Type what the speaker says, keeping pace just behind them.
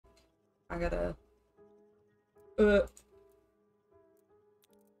I gotta...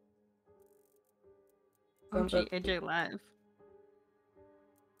 OMG, AJ live.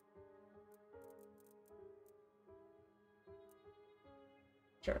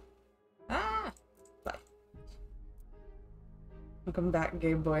 Sure. Ah! Bye. Welcome back,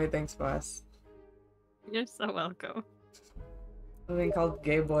 Game Boy. Thanks, boss. You're so welcome. I'm being called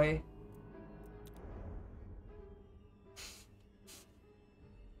Gay Boy.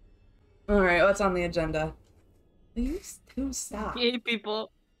 Alright, what's on the agenda? You two stop. Gay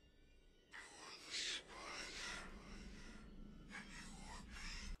people.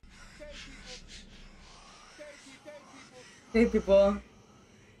 Gay people.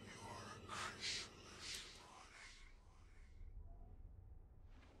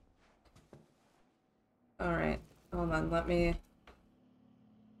 Alright, hold on, let me...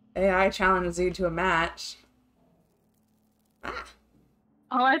 AI challenges you to a match. Ah!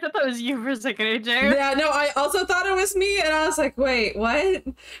 Oh, I thought that was you for a second, AJ. Yeah, no, I also thought it was me, and I was like, wait, what?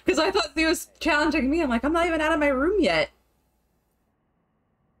 Because I thought he was challenging me. I'm like, I'm not even out of my room yet.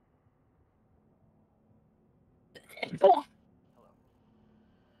 Oh.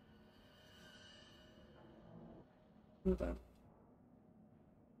 Hold on.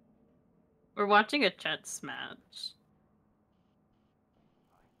 We're watching a chess match.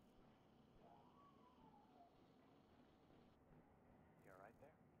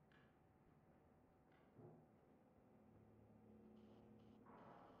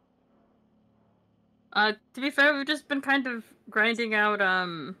 To be fair, we've just been kind of grinding out,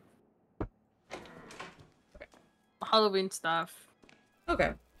 Halloween stuff.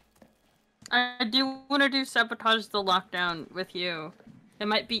 Okay. I do want to do Sabotage the Lockdown with you. It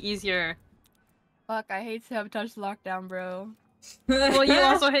might be easier. Fuck, I hate Sabotage the Lockdown, bro. Well, you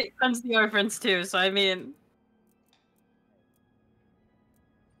also hate Cleanse the Orphans too, so I mean...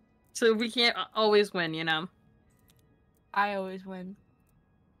 So we can't always win, you know? I always win.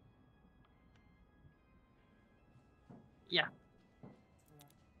 Yeah.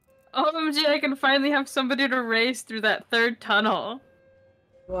 OMG, I can finally have somebody to race through that third tunnel.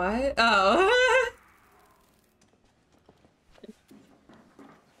 What? Oh.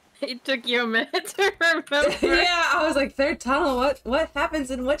 It took you a minute to remember. Yeah, I was like, third tunnel, what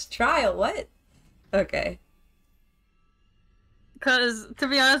happens in which trial? What? Okay. Because, to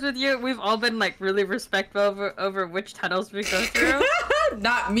be honest with you, we've all been, like, really respectful over which tunnels we go through.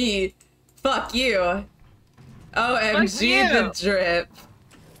 Not me. Fuck you. OMG, Fuck the drip.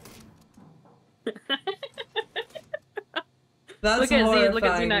 That's look at horrifying. Z, look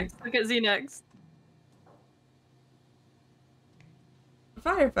at Z next. Look at Z next.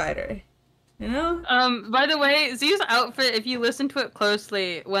 Firefighter. You know? By the way, Z's outfit, if you listen to it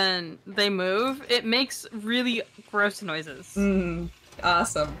closely when they move, it makes really gross noises.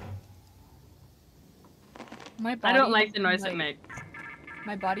 Awesome. My body I don't like the noise like, it makes.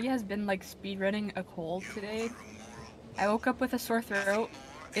 My body has been like speedrunning a cold today. I woke up with a sore throat.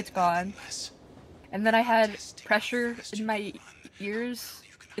 It's gone. And then I had pressure in my ears.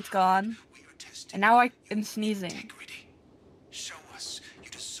 It's gone. And now I am sneezing.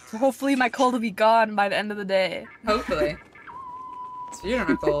 So hopefully my cold will be gone by the end of the day. Hopefully. So you're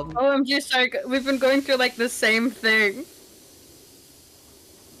not cold. OMG, sorry, we've been going through like the same thing.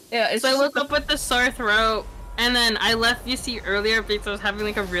 Yeah, it's So I just woke up with the sore throat, and then I left VC earlier because I was having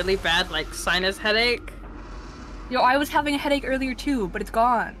like a really bad like sinus headache. Yo, I was having a headache earlier too, but it's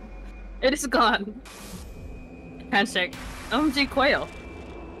gone. It is gone. Handshake. OMG Quail.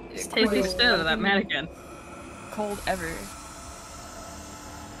 It's tasty still, that mannequin. Cold ever.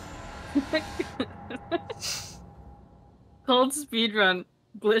 Cold speedrun.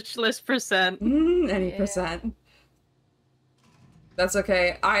 Glitchless %. Any percent. That's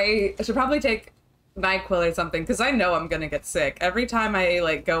okay. I should probably take NyQuil or something, because I know I'm gonna get sick. Every time I,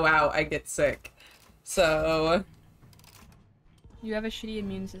 like, go out, I get sick. So... You have a shitty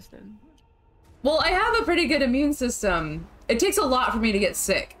immune system. Well, I have a pretty good immune system. It takes a lot for me to get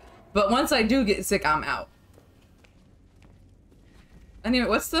sick. But once I do get sick, I'm out. Anyway,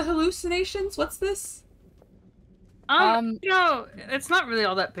 what's the hallucinations? What's this? You know, it's not really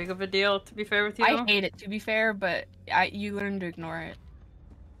all that big of a deal, to be fair with you. I hate it, to be fair, but you learn to ignore it.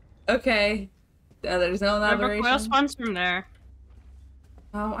 Okay. There's no Remember, elaboration. Quail spawns from there.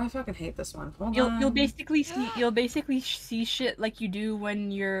 Oh, I fucking hate this one. Hold You'll on. basically see shit like you do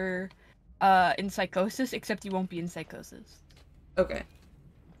when you're in psychosis, except you won't be in psychosis. Okay.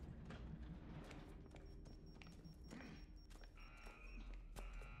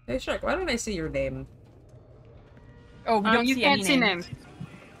 Hey Shrek, why don't I see your name? Oh, we don't You see can't any see names. names.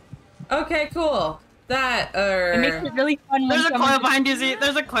 Okay, cool. That, It makes it really fun. There's a someone coil behind you, Z.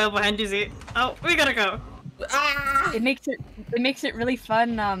 There's a coil behind you, Z. Oh, we gotta go. Ah! It makes it really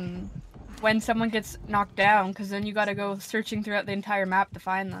fun when someone gets knocked down, because then you gotta go searching throughout the entire map to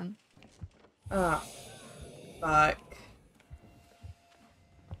find them. Oh. Fuck.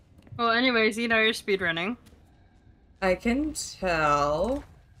 Well, anyways, you know you're speedrunning. I can tell.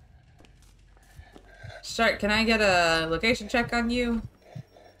 Shark, can I get a location check on you?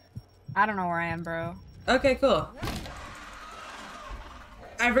 I don't know where I am, bro. Okay, cool.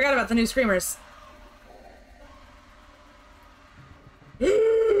 I forgot about the new screamers.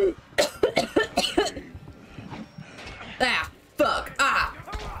 Ah, fuck. Ah,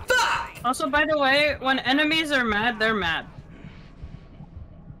 fuck! Also, by the way, when enemies are mad, they're mad.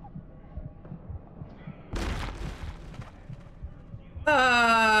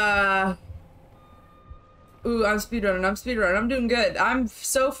 Ooh, I'm speedrunning, I'm speedrunning, I'm doing good. I'm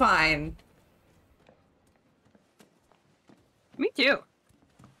so fine. Me too.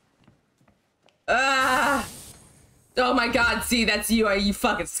 Ah! Oh my god, see, that's you. You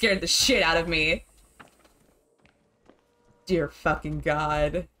fucking scared the shit out of me. Dear fucking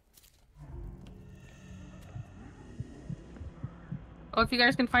god. Well, if you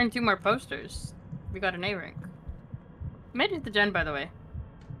guys can find 2 more posters, we got an A rank. Made it to Gen, by the way.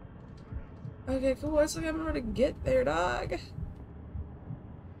 Okay, cool. I still haven't to get there, dog.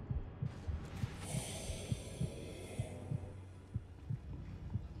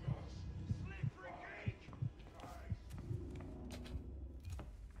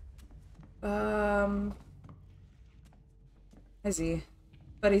 I see.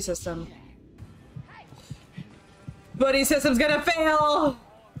 Buddy system. Buddy system's gonna fail!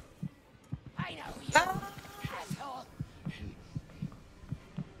 I know you, Ah! asshole.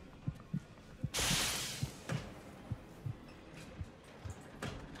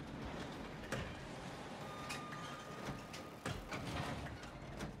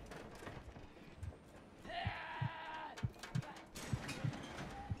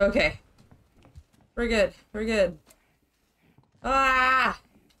 Okay. We're good. We're good. Ah!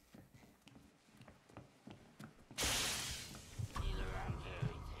 Either I'm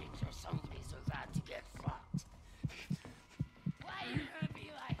heritage or somebody's about to get fucked. Why you gonna be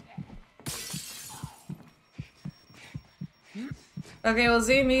like that? Okay, well,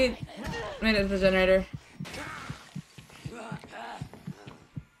 Z made it to the generator.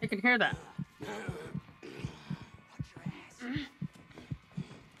 I can hear that.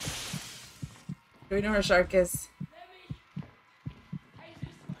 Do we know where Shark is?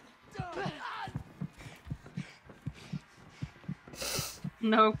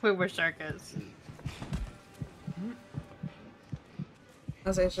 No clue where Shark is.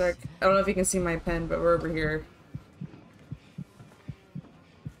 I'll say Shark. I don't know if you can see my pen, but we're over here.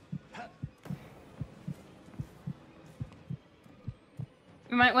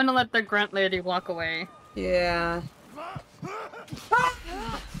 We might want to let the grunt lady walk away. Yeah.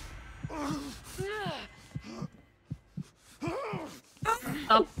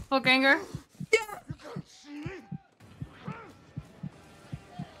 Oh, Ganger.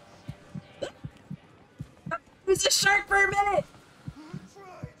 Who's a shark for a minute?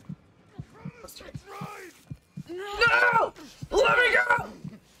 No! Let me go!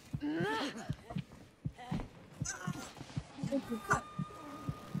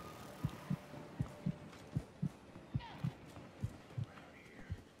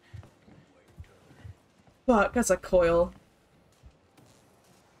 Fuck, that's a coil.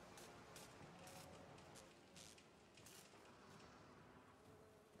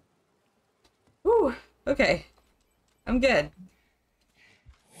 Whew, okay. I'm good.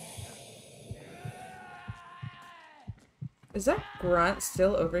 Is that grunt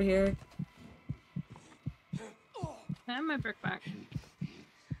still over here? I have my brick back.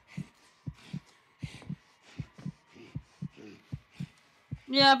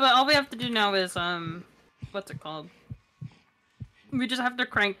 Yeah, but all we have to do now is, what's it called? We just have to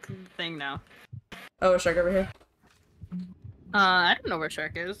crank the thing now. Oh, a shark over here. I don't know where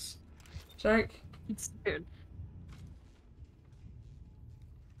Shark is. Shark? It's weird.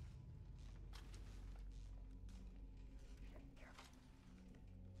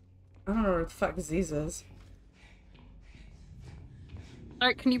 I don't know where the fuck Aziz is.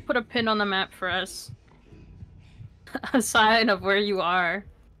 Alright, can you put a pin on the map for us? A sign of where you are.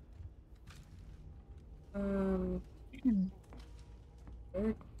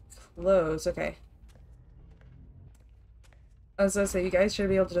 Very close. Okay. I was gonna say, you guys should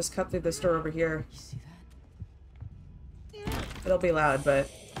be able to just cut through this door over here. You see that? It'll be loud, but...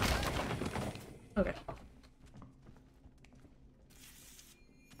 Okay.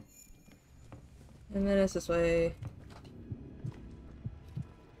 And then it's this way.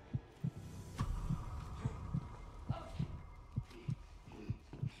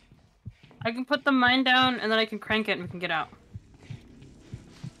 I can put the mine down and then I can crank it and we can get out.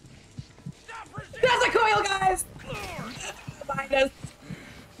 That's a coil, guys! Behind us.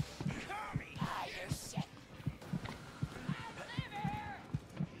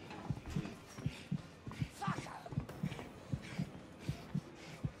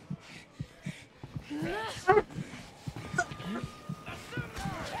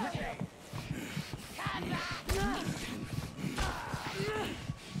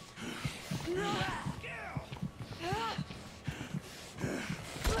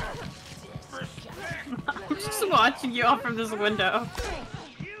 I'm just watching you off from this window.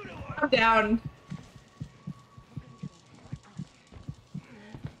 I'm down.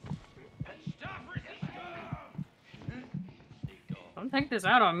 Don't take this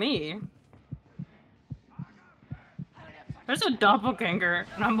out on me. There's a doppelganger,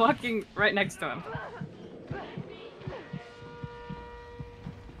 and I'm walking right next to him.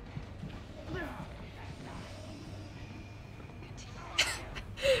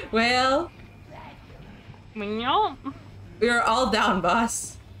 Well, Meow. we are all down,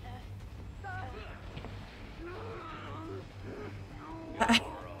 boss.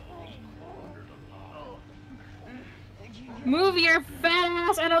 Move your fat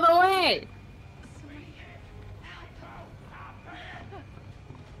ass out of the way!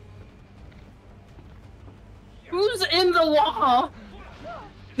 Who's in the wall?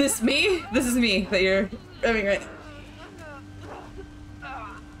 This me? This is me that you're having right.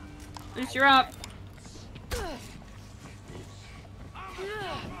 At least you're up.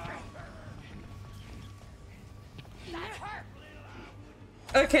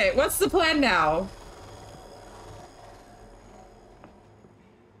 Okay, what's the plan now?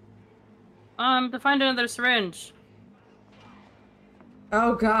 To find another syringe.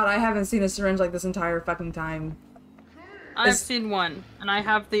 Oh god, I haven't seen a syringe like this entire fucking time. I've seen one, and I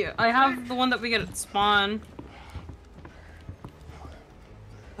have the one that we get at spawn.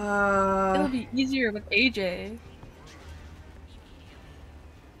 It'll be easier with AJ.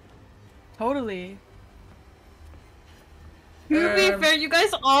 Totally. To be fair, you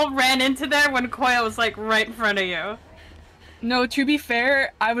guys all ran into there when Koya was like right in front of you. No, to be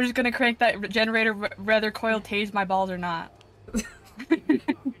fair, I was gonna crank that generator whether Coil tased my balls or not.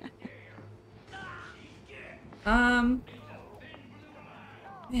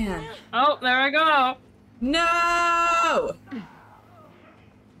 Man. Oh, there I go. No!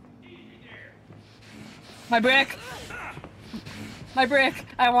 My brick! My brick!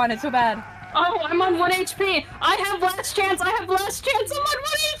 I want it so bad. Oh, I'm on 1 HP. I have last chance. I have last chance. I'm on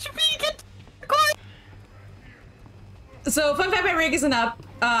 1 HP. Get Koya. So, fun fact, my rig isn't up.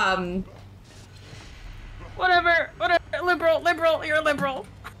 Whatever. Liberal. You're a liberal.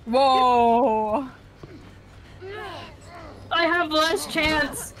 Whoa! I have last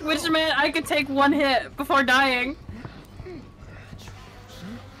chance, which meant I could take 1 hit before dying.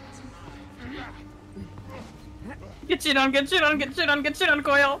 Get shit on,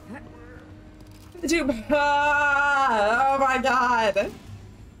 Coil. Oh my god.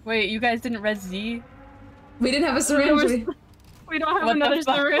 Wait, you guys didn't res Z? We didn't have a syringe. We don't have What the another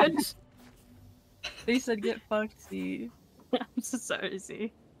fuck? syringe. They said get fucked, Z. I'm so sorry,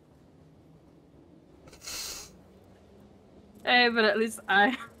 Z. Hey, but at least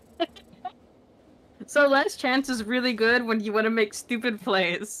I... So last chance is really good when you want to make stupid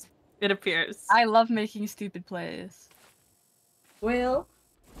plays, it appears. I love making stupid plays. Well,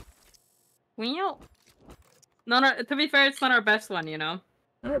 Well, to be fair, it's not our best one, you know?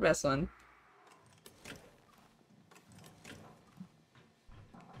 not our best one.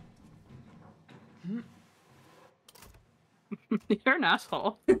 You're an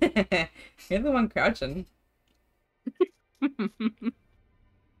asshole. You're the one crouching.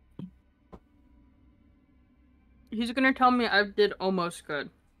 He's gonna tell me I did almost good.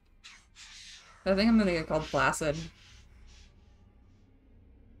 I think I'm gonna get called flaccid.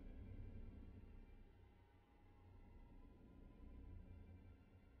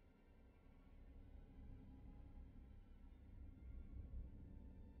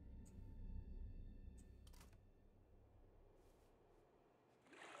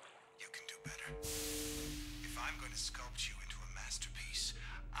 You can do better. If I'm going to sculpt you into a masterpiece,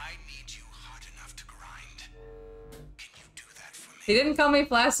 I need you hard enough to grind. Can you do that for me? He didn't call me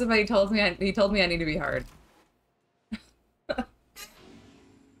flaccid, but he told me I need to be hard.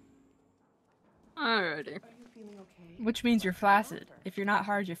 Alrighty. Which means you're flaccid. If you're not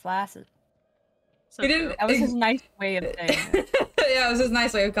hard, you're flaccid. So He didn't. That was his nice way of saying it. Yeah, it was his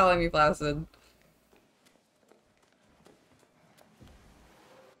nice way of calling me flaccid.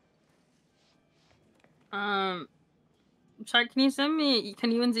 Sorry,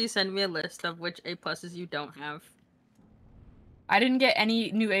 can you and Z send me a list of which A pluses you don't have? I didn't get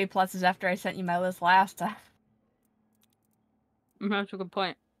any new A pluses after I sent you my list last time. That's a good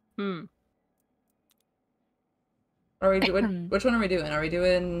point. Are we doing which one are we doing? Are we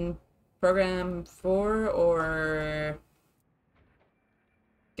doing program 4 or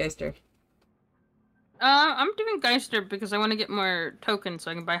Geister? I'm doing Geister because I want to get more tokens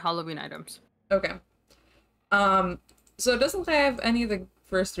so I can buy Halloween items. Okay. So it doesn't look like I have any of the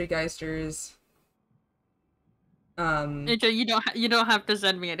first 3 Geisters. AJ, you don't have to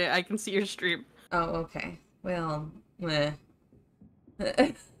send me it. I can see your stream. Oh, okay. Well, meh.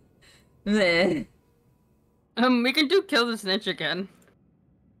 Meh. We can do Kill the Snitch again.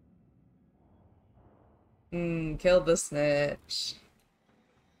 Kill the snitch.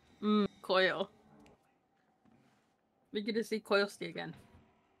 Coil. We get to see Coil stay again.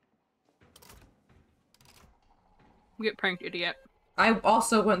 We get pranked, idiot. I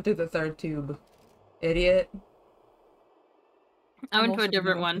also went through the 3rd tube. Idiot. I went to a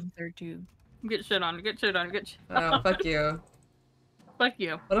different one. Third tube. Get shit on, get shit on, get shit Oh, fuck you. Fuck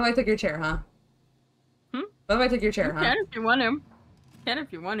you. What if I took your chair, huh? What if I took your chair, You huh? can if you want him. Can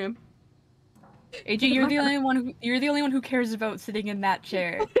if you want him. AJ, you're the only one who cares about sitting in that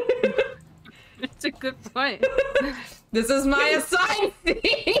chair. It's a good point. This is my assignment!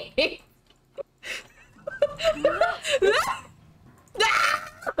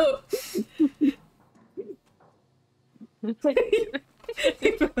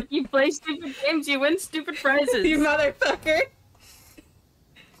 You play stupid games, you win stupid prizes. You motherfucker!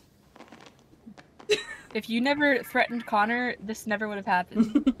 If you never threatened Connor, this never would have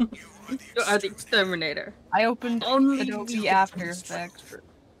happened. You are the exterminator. I opened Only Adobe you. After Effects.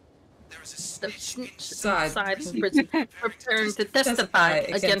 The snitch Side. inside prison, preparing to testify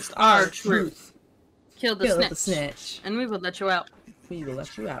against our truth. Kill the Kill snitch. the snitch. And we will let you out. We will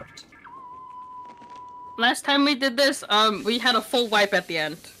let you out. Last time we did this, we had a full wipe at the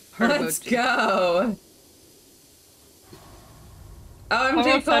end. Let's go! OMG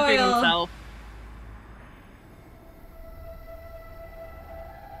Coil touching Coil! himself.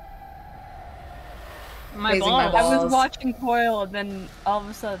 My Raising my balls. I balls. was watching Coil, and then all of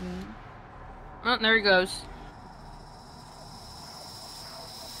a sudden, Oh, there he goes.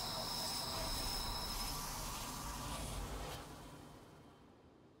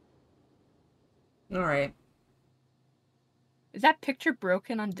 Alright. is that picture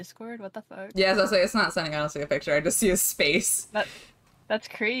broken on Discord? What the fuck? Yeah, as I was like, it's not sending, I don't see a picture, I just see a space. That's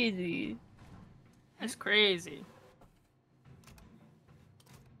crazy. That's crazy.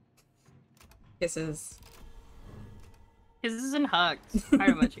 Kisses. Kisses and hugs. How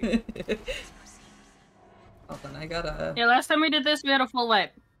about you? Hold on, I gotta... Yeah, last time we did this, we had a full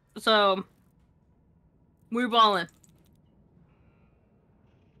wipe. So, we're balling.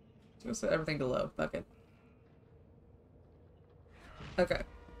 Just set everything to low. Fuck it. Okay.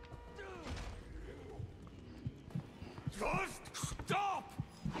 Just stop!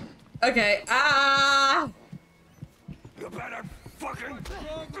 Okay, You better fucking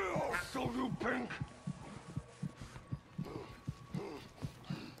go, so you pink!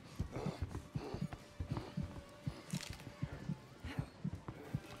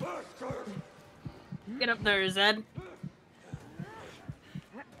 Get up there, Zed.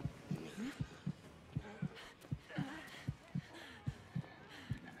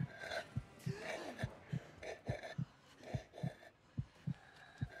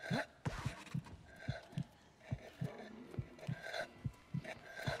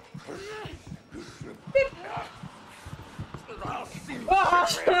 I'll see you!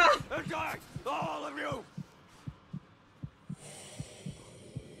 Die! All of you!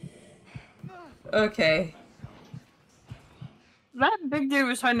 Okay. That big dude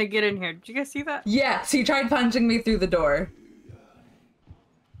was trying to get in here. Did you guys see that? Yes, he tried punching me through the door.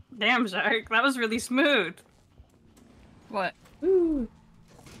 Damn, Shark. That was really smooth. What? Ooh.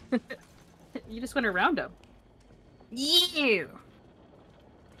 You just went around him. You.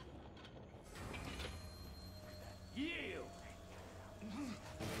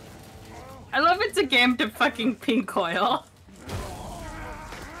 I love it's a game to fucking pink coil.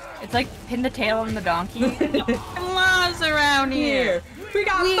 It's like pin the tail on the donkey. Laws around here. We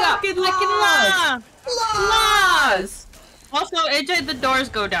got fucking fucking laws! Laws! Also, AJ, the doors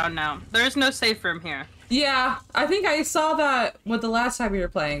go down now. There is no safe room here. Yeah, I think I saw that with the last time we were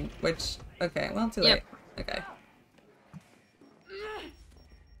playing, which... Okay, well, too late. Yep. Okay.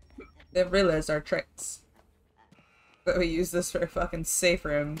 The realize our tricks. But we use this for a fucking safe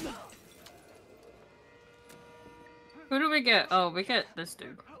room. Who do we get? Oh, we get this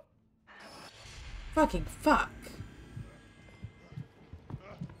dude. Fucking fuck.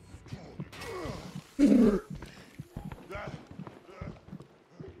 Gonna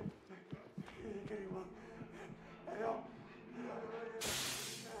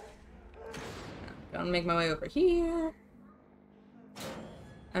make my way over here.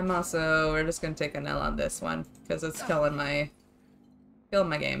 We're just gonna take an L on this one, because it's killing my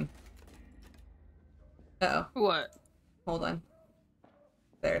game. Uh-oh. What? Hold on.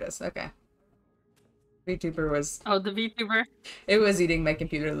 There it is, okay. VTuber was... Oh, the VTuber? It was eating my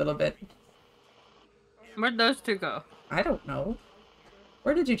computer a little bit. Where'd those two go? I don't know.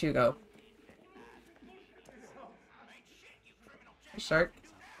 Where did you two go? Shark?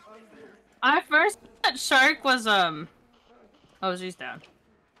 I first thought Shark was, Oh, she's down.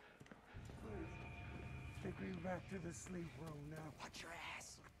 Take me back to the sleep room now. Watch your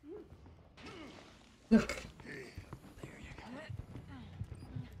ass. Look.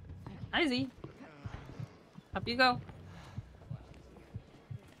 Hi, Z. Up you go.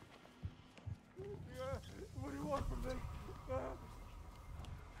 What do you want from me?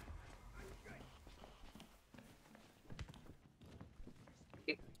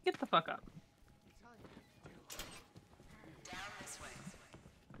 Get the fuck up. Down this way.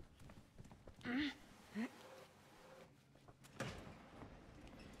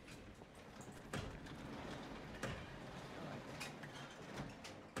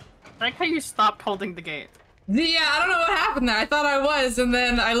 I like how you stopped holding the gate. Yeah, I don't know what happened there. I thought I was, and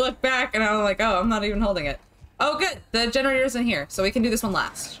then I looked back and I was like, oh, I'm not even holding it. Oh, good. The generator's in here, so we can do this one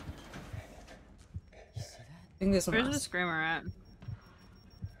last. We can do this one Where's the last. screamer at?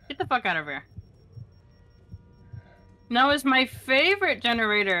 Get the fuck out of here. Now is my favorite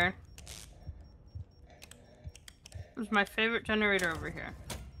generator. Is my favorite generator over here.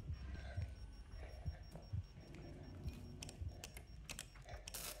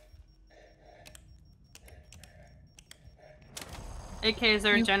 AK, is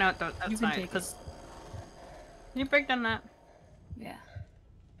there a gen out you can outside? take it. Cause can you break down that? Yeah.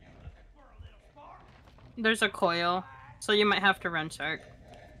 There's a coil, so you might have to run, Shark.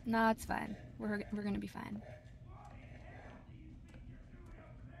 No, it's fine. We're gonna be fine.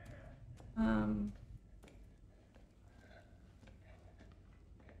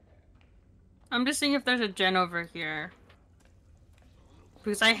 I'm just seeing if there's a gen over here.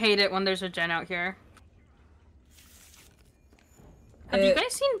 Because I hate it when there's a gen out here. Have you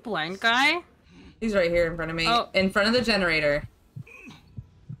guys seen Blind Guy? He's right here in front of me. Oh. In front of the generator.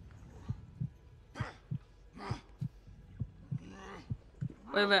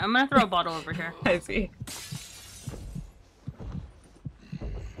 Wait, I'm gonna throw a bottle over here. I see.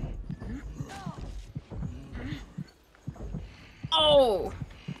 Oh!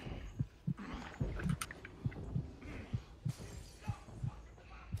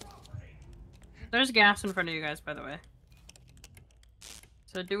 There's gas in front of you guys, by the way.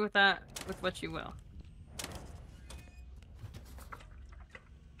 So do with that with what you will.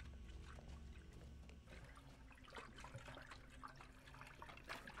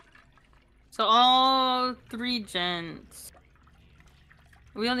 So all 3 gens.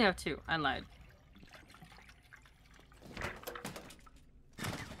 We only have 2. I lied.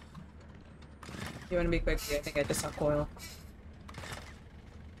 You want to be quick? I think I just saw coil.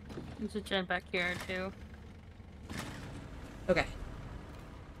 There's a gen back here too. Okay.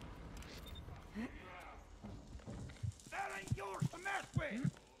 That ain't yours to mess with.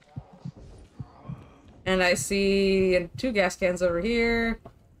 And I see 2 gas cans over here.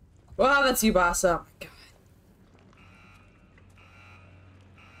 Wow, that's you, boss. Oh my god.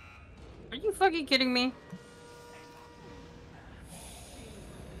 Are you fucking kidding me?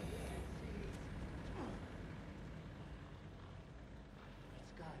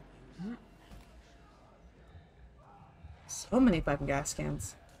 So many fucking gas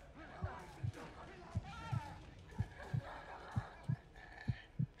cans.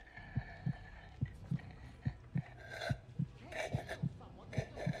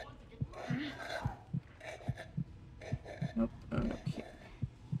 Nope. Oh, no. Here.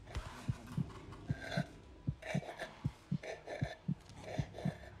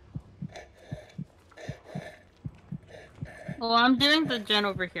 Well, I'm doing the gen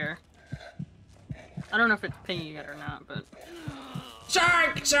over here. I don't know if it's pinging it or not, but...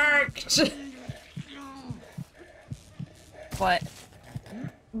 Shark! Shark! What?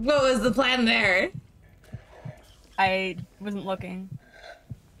 What was the plan there? I wasn't looking.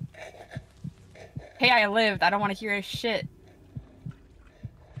 Hey, I lived. I don't want to hear his shit.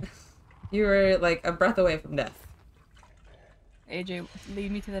 You were like a breath away from death. AJ,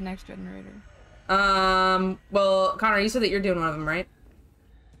 lead me to the next generator. Well, Connor, you said that you're doing one of them, right?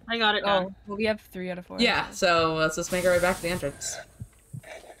 I got it done. Oh, well, we have 3 out of 4. Yeah, so let's just make our way back to the entrance.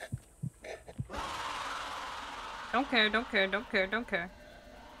 Don't care, don't care, don't care, don't care.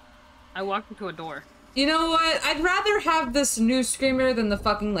 I walked into a door. You know what? I'd rather have this new screamer than the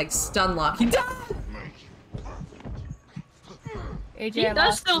fucking, like, stun lock. He died! AJ, He I does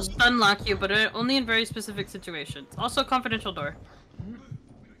lost still you. stun lock you, but only in very specific situations. Also, confidential door.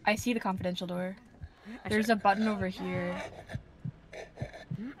 I see the confidential door. I There's should- a button over here.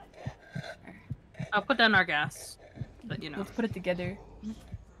 I'll put down our gas. But you know. Let's put it together.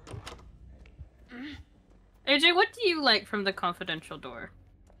 AJ, what do you like from the confidential door?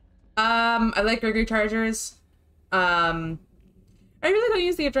 I like Gregory Chargers. I really don't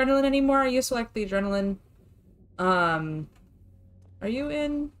use the adrenaline anymore. I used to like the adrenaline. Are you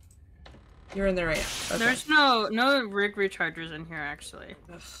in? You're in there right now. Okay. There's no rig rechargers in here, actually.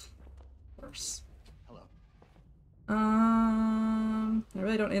 Ugh, of course. I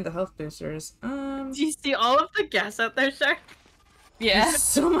really don't need the health boosters. Do you see all of the gas out there, Shark? Yeah. There's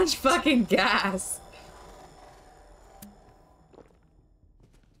so much fucking gas.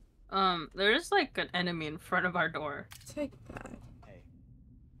 There's like an enemy in front of our door. Take that.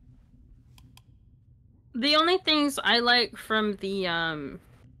 The only things I like from the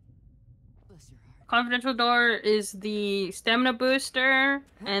confidential door is the stamina booster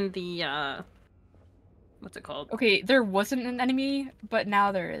and the what's it called? Okay, there wasn't an enemy, but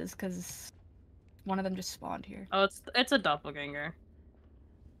now there is, because one of them just spawned here. Oh, it's a doppelganger.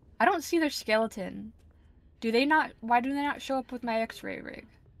 I don't see their skeleton. Do they not? Why do they not show up with my X-ray rig?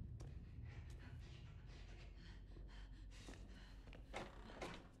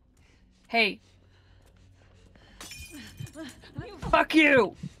 Hey. Fuck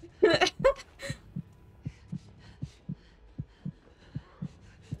you!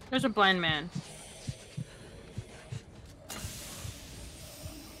 There's a blind man.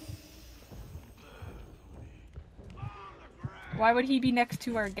 Why would he be next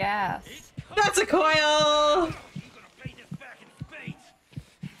to our gas? That's a coil!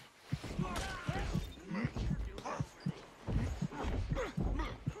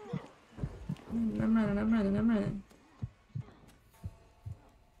 I'm running.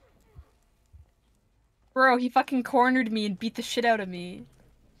 Bro, he fucking cornered me and beat the shit out of me.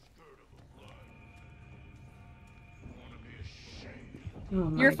 Oh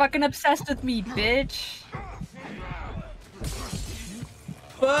my You're fucking obsessed with me, bitch.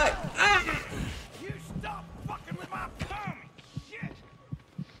 fuck! Ah! You stop fucking with my pump! Shit!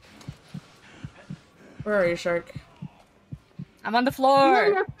 Where are you, Shark? I'm on the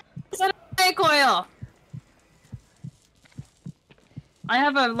floor. Hey, coil! I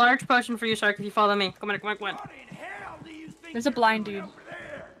have a large potion for you, Shark, if you follow me. Come on, come on, come on. What in hell do you think There's a blind dude. over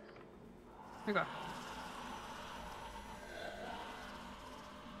there? Here you go.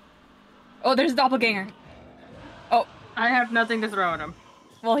 Oh, there's a doppelganger. Oh, I have nothing to throw at him.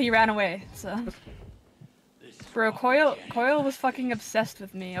 well, he ran away, so. Bro, Coil was fucking obsessed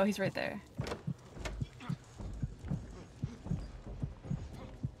with me. Oh, he's right there.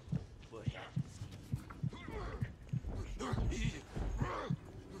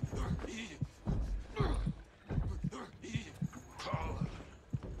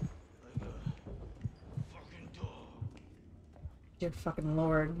 Dear fucking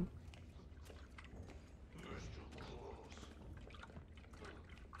lord.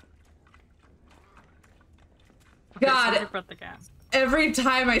 God. Okay, so brought the gas. Every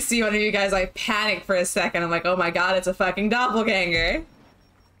time I see one of you guys, I panic for a second. I'm like, oh my god, it's a fucking doppelganger.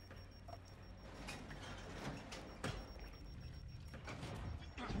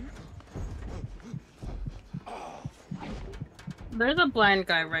 There's a blind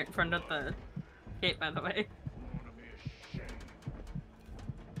guy right in front of the gate, by the way.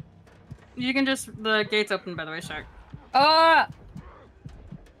 You can just... The gate's open, by the way, Shark. Ah!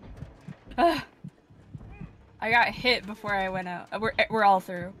 Ugh. I got hit before I went out. We're all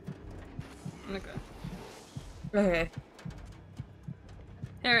through. Okay. Okay.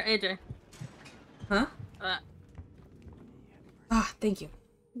 Here, AJ. Huh? Uh, Ah, thank you.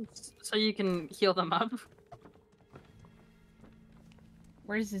 so you can heal them up.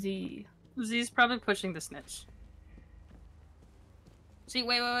 Where's Z? Z's probably pushing the snitch. See,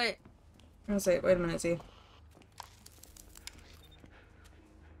 wait. I was like, wait a minute, Z.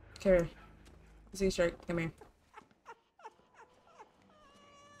 Here. Z Shark, come here.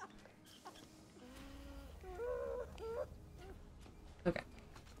 Okay.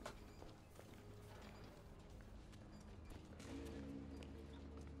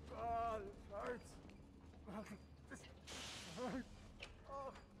 Oh, this hurts. This hurts.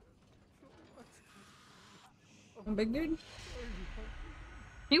 Oh, Big dude?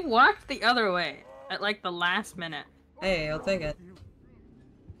 He walked the other way at like the last minute. Hey, I'll take it.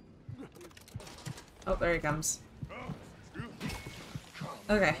 Oh, there he comes.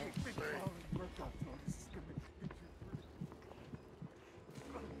 Okay.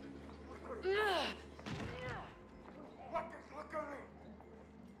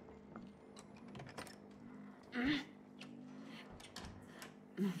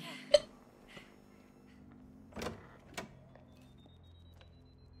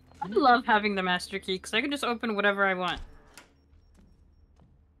 I love having the master key because I can just open whatever I want.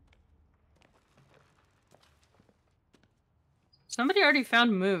 Somebody already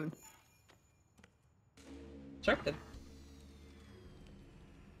found Moon. Shark did.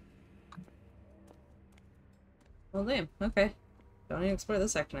 Well, damn. Okay. Don't even explore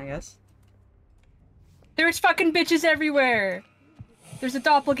this section, I guess. There's fucking bitches everywhere! There's a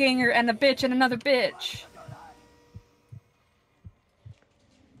doppelganger and a bitch and another bitch.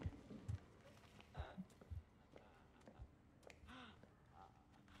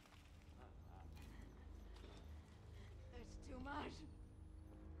 It's too much.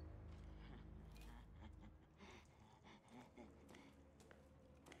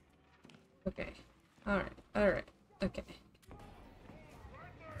 Okay. Alright. Alright. Okay.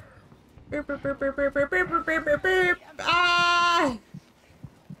 Burp, burp, burp, burp, burp, burp, burp, burp, burp, burp, burp. Ah!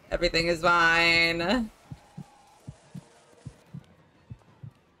 Everything is fine.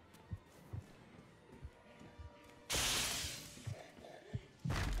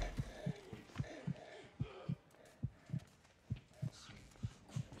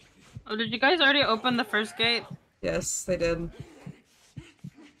 Oh, did you guys already open the first gate? Yes, they did.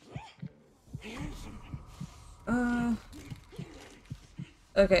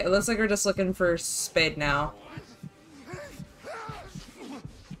 Okay, it looks like we're just looking for Spade now.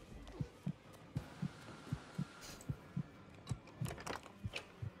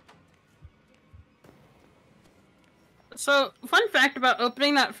 So, fun fact about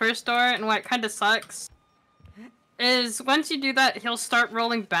opening that first door and why it kind of sucks is once you do that, he'll start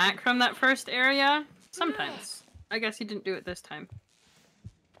rolling back from that first area. Sometimes. I guess he didn't do it this time.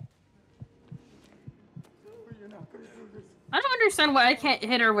 I don't understand why I can't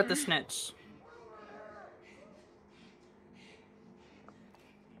hit her with the snitch.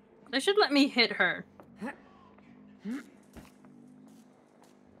 They should let me hit her.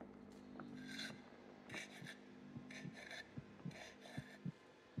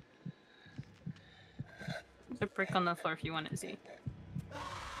 There's a brick on the floor if you want it, Z.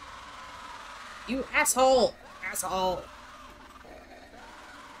 You asshole! Asshole!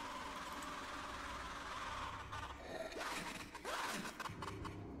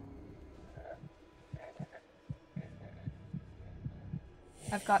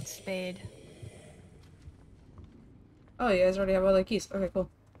 I've got Spade. Oh, you guys already have all the keys. Okay, cool.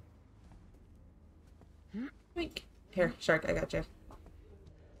 Wink. Here, Shark, I got you.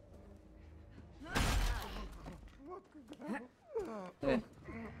 Okay.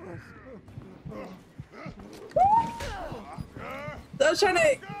 I was trying to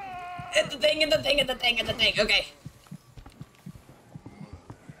hit the thing, and the thing, and the thing, and the thing. Okay.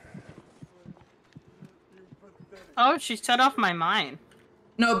 Oh, she set off my mine.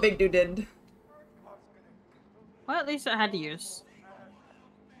 No, big dude did. Well, at least it had to use.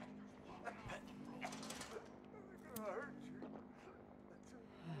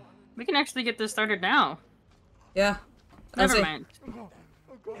 We can actually get this started now. Yeah. Never Honestly. mind.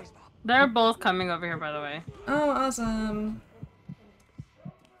 They're both coming over here, by the way. Oh, awesome.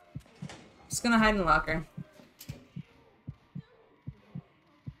 Just gonna hide in the locker.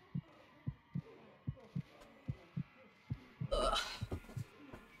 Ugh.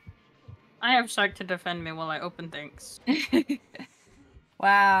 I have Shark to defend me while I open things.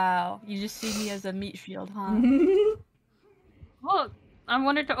 Wow, you just see me as a meat shield, huh? Well, I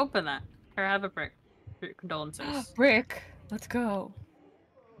wanted to open that. Or have a brick. Condolences. Brick, let's go.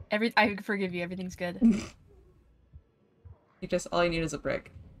 I forgive you. Everything's good. You just all you need is a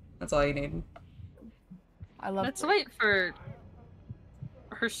brick. That's all you need. I love. Let's brick. wait for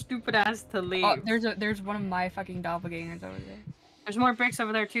her stupid ass to leave. Oh, there's one of my fucking doppelgangers over there. There's more bricks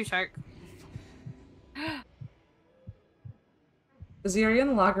over there too, Shark. Is he already in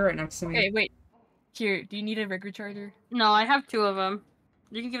the locker right next to me? Okay, wait. Here, do you need a rig recharger? No, I have 2 of them.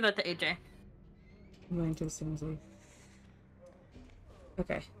 You can give that to AJ. I'm going to assume Z.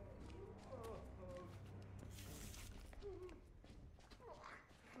 Okay.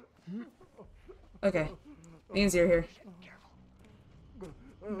 Okay. Means you're here.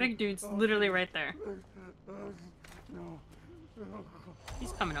 Big dude's literally right there.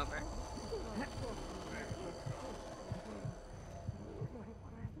 He's coming over.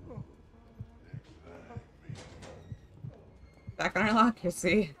 back on our locker,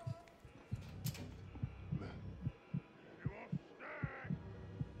 see?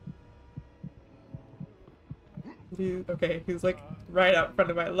 Okay, he's like right out in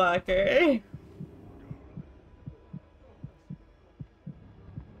front of my locker.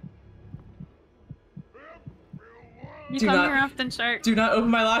 You Do come not- here often, Shark. Do not open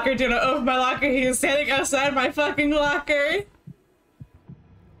my locker, do not open my locker, he is standing outside my fucking locker!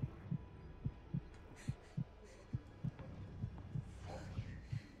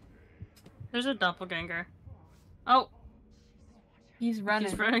 There's a doppelganger. Oh, He's running.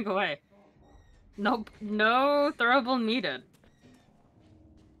 he's running away. Nope, no throwable needed.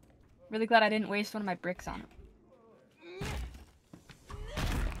 Really glad I didn't waste one of my bricks on him.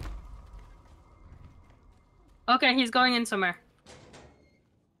 Okay, he's going in somewhere.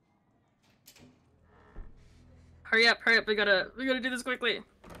 Hurry up, we gotta do this quickly.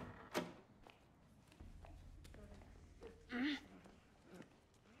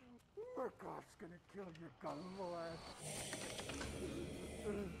 Murkoff's gonna kill your gunboy.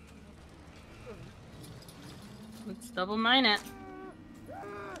 Let's double mine it.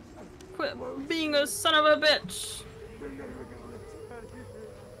 Quit being a son of a bitch. You're never gonna let you out of here.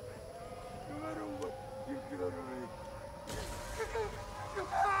 No matter what you do to me.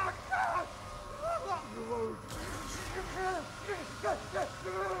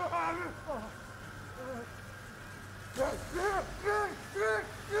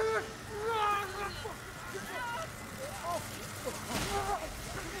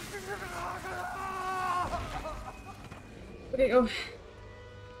 Okay, oh.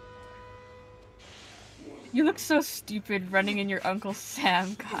 You look so stupid running in your Uncle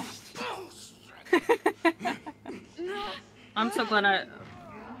Sam costume. I'm so glad I...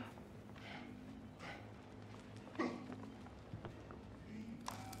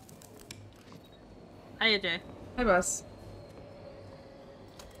 Hiya, Jay. Hi, boss.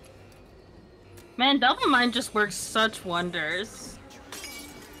 Man, Double Mine just works such wonders.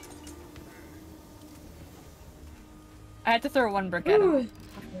 I had to throw one brick at him. Ooh.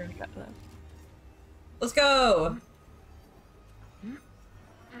 Before he got left. Let's go!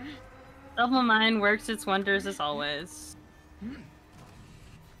 Double Mine works its wonders as always.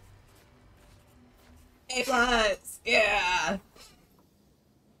 A+, yeah!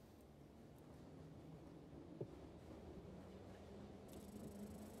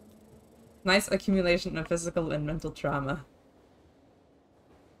 Nice accumulation of physical and mental trauma.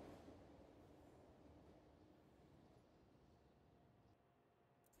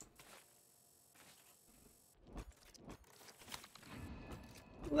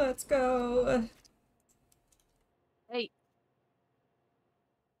 Let's go! Hey.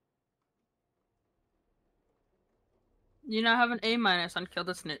 You now have an A- on Kill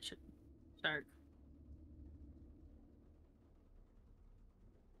the Snitch. Shark.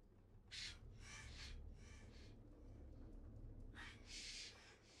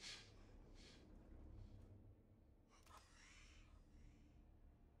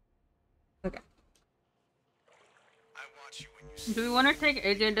 Okay. I watch you when you Do we want to take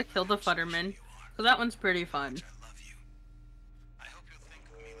AJ to Kill the Futterman? So that one's pretty fun. I love you. I hope you'll think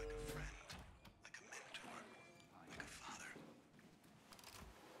of me like a friend, like a mentor, like a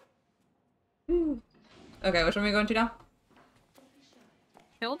father. Okay, which one are we going to now?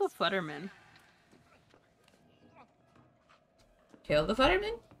 Kill the Futterman. Kill the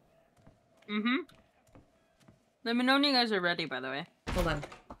Futterman? Mm-hmm. Let me know when you guys are ready, by the way. Hold on.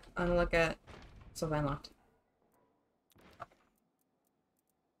 I'm gonna look at Sylvan Locked.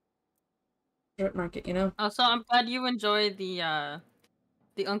 Drip market, you know? Also, I'm glad you enjoy the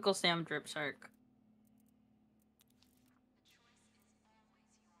Uncle Sam drip shark.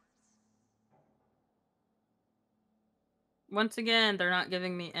 Once again, they're not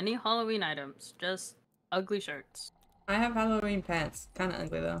giving me any Halloween items, just ugly shirts. I have Halloween pants. Kinda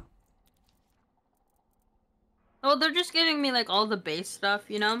ugly though. Oh, they're just giving me like all the base stuff,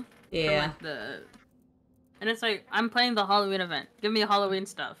 you know? From, Yeah. like, and it's like, I'm playing the Halloween event. Give me Halloween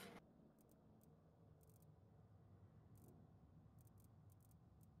stuff.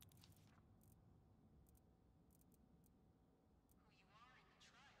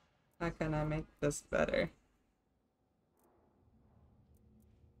 How can I make this better?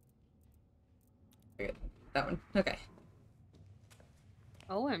 Okay, that one. Okay.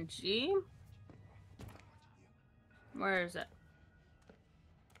 OMG? Where is it?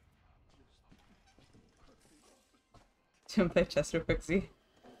 Don't play Chester Pixie.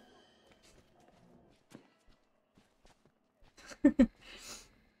 You're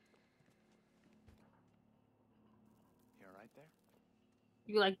right there.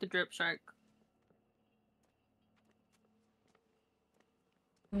 You like the drip shark?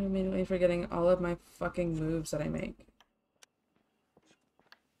 I'm immediately forgetting all of my fucking moves that I make.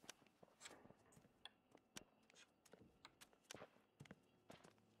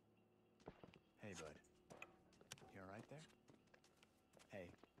 Hey, bud. You alright there? Hey.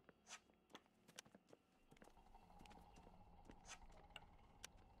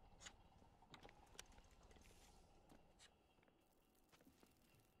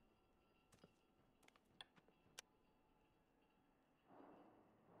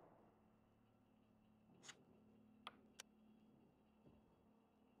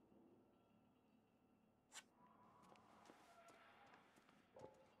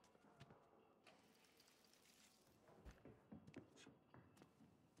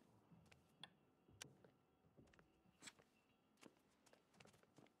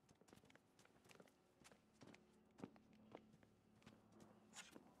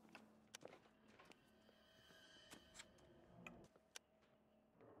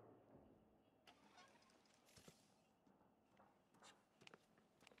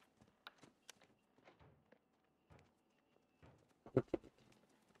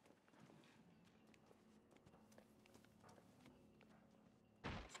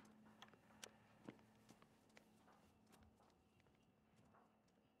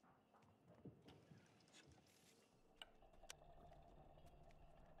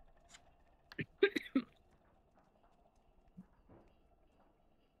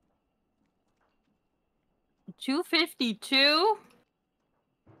 $252?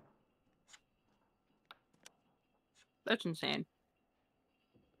 That's insane.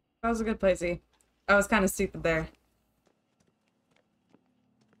 That was a good placey. I was kind of stupid there.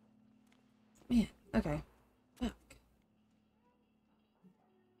 Man, okay. Fuck.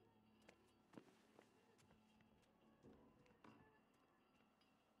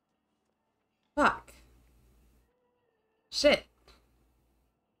 Fuck. Shit.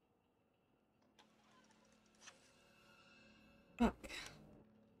 Fuck.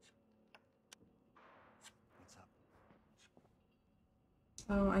 What's up?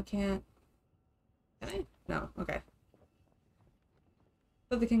 Oh, I can't. Can I? No. Okay.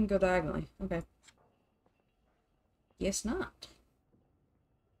 So they can go diagonally. Okay. Guess not.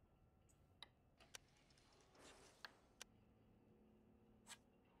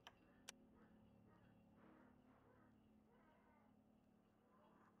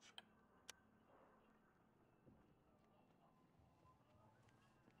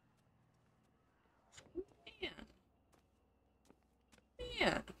 Man.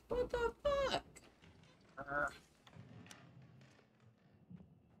 Man. What the fuck? You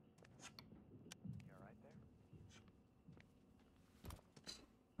alright there?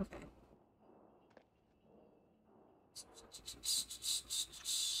 Okay.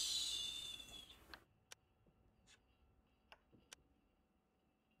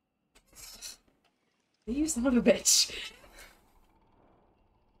 You son of a bitch.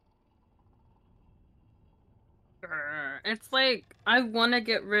 It's like, I want to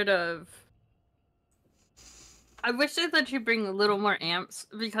get rid of... I wish they let you bring a little more amps,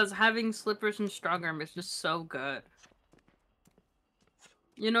 because having slippers and strong arm is just so good.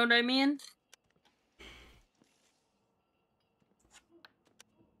 You know what I mean?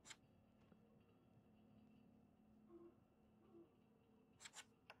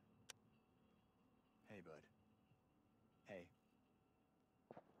 Hey, bud. Hey.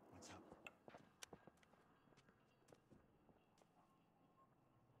 What's up?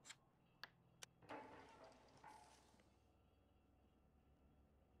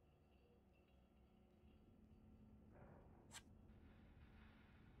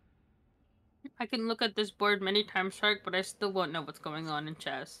 I can look at this board many times, Shark, but I still won't know what's going on in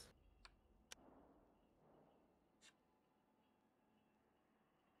chess.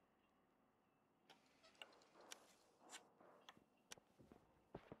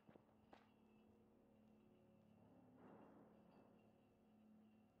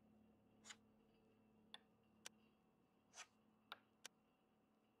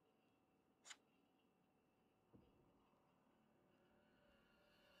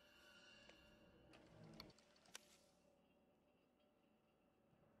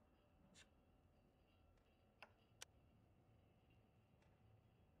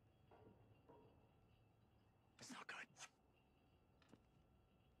 It's not good.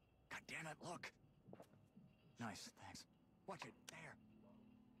 God damn it, look. Nice, thanks. Watch it, there.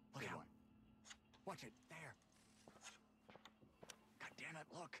 Look out. Watch it, there. God damn it,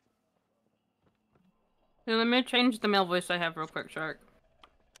 look. Here, let me change the male voice I have real quick, Shark.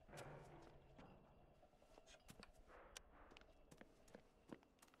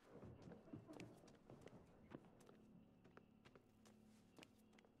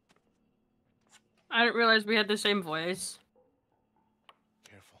 I didn't realize we had the same voice.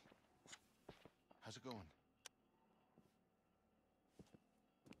 Careful. How's it going?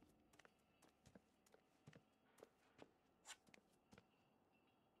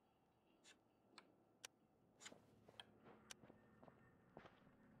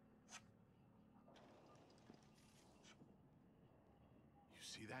 You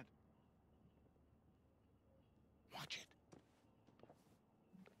see that? Watch it.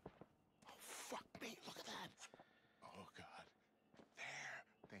 Oh, fuck me. Look at that. Oh, God. There.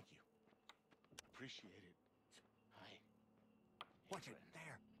 Thank you. Appreciate it. Hi. Watch it.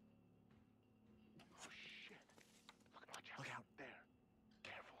 There. Oh, shit. Watch out. Look out. There.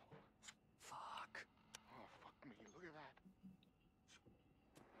 Careful. Fuck. Oh, fuck me. Look at that.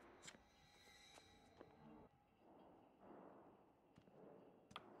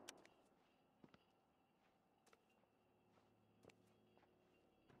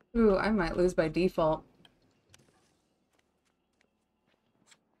 Ooh, I might lose by default.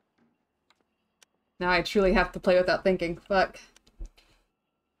 Now I truly have to play without thinking. Fuck.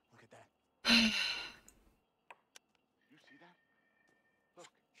 Look at that. You see that? Look.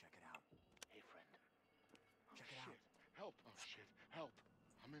 Check it out. Hey, friend. Check it out. Help. Oh, shit. Help.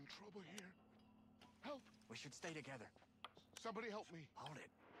 I'm in trouble here. Help. We should stay together. Somebody help me. Hold it.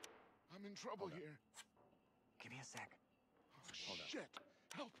 I'm in trouble here. Give me a sec. Oh, shit.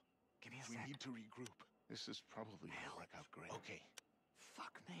 Help. Give me a sec. We need to regroup. This is probably gonna work out great. Okay.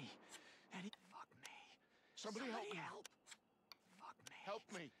 Fuck me. Fuck me. Somebody help. Fuck me. Help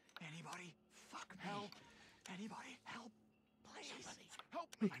me. Anybody? Fuck me. Help. Anybody? Help. Please. Somebody. Help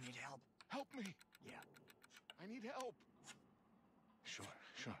me. I need help. Help me. Yeah. I need help. Sure.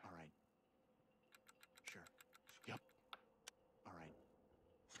 All right. Sure. Yep. All right.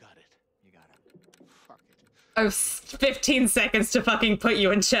 Got it. You got it. Fuck it. I have 15 seconds to fucking put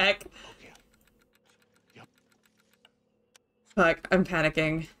you in check. Okay. Yep. Fuck, I'm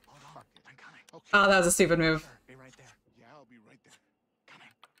panicking. Hold on. I'm coming. Okay. Oh, that was a stupid move. Be right there. Yeah, I'll be right there.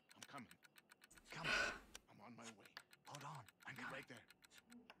 Coming. I'm coming. Coming. I'm on my way. Hold on. I'm coming. Right there.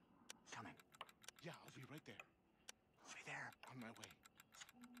 Coming. Yeah, I'll be right there. I'll be there. On my way.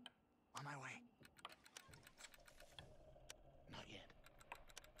 On my way. Not yet.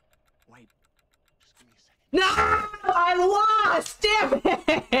 Wait. Just give me a second. No! I lost! Damn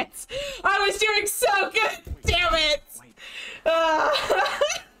it! I was doing so good! Damn it! Wait. Oh,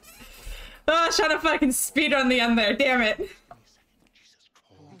 trying to fucking speed on the end there. Damn it. Give me a second. Jesus.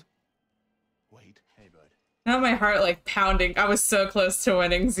 Hold. Wait. Hey, bud. Now my heart like pounding. I was so close to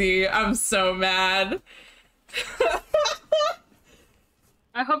winning, Z. I'm so mad.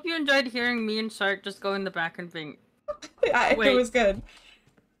 I hope you enjoyed hearing me and Shark just go in the back and being. Yeah, it Wait. was good.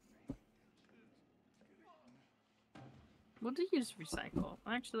 We'll do use recycle.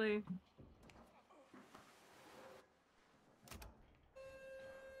 Actually,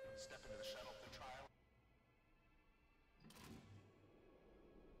 Step into the shuttle for trial.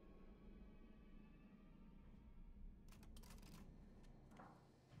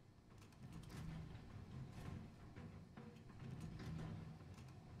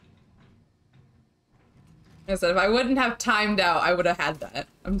 Like I said, if I wouldn't have timed out, I would have had that.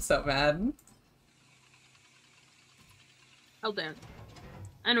 I'm so mad. hell damn.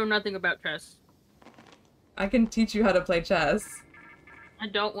 I know nothing about chess. I can teach you how to play chess. I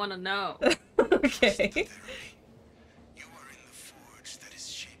don't want to know. Okay. You are in the forge that is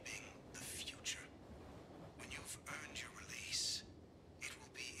shaping the future. When you've earned your release, it will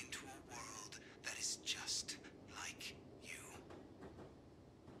be into a world that is just like you.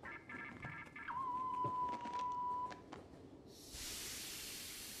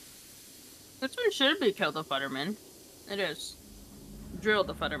 This one should be Kill the Futterman. It is. Drill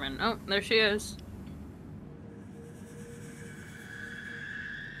the Futterman. Oh, there she is.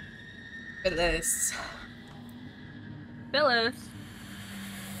 Phyllis. Phyllis.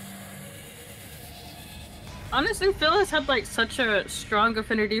 Honestly, Phyllis had like such a strong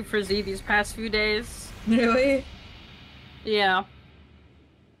affinity for Z these past few days. Really? Yeah.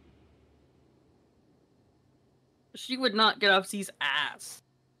 She would not get off Z's ass.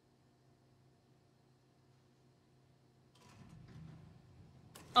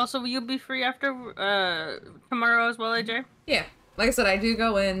 Also, will you be free after tomorrow as well, AJ? Yeah. Like I said, I do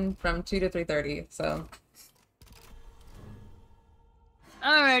go in from 2 to 3:30, so.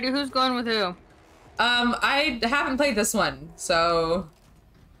 Alrighty, who's going with who? I haven't played this one, so.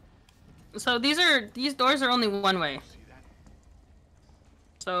 So these doors are only one way.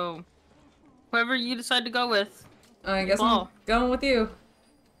 So whoever you decide to go with. I guess Ball. I'm going with you.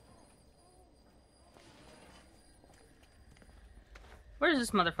 Where's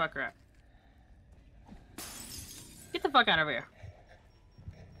this motherfucker at? Get the fuck out of here.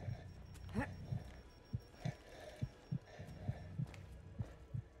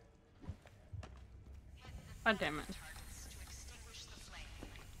 God damn it.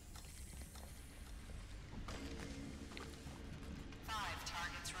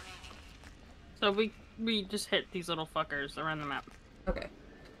 So we just hit these little fuckers around the map. Okay.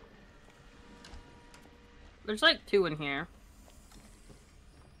 There's like 2 in here.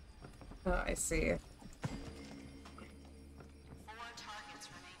 Oh, I see.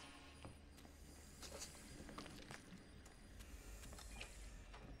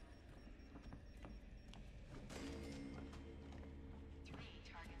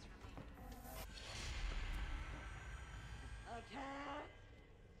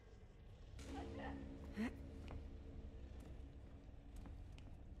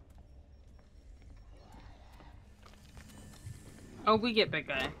 Oh, we get big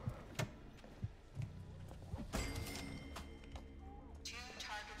guy.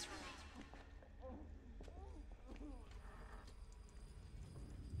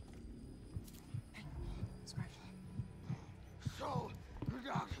 So,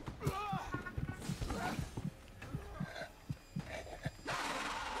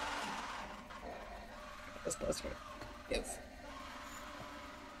 That's closer. Yes.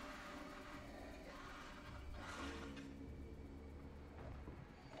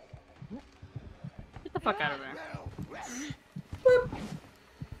 Get the fuck out of there. Boop.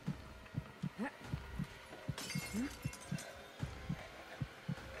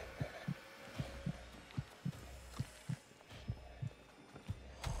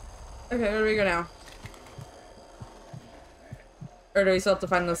 Okay, where do we go now? Or do we still have to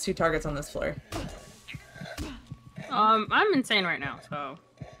find those 2 targets on this floor? I'm insane right now, so.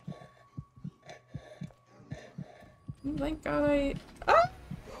 Oh my god, Ah!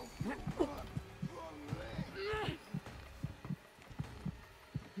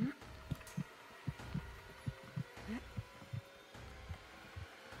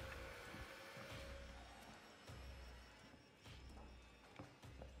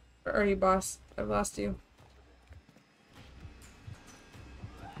 Where are you, boss? I've lost you.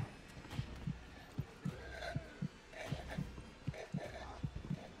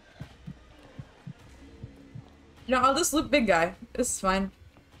 No, I'll just loop big guy. This is fine.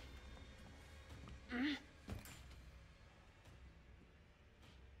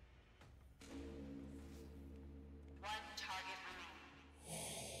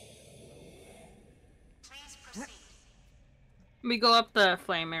 We go up the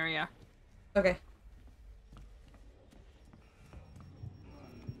flame area. Okay.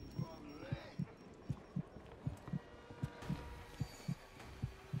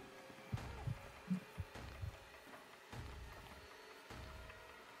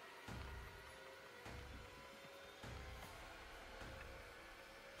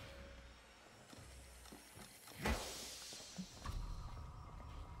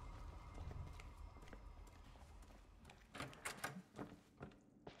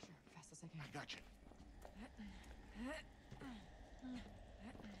 I got you.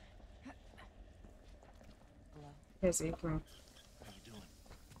 Here's the come here. How you doing?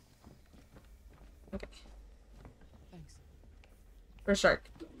 Okay. Thanks. For shark.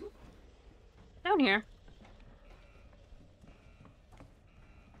 Down here.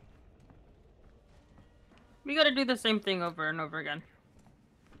 We gotta do the same thing over and over again.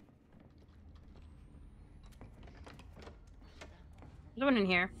 There's one in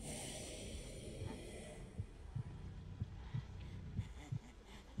here.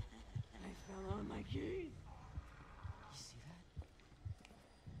 I fell on my key. You see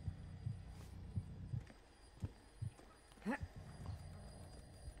that?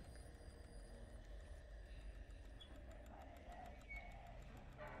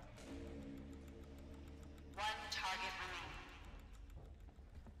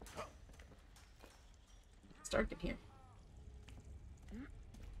 It's dark in here.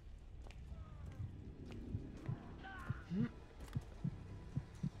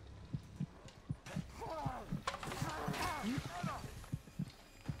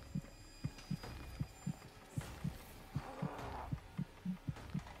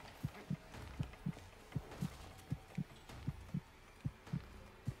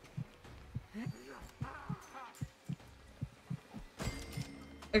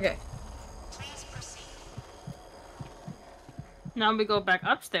 Okay. Now we go back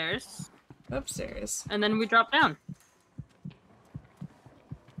upstairs, Upstairs. and then we drop down.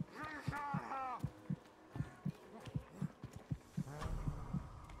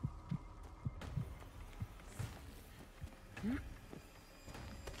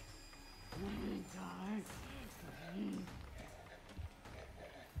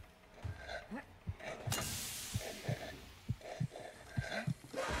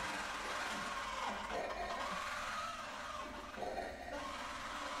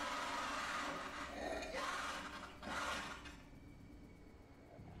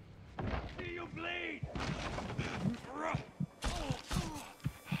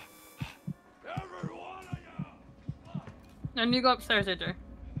 And you go upstairs, AJ.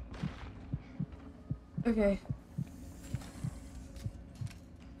 Okay.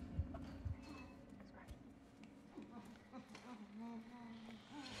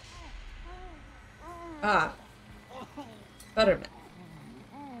 Ah. Betterment.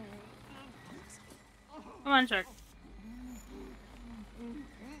 Come on, check.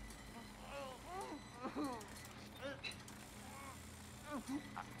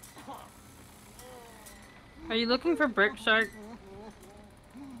 Are you looking for Brick Shark?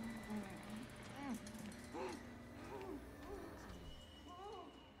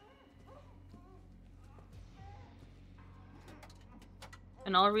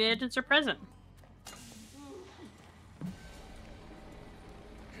 And all reagents are present.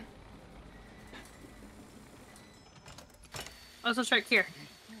 Also check here.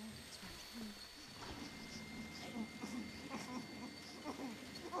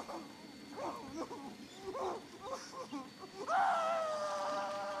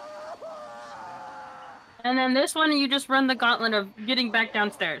 And then this one, you just run the gauntlet of getting back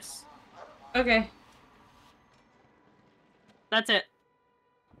downstairs. Okay. That's it.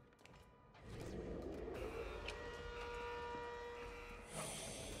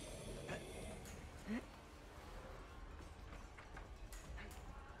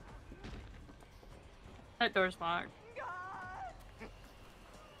 That door's locked.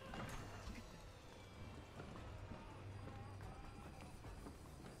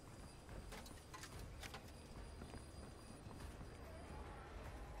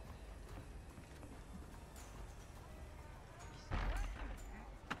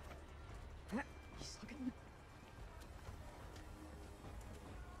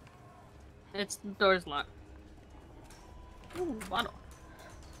 It's the door's locked. Ooh, bottle.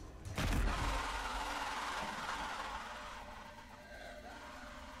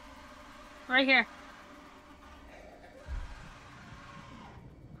 Right here.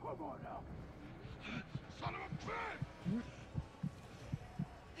 Come on now. Son of a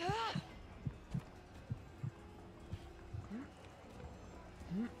bitch!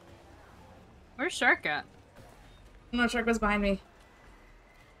 Where's Shark at? No, Shark was behind me.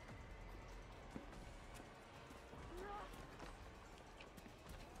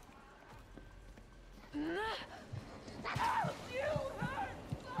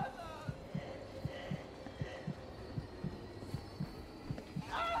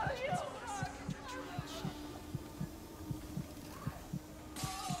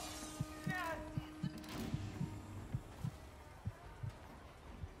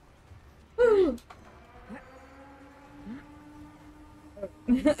 Woo!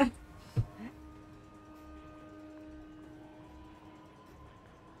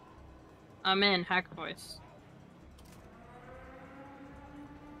 I'm in hack voice.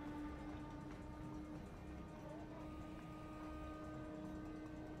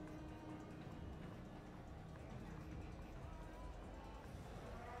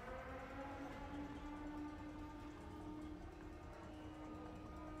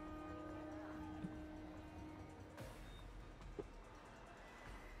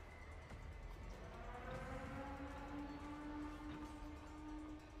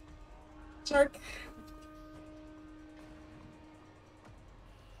 Shark.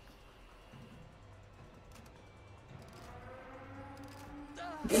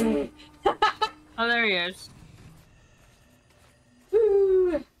 Oh, there he is.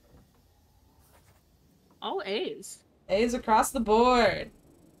 Woo! All A's. A's across the board.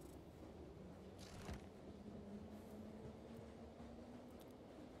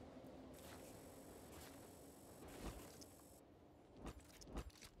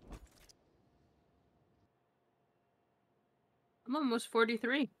 I'm almost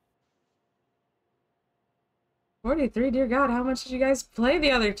 43. 43, dear God, how much did you guys play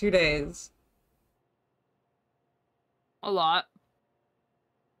the other 2 days? A lot.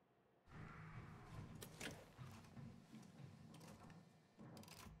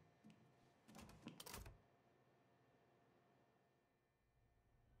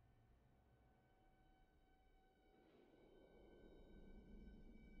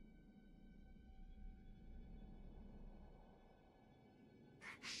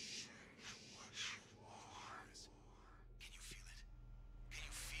 Can you feel it? Can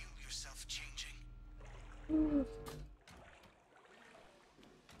you feel yourself changing?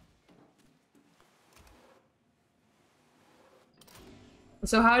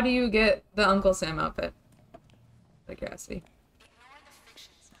 So how do you get the Uncle Sam outfit? Out of curiosity.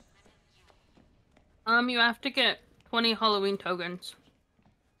 You have to get 20 Halloween tokens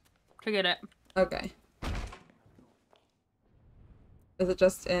to get it. Okay. Is it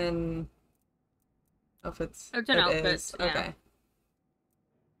just in... Oh, if it's It's an it outfit, is. yeah. Okay.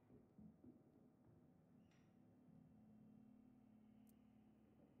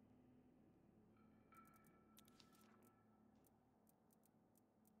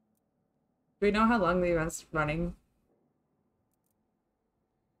 Do we know how long the event's running?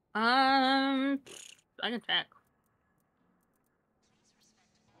 I can check.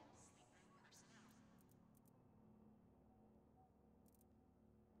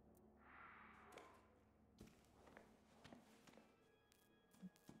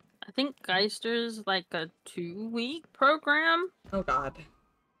 I think Geister's like a 2-week program. Oh god.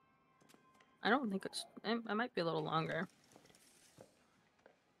 I don't think it might be a little longer.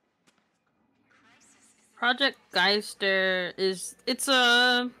 Project Geister it's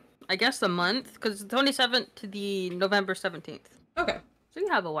I guess a month, because it's the 27th to the November 17th. Okay. So you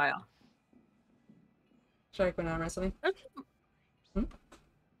have a while. Shark went on wrestling. I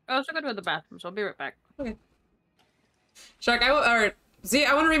also go to the bathroom, so I'll be right back. Okay. Shark, or Z,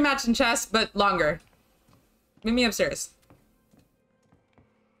 I want to rematch in chess, but longer. Meet me upstairs.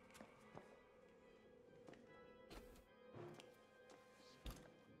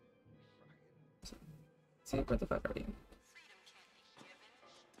 See, where the fuck are you?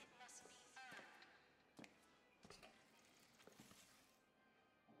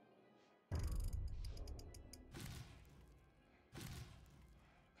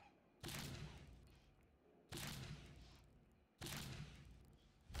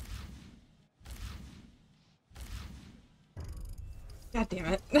 God damn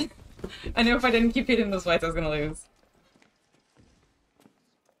it. I knew if I didn't keep hitting those whites, I was gonna lose.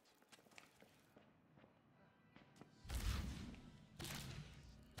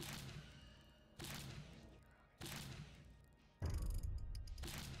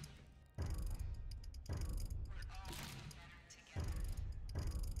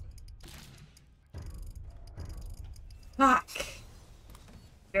 Fuck.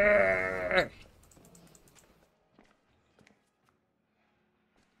 Grr.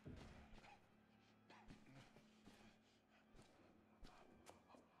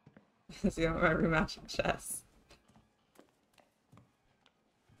 See, I'm my rematch in chess.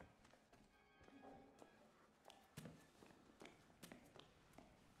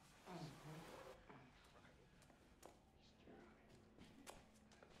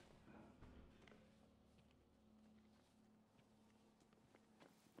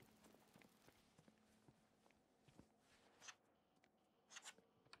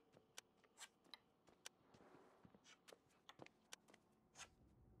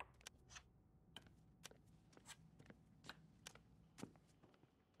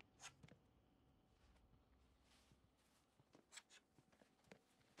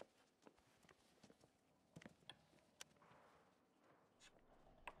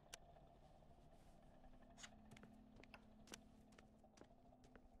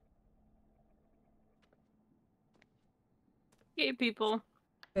 Hey, people.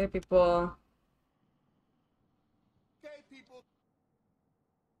 Hey, people. Okay, people.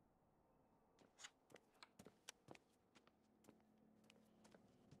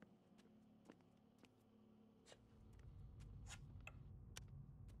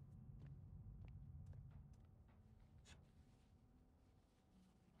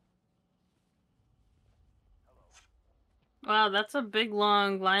 Wow, that's a big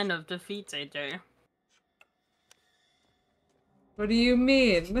long line of defeats, AJ. What do you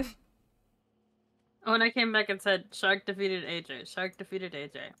mean? Oh, and I came back and said, Shark defeated AJ. Shark defeated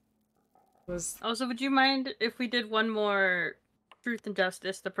AJ. Was Also, would you mind if we did one more Truth and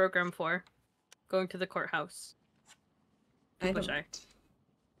Justice, the program 4? Going to the courthouse. I People don't. shy.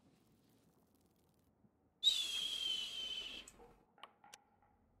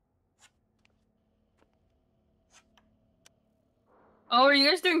 Oh, are you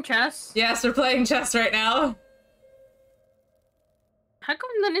guys doing chess? Yes, we're playing chess right now. How come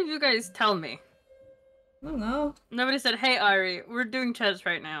none of you guys tell me? I don't know. Nobody said, hey Ari, we're doing chess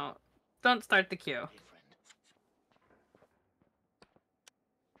right now. Don't start the queue. Hey, friend.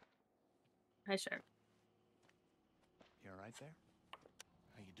 Hi, Shark. You alright there?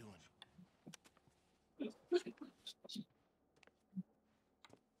 How you doing?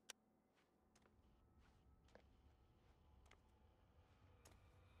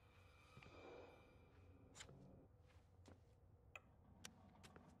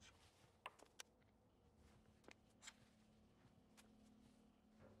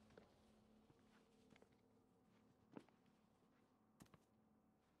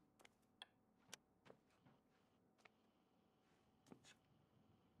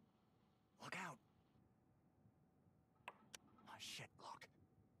 Look out! Oh shit, look.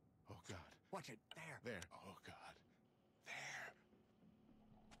 Oh god. Watch it. There. There. Oh, God. There.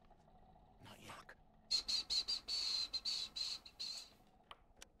 Not yet.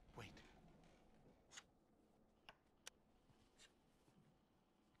 Wait.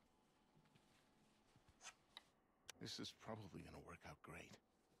 This is probably gonna work out great.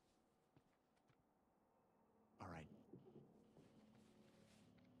 All right.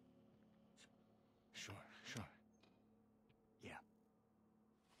 Sure, sure. Yeah.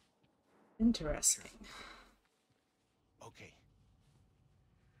 Interesting. Okay.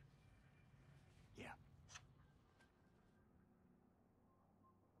 Yeah.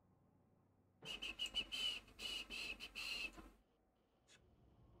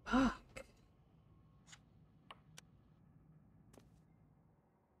 Fuck.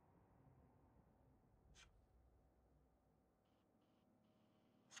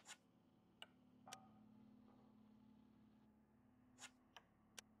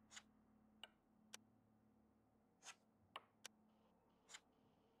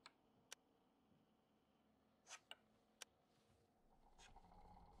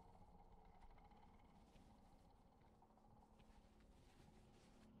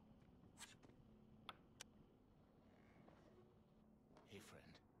 Hey, friend.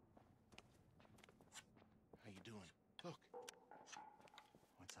 How you doing? Look.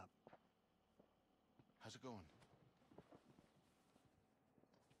 What's up? How's it going?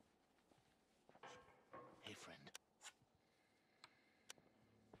 Hey, friend.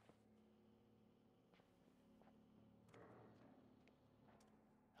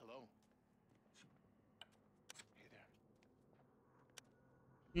 Hello. Hey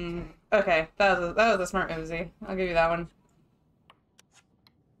there. Okay, that was a smart Uzi. I'll give you that one.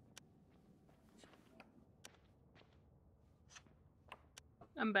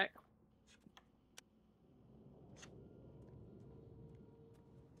 I'm back.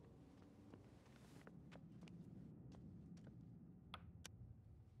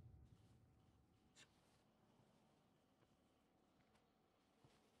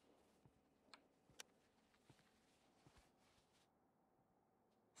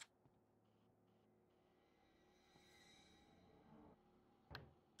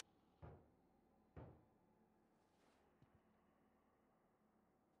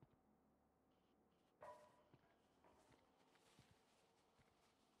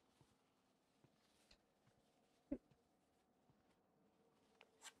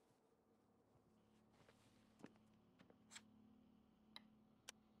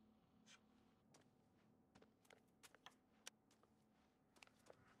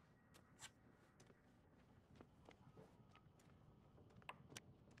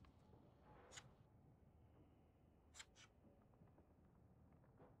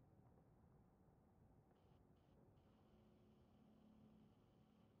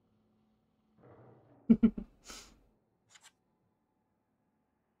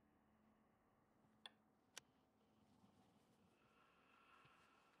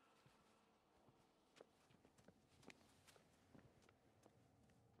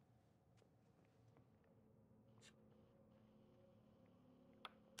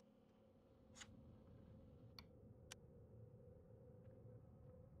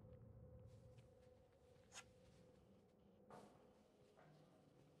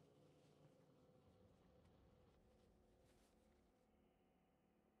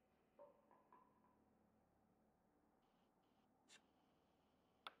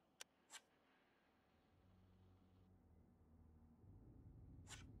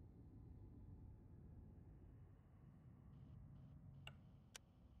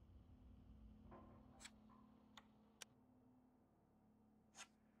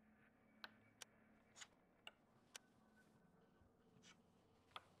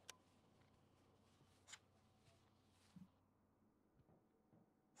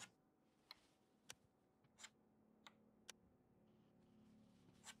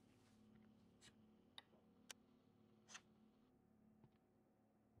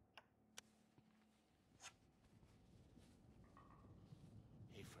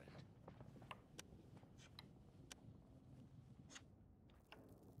 Hey, friend.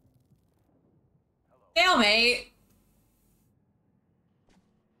 Stalemate!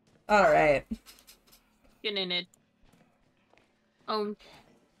 Alright. Get in it. Oh.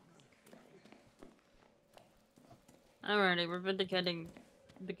 Alrighty, we're vindicating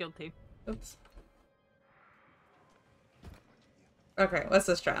the guilty. Oops. Okay, what's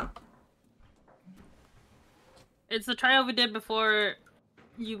this trial? It's the trial we did before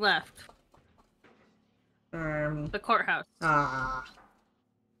you left. The courthouse. Ah.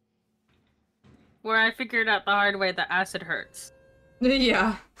 Where I figured out the hard way that acid hurts.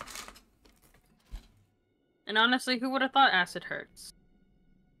 Yeah. And honestly, who would have thought acid hurts?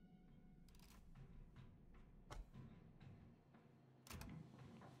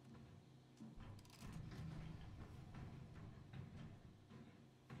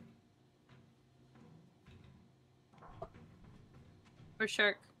 Where's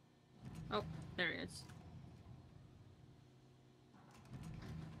Shark? Oh, there he is.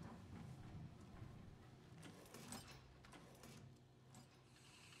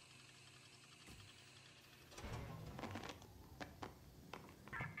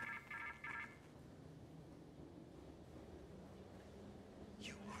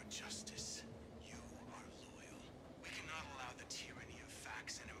 You are justice. You are loyal. We cannot allow the tyranny of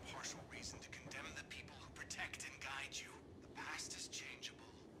facts and impartial reason to condemn the people who protect and guide you. The past is changeable.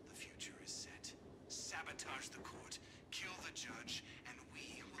 The future is set. Sabotage the court, kill the judge, and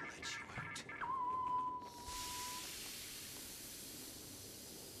we will let you out.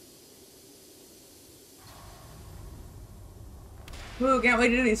 Ooh, can't wait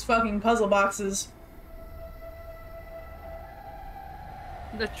to do these fucking puzzle boxes.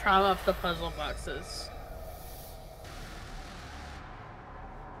 The trauma of the puzzle boxes.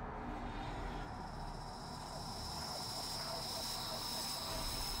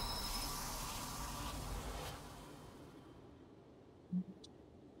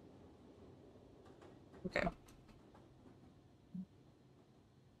 Okay.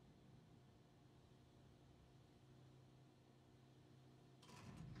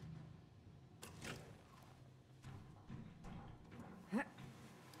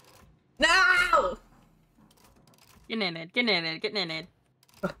 No! Get in it, get in it, get in it.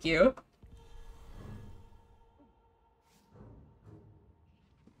 Fuck you.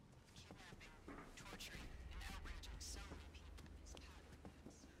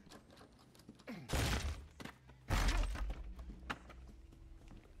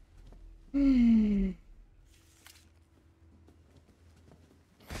 Hmm.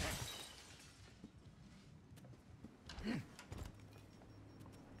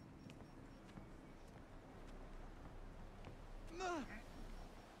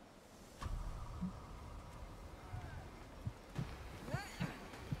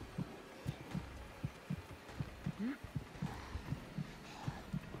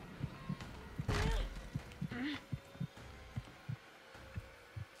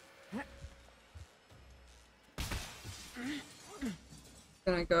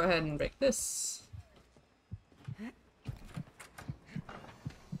 Gonna go ahead and break this.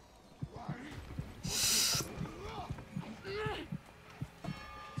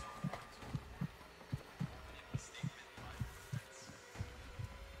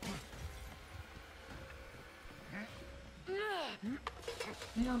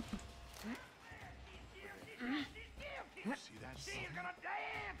 Yep. See that? She's gonna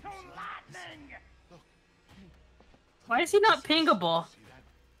dance on lightning. Look. Why is he not pingable? See that?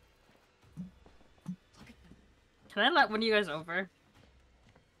 Can I let one of you guys over?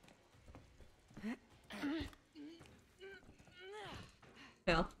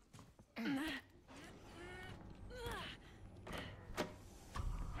 Hell.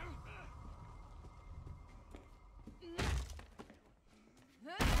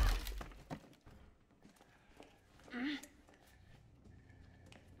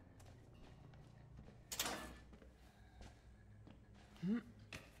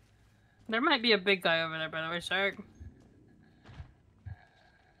 There might be a big guy over there, by the way, Shark.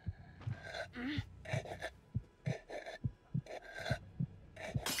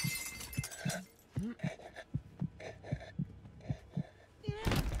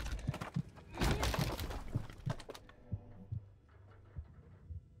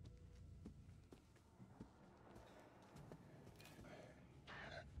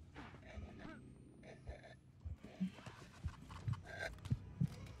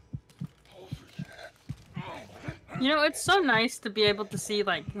 You know, it's so nice to be able to see,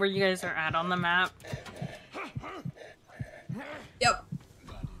 like, where you guys are at on the map. Yep.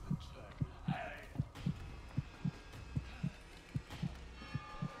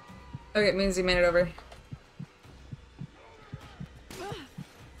 Okay, it means he made it over.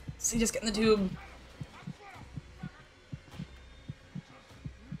 So you just get in the tube.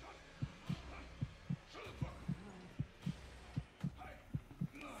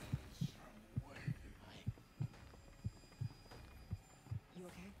 You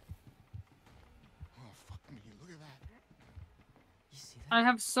okay? Oh, fuck me. Look at that. You see that? I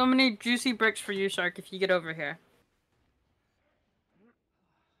have so many juicy bricks for you, Shark, if you get over here.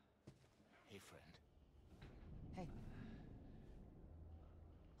 Hey, friend. Hey.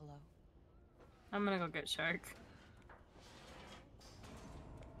 Hello? I'm gonna go get Shark.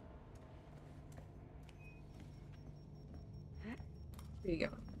 There you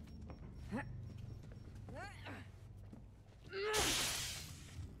go.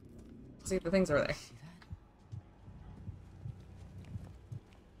 See the things over there.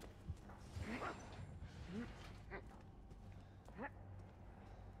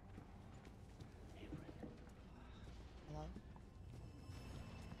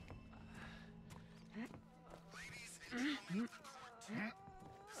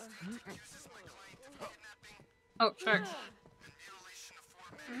 Oh, sure. To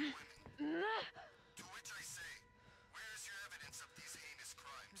which I say, where is your evidence of these heinous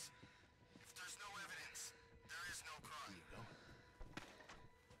crimes? If there's no evidence, there is no crime.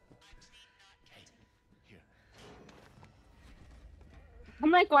 Hey, here.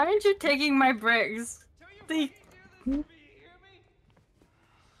 I'm like, why aren't you taking my bricks?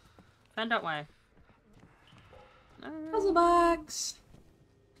 Find out why. Puzzle box.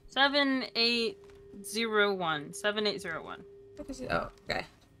 7801. 7801. What is it? Oh, okay.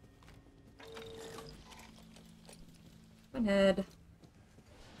 One head.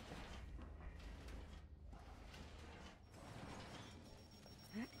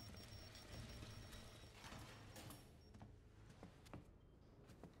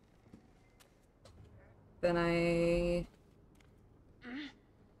 Then I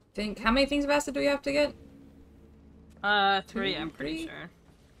think, how many things of acid do we have to get? 3, I'm pretty Three? sure.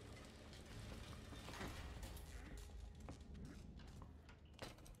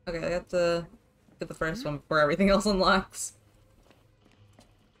 Okay, I have to get the first one before everything else unlocks.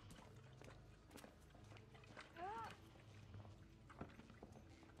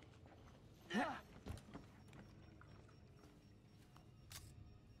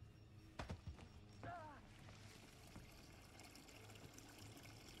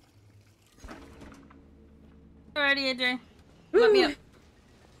 Alrighty, AJ. Let me Woo! up.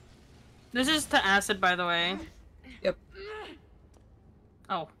 This is to acid, by the way. Yep.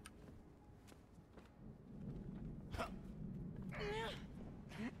 Oh.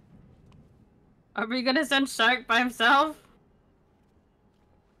 Are we gonna send Shark by himself?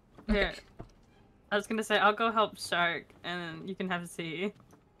 Here. I was gonna say, I'll go help Shark, and then you can have C.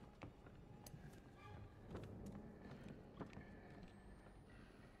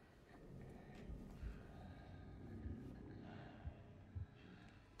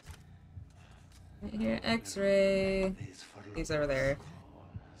 Right here, X-ray. He's over there.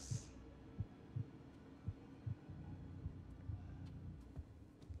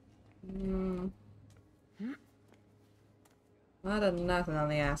 Lot of nothing on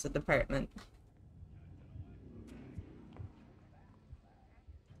the acid department.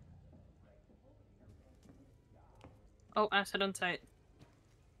 Oh, acid on site.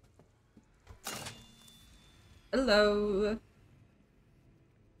 Hello.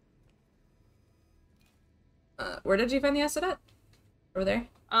 Where did you find the acid at? Over there?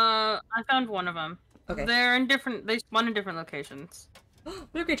 I found one of them. Okay. They're in different, they spawn in different locations.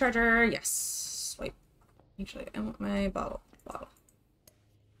 Mercury charger, yes. Swipe. Actually, I want my bottle.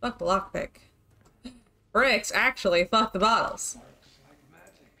 Fuck the lockpick. Bricks, actually, fuck the bottles.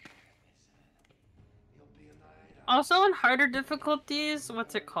 Also, on harder difficulties,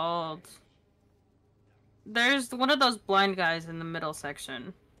 what's it called? There's one of those blind guys in the middle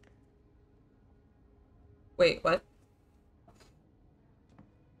section. Wait, what?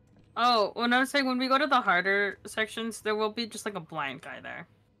 Oh, when I was saying when we go to the harder sections, there will be just like a blind guy there.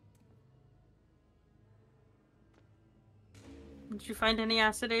 Did you find any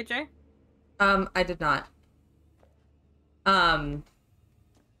acid, AJ? I did not.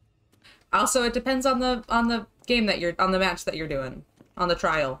 Also, it depends on the game that you're on the match that you're doing on the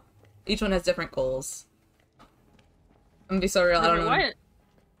trial. Each one has different goals. I'm gonna be so real. I don't know. What?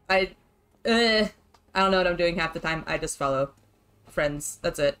 I don't know what I'm doing half the time. I just follow friends.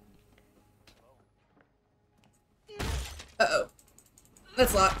 That's it. Uh-oh.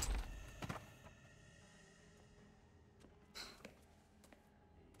 That's locked.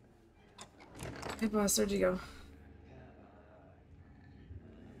 Hey boss, where'd you go?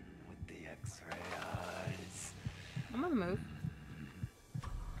 With the X-ray eyes. I'm gonna move.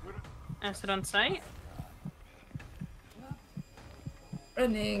 Acid on site?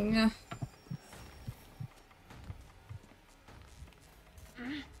 Running.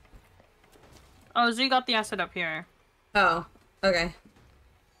 Oh, Z got the acid up here. Oh, okay.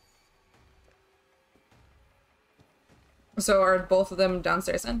 So are both of them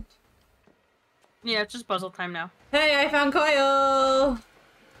downstairs then? Yeah, it's just puzzle time now. Hey, I found Coil!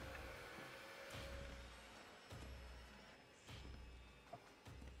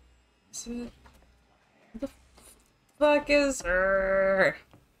 What the fuck is her?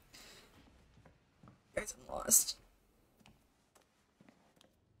 Guys, I'm lost.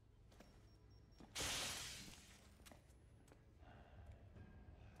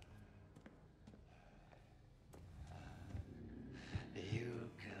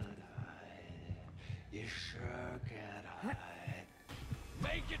 You sure get high.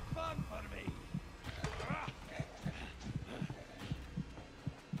 Make it fun for me.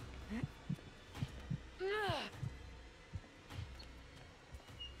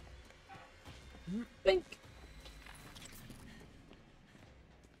 Bink.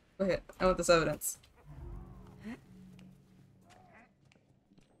 Okay, I want this evidence.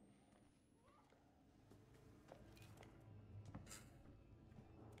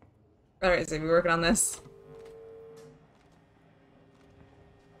 Alright, so we're working on this.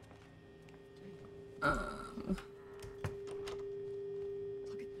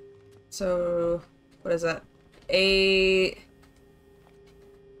 So, what is that? A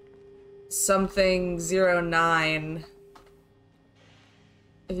something 09.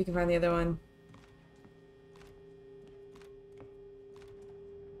 If you can find the other one.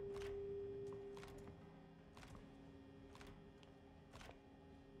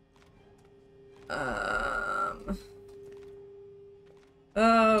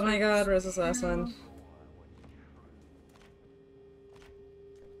 Oh my god, where's this last one?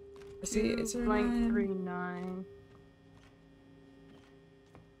 See, it's Blank 09.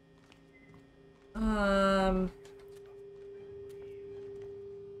 39.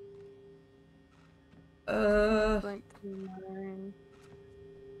 Blank 39.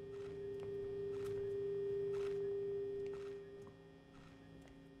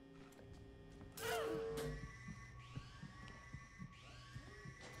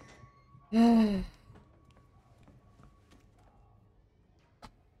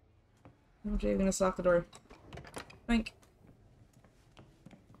 I'm just gonna lock the door. Boink.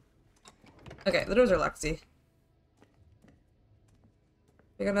 Okay, the doors are locked, see.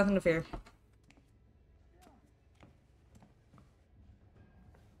 We got nothing to fear.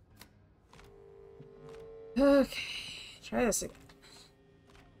 Okay, try this again.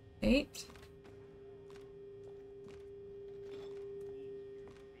 8.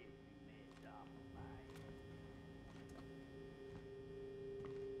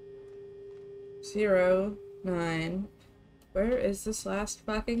 Zero, 9. Where is this last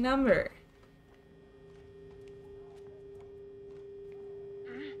fucking number?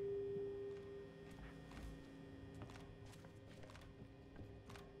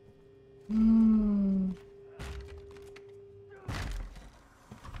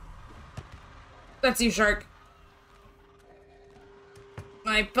 That's you, shark.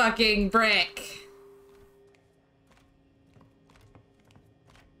 My fucking brick.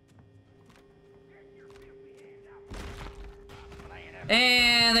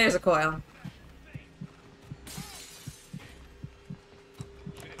 And there's a coil.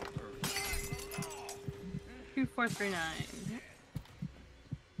 Two, 4, 3, 9.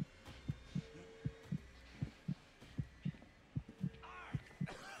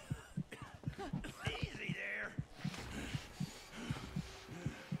 Easy there.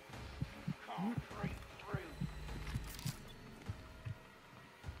 Concrete through.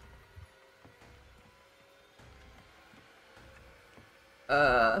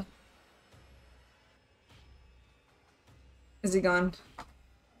 Is he gone?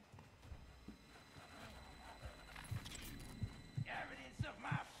 Evidence of my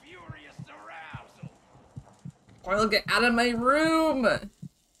furious arousal. Coil, get out of my room!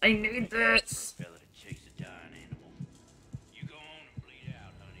 I need this! Fella to chase a dying animal. You go on and bleed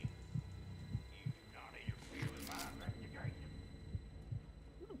out, honey. You do not interfere with my investigation.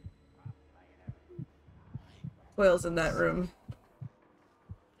 Coil's in that room.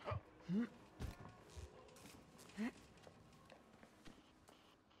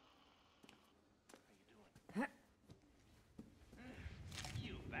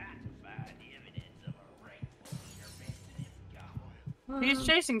 You about to find evidence of a rape intervention in God. He's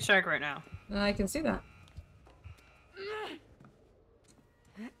chasing Shark right now. I can see that.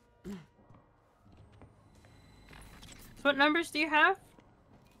 So what numbers do you have?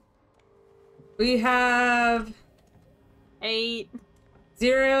 We have 8.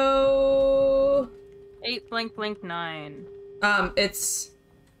 0. 8 blank blank 9. It's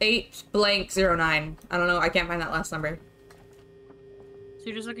 8 blank 09. I don't know. I can't find that last number. So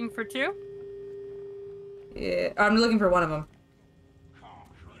you're just looking for 2? Yeah, I'm looking for one of them.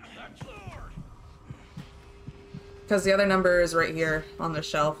 Because the other number is right here on the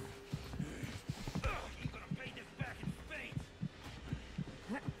shelf.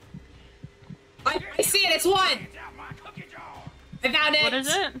 I see it. It's 1. I found it. What is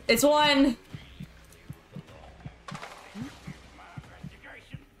it? It's 1.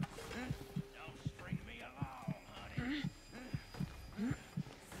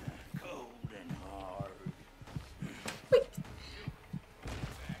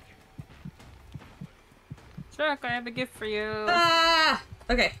 Shark, I have a gift for you. Ah!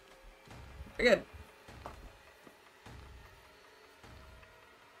 Okay. We're good.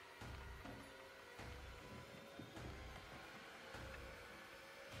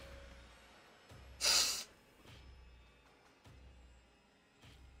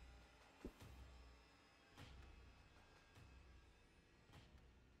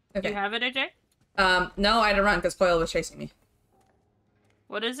 Do you have it, AJ? No, I had to run because Coil was chasing me.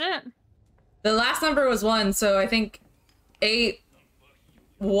 What is it? The last number was 1, so I think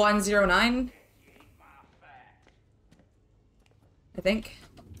 8109. I think.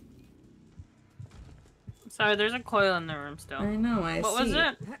 Sorry, there's a coil in the room still. I know, I see. What was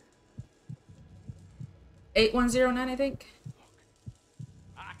it? 8109, I think.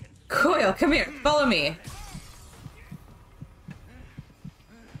 Coil, come here. Follow me.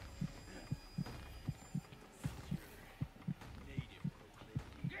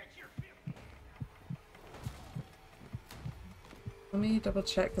 Let me double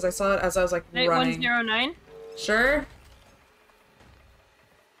check because I saw it as I was like running. 8109? Sure?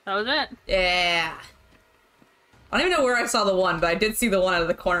 That was it? Yeah. I don't even know where I saw the 1, but I did see the 1 out of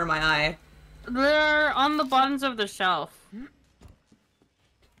the corner of my eye. They're on the bottoms of the shelf.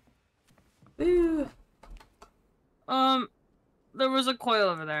 Ooh. There was a coil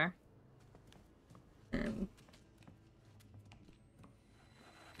over there.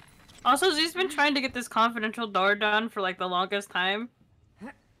 Also, Z's been trying to get this confidential door done for like the longest time.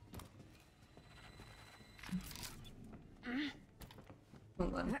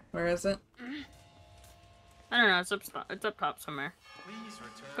 Hold on. Where is it? I don't know, it's up top somewhere.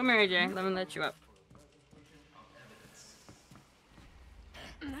 Come here, AJ, let me let you up.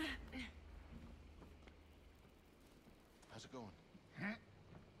 How's it going?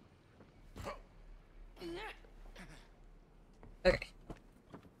 Okay.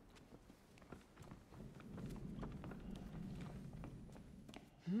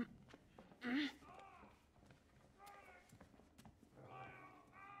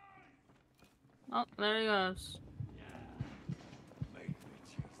 Oh, there he goes. Make me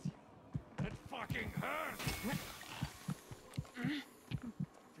chase you. That fucking hurts!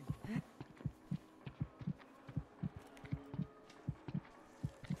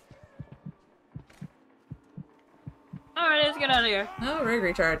 Alright, let's get out of here. No rig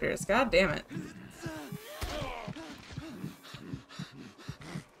rechargers. God damn it.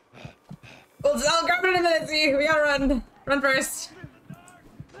 I'll grab it in a minute, Z. We gotta run. Run first.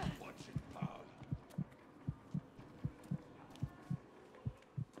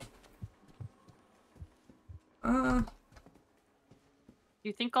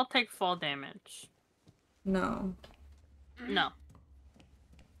 You think I'll take fall damage? No. No.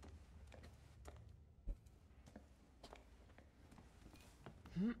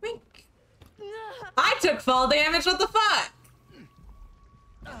 Wink. I took fall damage. What the fuck?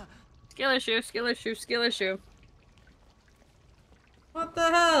 Skill issue, skill issue, skill issue. What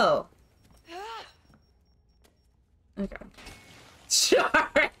the hell? Okay.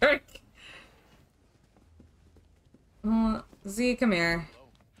 Shark. Z, come here.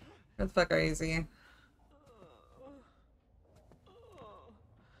 Where the fuck are you, Z? I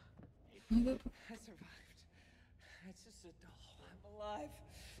survived. It's just a doll. I'm alive.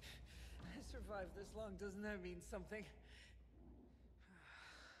 I survived this long. Doesn't that mean something?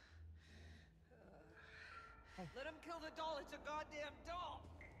 Let him kill the doll. It's a goddamn doll.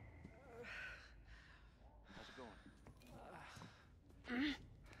 How's it going?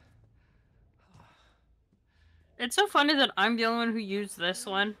 It's so funny that I'm the only one who used this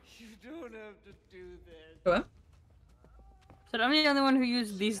one. You don't have to do this. What? But I'm the only one who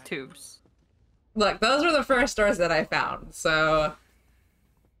used these tubes. Look, those were the first doors that I found, so...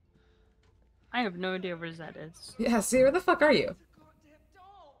 I have no idea where that is. Yeah, see, where the fuck are you? Goddamn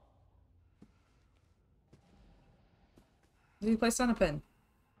doll. You placed on a pin.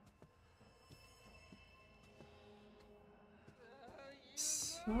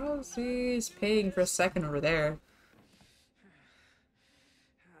 So he's paying for a second over there.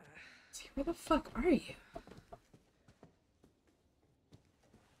 See, where the fuck are you?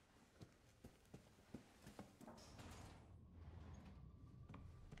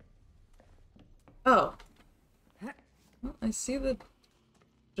 Oh. Well, I see the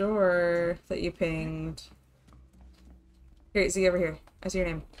door that you pinged. Here, Z, over here. I see your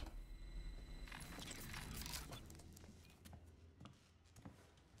name.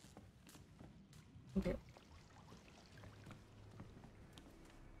 Okay.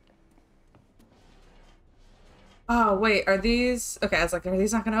 Oh, wait, are these... Okay, I was like, are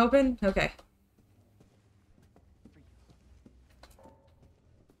these not gonna open? Okay.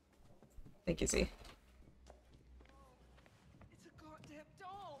 Thank you, Z.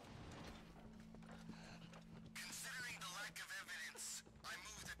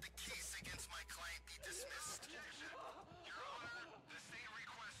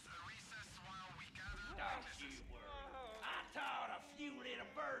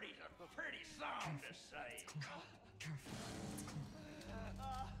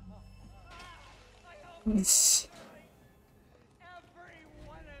 Every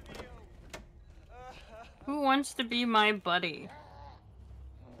one of you. Who wants to be my buddy?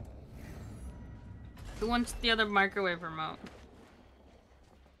 Who wants the other microwave remote?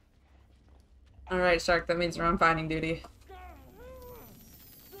 Alright, Shark, that means we're on finding duty.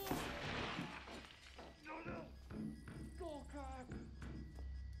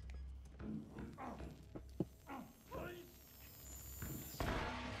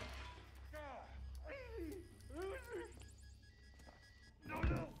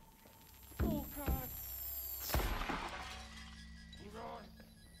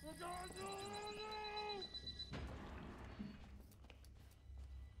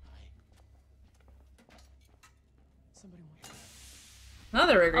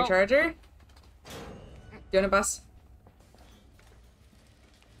 Another rig recharger. Doing a bus.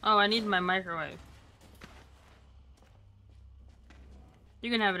 Oh, I need my microwave. You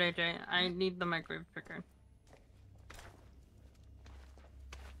can have it, AJ. I need the microwave picker.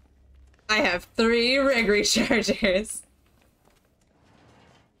 I have 3 rig rechargers.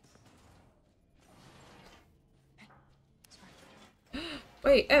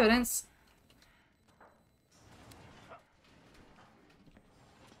 Wait, evidence.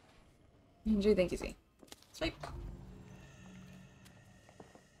 Enjoy, thank you, Z. Swipe.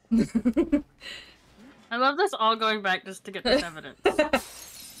 I love this all going back just to get this evidence.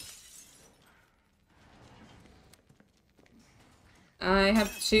 I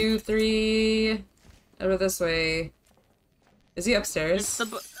have 2, 3 over this way. Is he upstairs?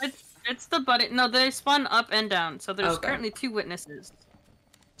 It's the buddy. No, they spawn up and down, so there's Okay. currently 2 witnesses.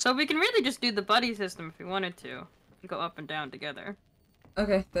 So we can really just do the buddy system if we wanted to. Go up and down together.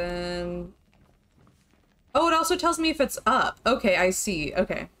 Okay, then... Oh, it also tells me if it's up. Okay, I see.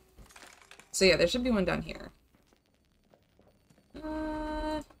 Okay. So yeah, there should be one down here.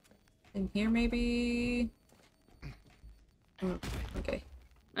 In here maybe? Oh, okay.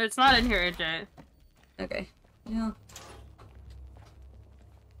 It's not in here, AJ. Okay. Yeah.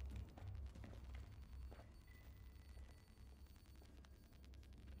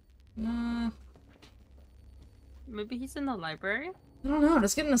 Maybe he's in the library? I don't know,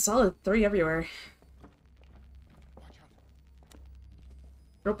 just getting a solid 3 everywhere.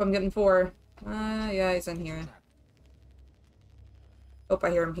 Nope, I'm getting 4. Yeah, he's in here. Oh, I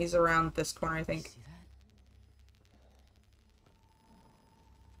hear him. He's around this corner, I think.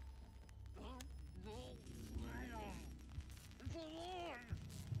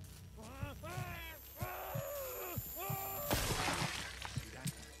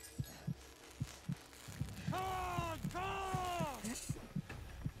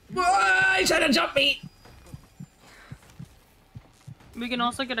 He's trying to jump me! We can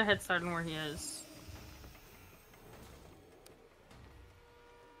also get a head start on where he is.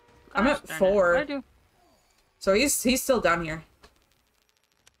 I'm Gosh, at darn it. 4. I do. So he's still down here.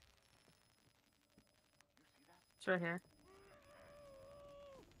 It's right here.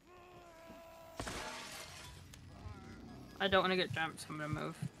 I don't want to get jumped, so I'm gonna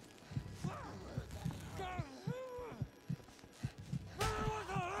move.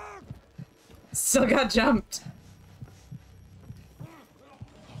 Still got jumped.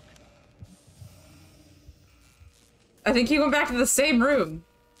 I think he went back to the same room.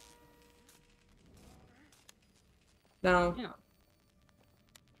 No. Yeah.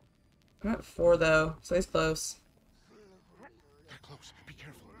 I'm at 4 though, so he's close. They're close. Be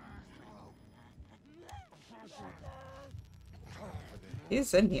careful.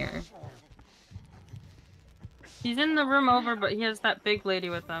 He's in here. He's in the room over, but he has that big lady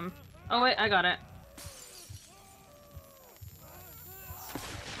with him. Oh wait, I got it.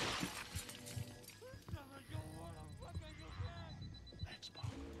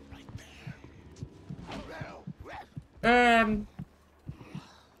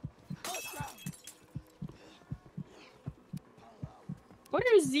 What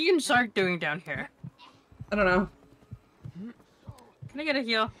are Z and Shark doing down here? I don't know. Can I get a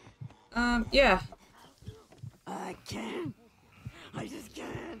heal? Yeah. I can't. I just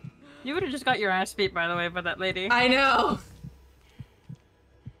can't. You would have just got your ass beat, by the way, by that lady. I know.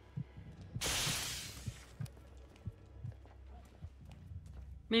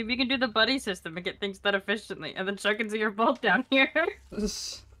 Maybe we can do the buddy system and get things done efficiently, and then Shark and Z are both down here.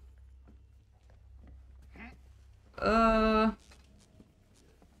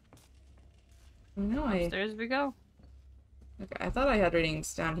 No, Upstairs we go. Okay, I thought I had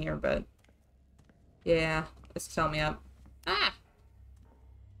readings down here, but... Yeah, it's telling me up. Ah!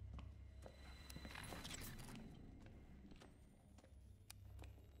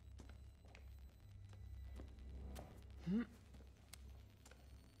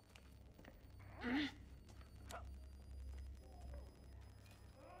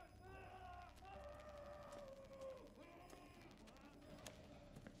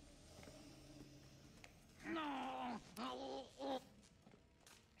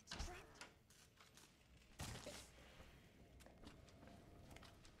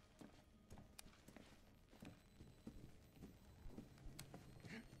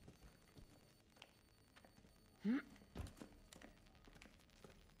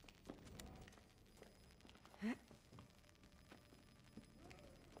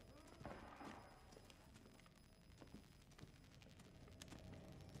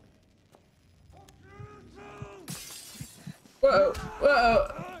 Whoa. Whoa.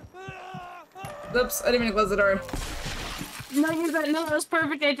 Oops, I didn't mean to close the door. No, that was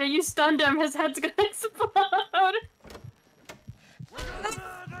perfect, AJ. You stunned him. His head's gonna explode.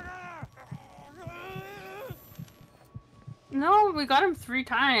 No, we got him 3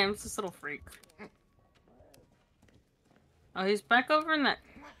 times. This little freak. Oh, he's back over in that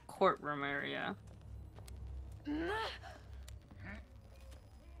courtroom area.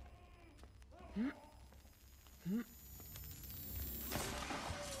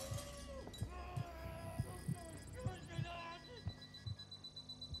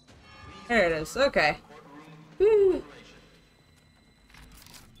 There it is. Okay. Whew.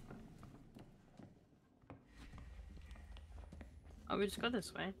 Oh, we just go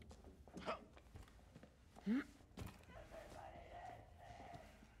this way.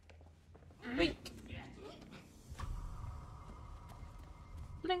 Wait.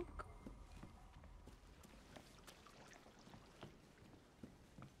 Blink.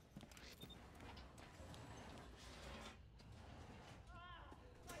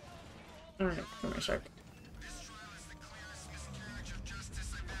 Alright, come here, shark. This trial is the clearest miscarriage of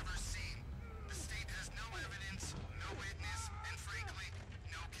justice I've ever seen. The state has no evidence, no witness, and frankly,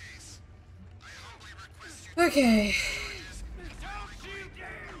 no case. I humbly request you Okay. Don't you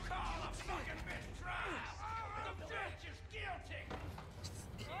dare call a fucking mistrial! The bitch is guilty!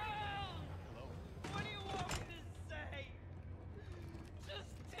 What do you want me to say?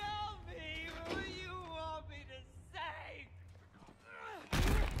 Just tell me what you want me to say.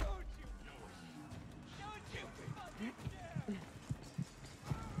 Don't you fucking dare!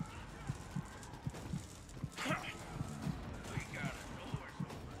 We got a doors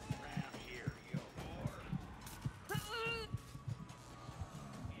open around here, you whore.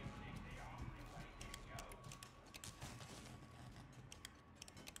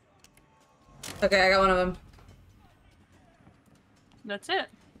 Okay, I got one of them. That's it.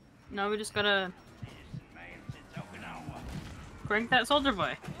 Now we just gotta Man since Okinawa. crank that soldier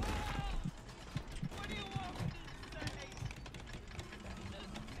boy. What do you want me to say? Just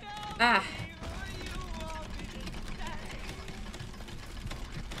tell Ah. me what you want me to say.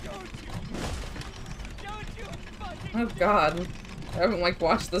 Don't you fucking Oh god. I haven't like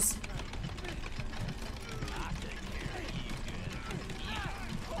watched this.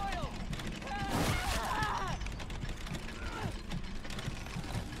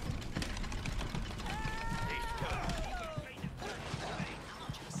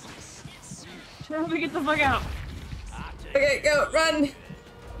 How do we get the fuck out? Okay, go, run!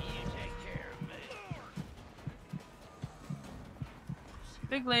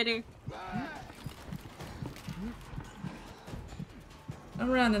 Big lady. I'm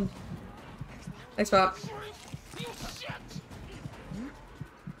running. Thanks, Pop.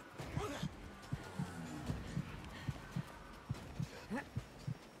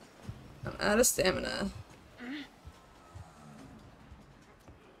 I'm out of stamina.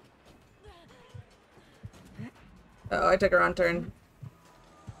 Oh, I took a wrong turn.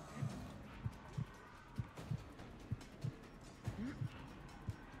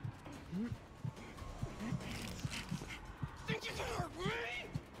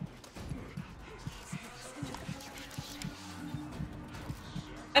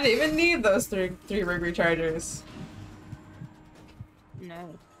 I didn't even need those three rig rechargers.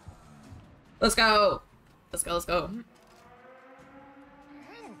 No. Let's go. Let's go. Let's go.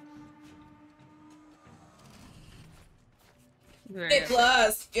 Very A good.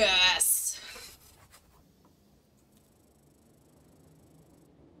 plus. Yes.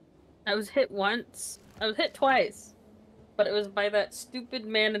 I was hit once. I was hit twice. But it was by that stupid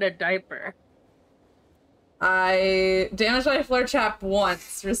man in a diaper. I damaged my flare trap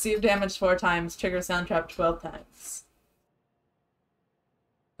once, received damage 4 times, trigger sound trap 12 times.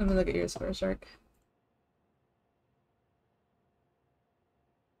 Let me look at your score, Shark.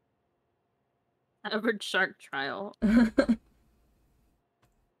 Average shark trial. I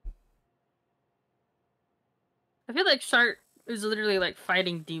feel like Shark is literally like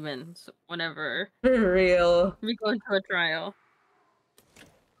fighting demons whenever For real. we go into a trial.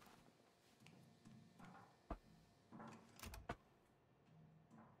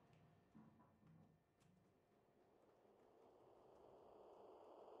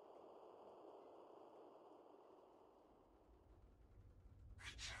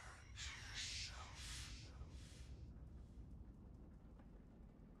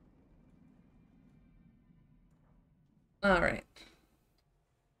 Alright.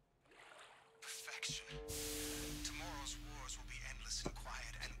 perfection. Tomorrow's wars will be endless and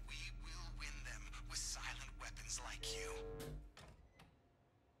quiet, and we will win them with silent weapons like you.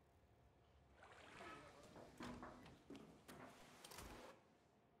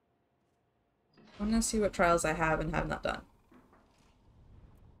 I'm gonna see what trials I have and have not done.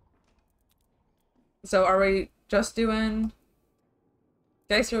 So are we just doing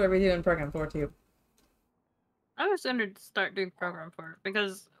Geister, or are we doing Program 4 too? I was gonna start doing Program 4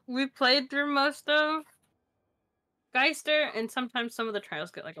 because we played through most of Geister, and sometimes some of the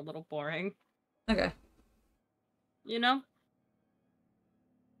trials get like a little boring. Okay. You know?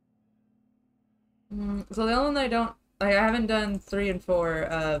 So the only one that I don't... I haven't done 3 and 4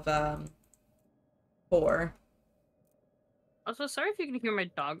 of, 4. Also, sorry if you can hear my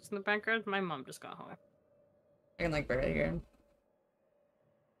dogs in the background. My mom just got home. I can, like, barely hear him.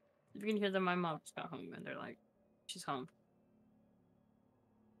 If you can hear them, my mom just got home, and they're like, she's home.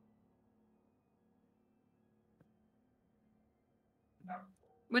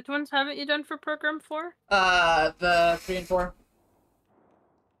 Which ones haven't you done for Program 4? The 3 and 4.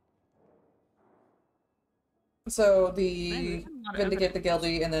 So the Vindicate the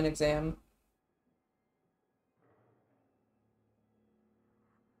Guilty and then Exam.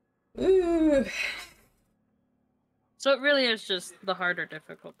 Ooh. So it really is just the harder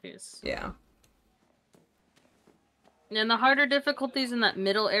difficulties. Yeah. And the harder difficulties in that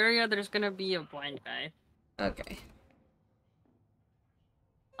middle area, there's gonna be a blind guy. Okay.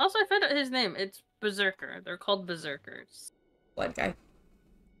 Also, I found out his name. It's Berserker. They're called Berserkers. Blind guy.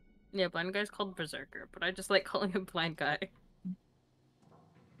 Yeah, blind guy's called Berserker, but I just like calling him blind guy.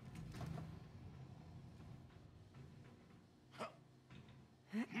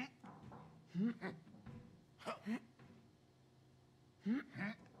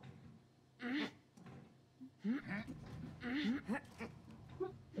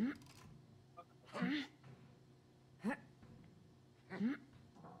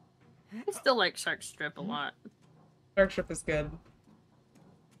 I still like Shark Strip a lot. Shark Strip is good.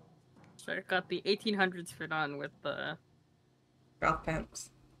 Shark got the 1800s fit on with the Goth pimps.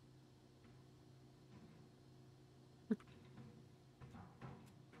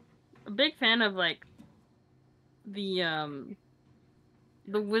 a big fan of like the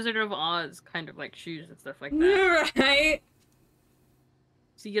Wizard of Oz kind of like shoes and stuff like that. Right?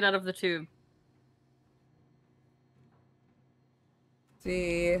 So you get out of the tube.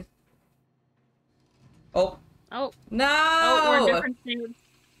 See. Oh. Oh. No! Oh, we're different shoes.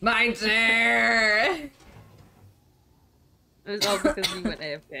 My chair! It was all because you went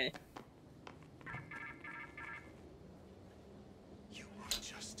AFK. You are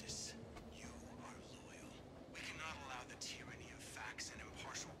justice. You are loyal. We cannot allow the tyranny of facts and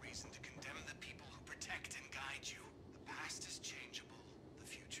impartial reason to condemn the people who protect and guide you. The past is changeable. The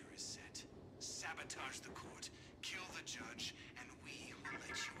future is set. Sabotage the court, kill the judge, and we will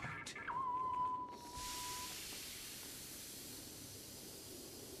let you out.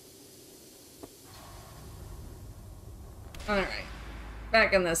 Alright.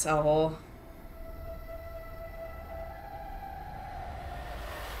 Back in this hellhole.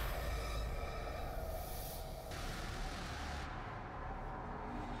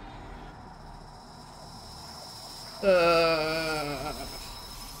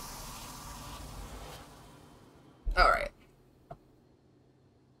 Alright.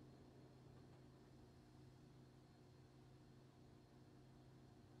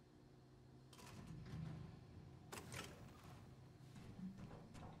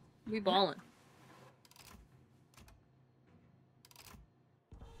 We ballin'.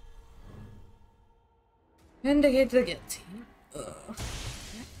 Vindicate the Guilty. Ugh.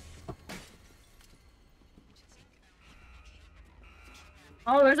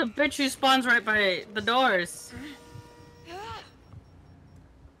 Oh, there's a bitch who spawns right by the doors.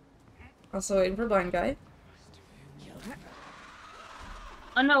 Also waiting for blind guy.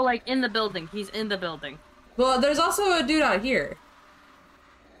 Oh no, like in the building. He's in the building. Well, there's also a dude out here.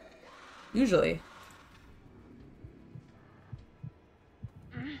 Usually.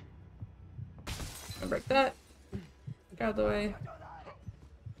 Gonna break that. Get out of the way.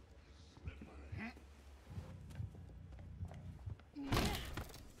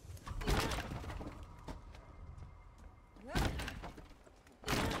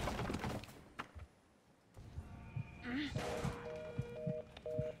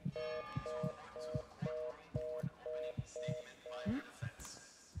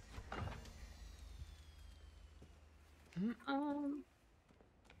 um,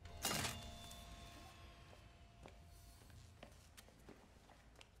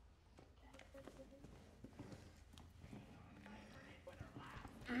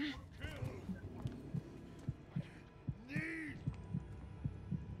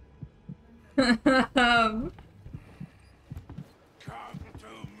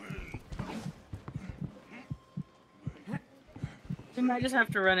 We might just have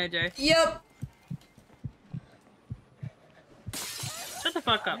to run, AJ. Yep.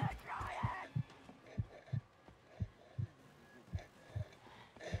 the fuck up.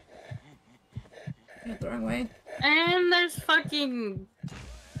 Yeah, the wrong way. And there's fucking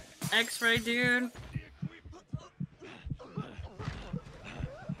X-ray dude.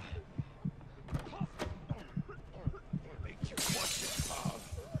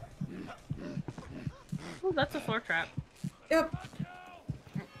 Oh, that's a floor trap. Yep.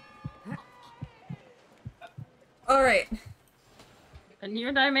 Alright. And you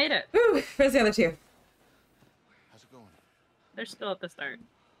and I made it. Woo! Where's the other two? How's it going? They're still at the start.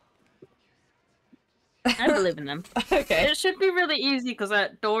 I believe in them. Okay. It should be really easy because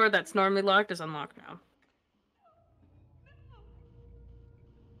that door that's normally locked is unlocked now.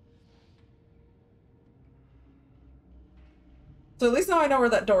 So at least now I know where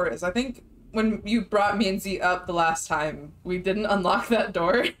that door is. I think when you brought me and Z up the last time, we didn't unlock that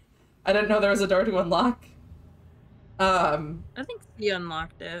door. I didn't know there was a door to unlock. I think he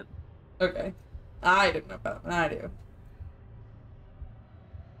unlocked it. Okay. I didn't know about that. I do.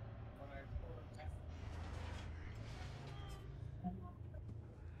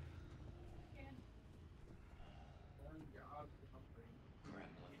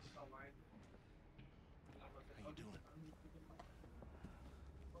 How you doing?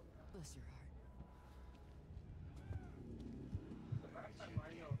 Bless your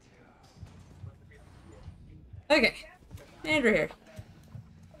heart. Okay. Andrew here.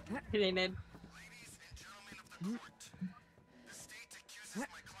 Good day, Ned. Ladies and gentlemen of the court, the state accuses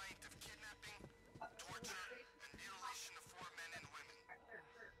my client of kidnapping, torture, and mutilation of 4 men and women.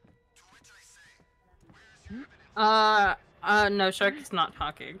 To which I say, where's your evidence? No, Shark is not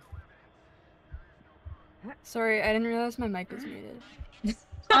talking. Sorry, I didn't realize my mic was muted.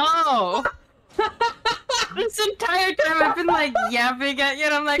 Oh! This entire time I've been like yapping at you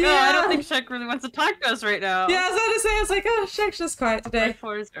and I'm like, oh, I don't think Shark really wants to talk to us right now. Yeah, I was about to say, I was like, oh, Shek's just quiet today.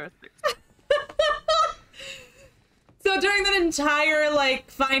 5406. So during that entire, like,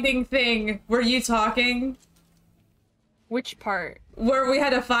 finding thing, were you talking? Which part? Where we had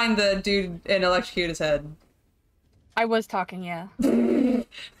to find the dude and electrocute his head. I was talking, yeah. Whoops.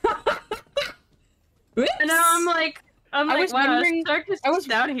 And now I'm like, I was wondering- Shark is I was-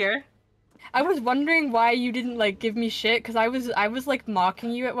 down here. I was wondering why you didn't like give me shit because I was like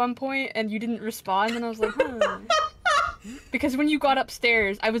mocking you at one point and you didn't respond and I was like, huh. Because when you got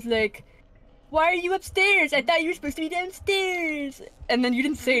upstairs, I was like, why are you upstairs? I thought you were supposed to be downstairs. And then you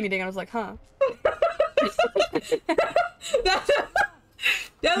didn't say anything. And I was like, huh.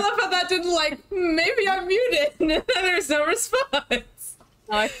 I love how that didn't like, maybe I'm muted, and there's no response.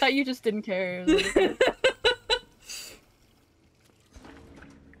 No, I thought you just didn't care.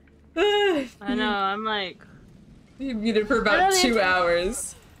 I know, I'm like... You muted for about 2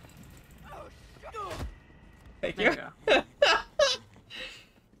 hours. Thank you. There you go.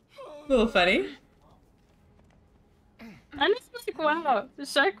 A little funny. I'm just like, wow,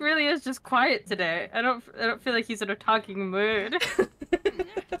 Shark really is just quiet today. I don't feel like he's in a talking mood.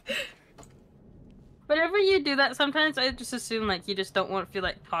 Whenever you do that, sometimes I just assume like you just don't feel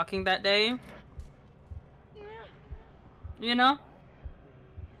like talking that day. You know?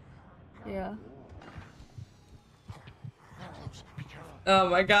 Yeah. Oh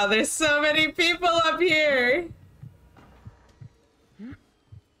my god, there's so many people up here!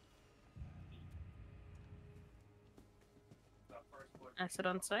 Acid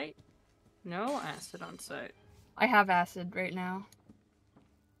on site? No acid on site. I have acid right now.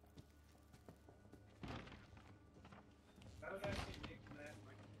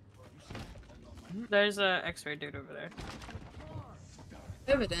 There's a X-ray dude over there.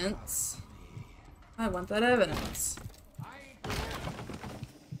 Evidence? I want that evidence.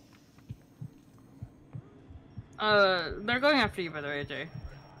 They're going after you by the way, AJ.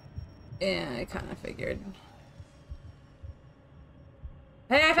 Yeah, I kind of figured.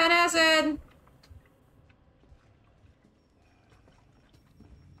 Hey, I found acid!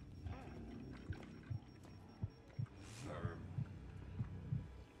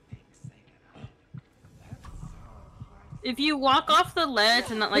 If you walk off the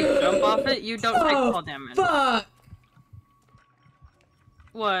ledge and not like jump off it, you don't take fall damage. Fuck!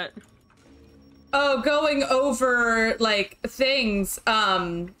 What? Oh, going over, like, things,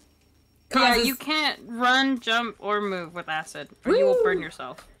 Yeah, causes... you can't run, jump, or move with acid, or you will burn Woo!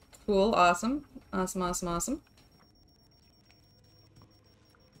 yourself. Cool, awesome. Awesome, awesome, awesome.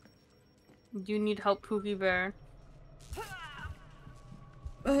 Do you need help, Pookie Bear?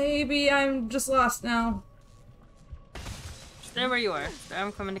 Maybe I'm just lost now. Stay where you are.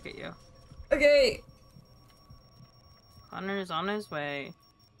 I'm coming to get you. Okay. Connor is on his way.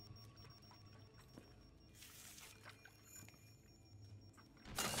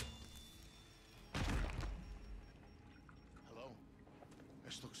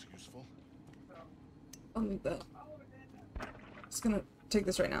 I'll need that. Just gonna take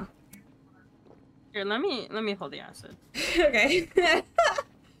this right now. Here, let me hold the acid. Okay.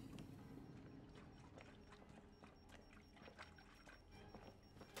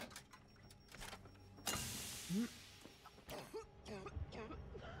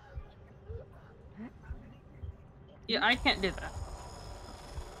 Yeah, I can't do that.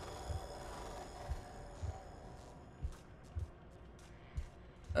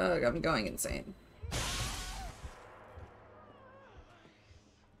 Ugh, I'm going insane.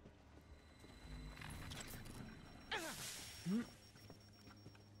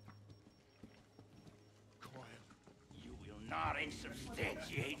 You will not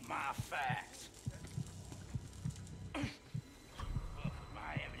insubstantiate my facts. Fuck with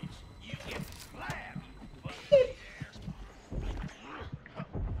my evidence. You get slapped, you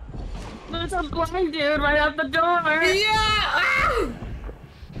fucking There's a blind dude right out the door! Yeah! Ah!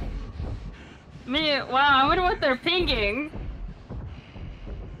 Wow, I wonder what they're pinging.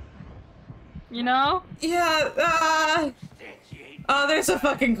 You know? Yeah, oh, there's a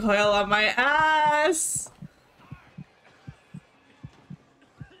fucking coil on my ass!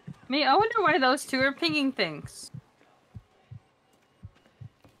 I wonder why those two are pinging things.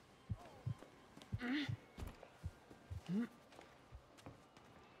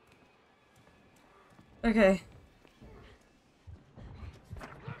 Okay.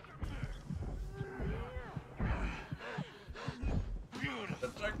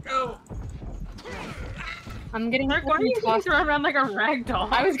 Go! I'm getting Why are you tossed. thrown around like a rag doll?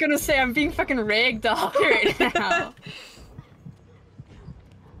 I was gonna say I'm being fucking ragdolled right now.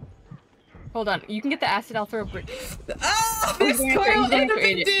 Hold on, you can get the acid. I'll throw a brick. Ah! Who's This going after- coil who's going and a after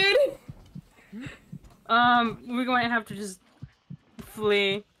big Agent? dude! We're going to have to just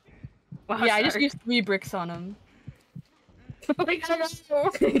flee. Wow, Yeah, I just sorry. used 3 bricks on him.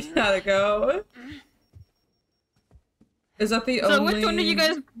 Gotta go. Is that the So only... which one of you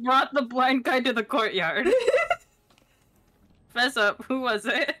guys brought the blind guy to the courtyard? Fess up, who was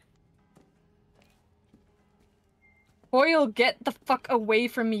it? Coil, get the fuck away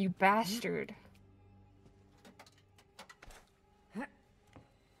from me, you bastard.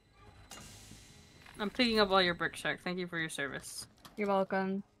 I'm picking up all your brick, Shark. Thank you for your service. You're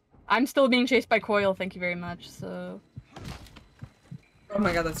welcome. I'm still being chased by Coil, thank you very much, so... Oh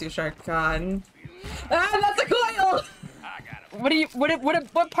my god, that's you, Shark. God. Ah, that's a coil!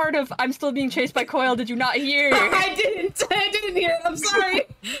 What part of I'm still being chased by Coil did you not hear? I didn't hear it, I'm sorry!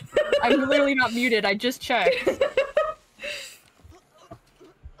 I'm literally not muted, I just checked.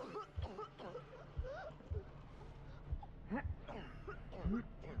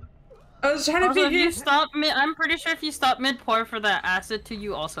 I was trying to Also, if figure... you stop mid, I'm pretty sure if you stop mid-pour for that acid too,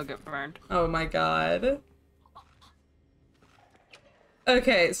 you also get burned. Oh my god.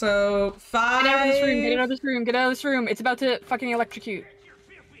 Okay, so 5... Get out of this room, get out of this room, get out of this room. It's about to fucking electrocute.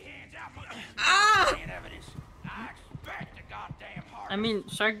 Ah! I mean,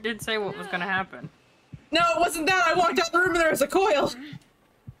 Shark did say what was gonna happen. No, it wasn't that! I walked out the room and there was a coil!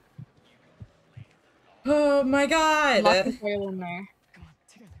 Oh my god! Lock the Coil in there.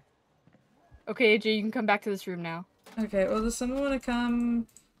 Okay, AJ, you can come back to this room now. Okay, well, does someone want to come,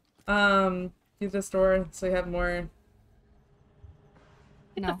 through this door so we have more...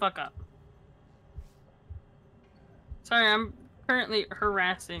 Get No. the fuck up. Sorry, I'm currently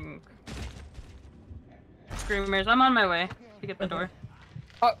harassing screamers. I'm on my way to get the door.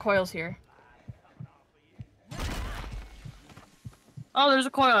 Oh, Coil's here. Oh, there's a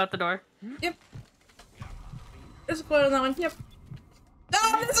coil at the door. Yep. There's a coil on that one, yep.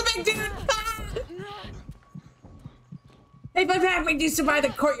 Oh, there's a big dude! Ah! Hey, fun fact, we used to buy the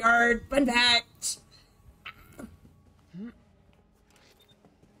courtyard. Fun fact.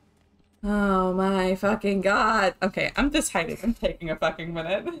 Oh my fucking god. Okay, I'm just hiding. I'm taking a fucking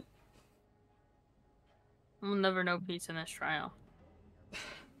minute. We'll never know peace in this trial.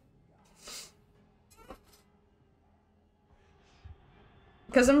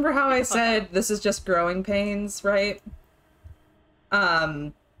 Because remember how I said this is just growing pains, right?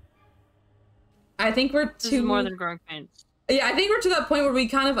 I think we're This is more than growing pains. Yeah, I think we're to that point where we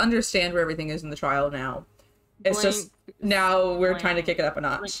kind of understand where everything is in the trial now. It's Blank- just now we're blank- trying to kick it up a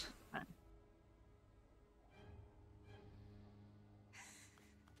notch. blank.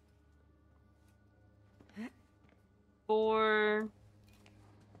 4,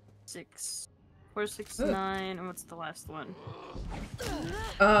 6, 4, 6, 9, and what's the last one?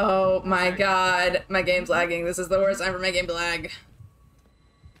 Oh my god, my game's lagging. This is the worst time for my game to lag.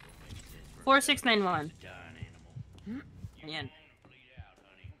 4, 6, 9, 1. The end.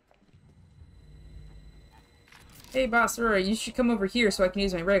 Hey, boss Aurora, you should come over here so I can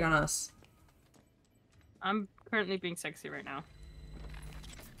use my rig on us. I'm currently being sexy right now.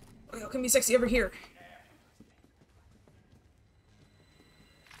 Oh, can be sexy over here.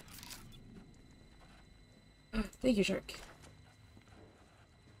 Thank you, Shark.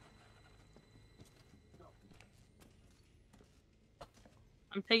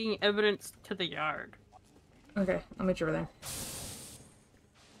 I'm taking evidence to the yard. Okay, I'll meet you over there.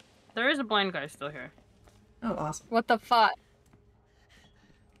 There is a blind guy still here. Oh, awesome. What the fuck?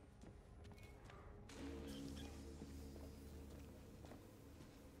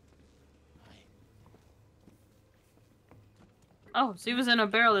 Oh, so he was in a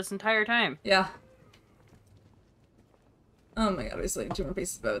barrel this entire time. Yeah. Oh my god, we still need 2 more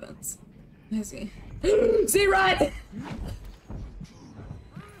pieces of evidence. I see. See, right?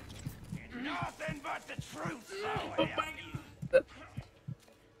 Nothing but the truth, so help you.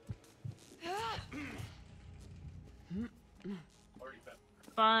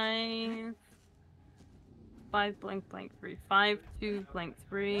 5 blank blank 3. 5 2 blank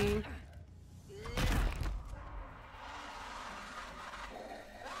 3.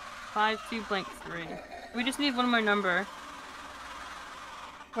 5 2 blank 3. We just need one more number.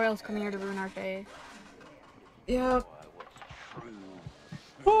 Coil's coming here to ruin our day. Yep.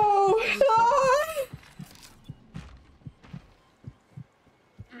 Oh!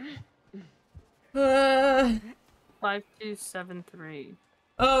 5 2 7 3.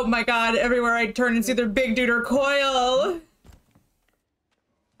 Oh my god, everywhere I turn it's either Big Dude or Coil!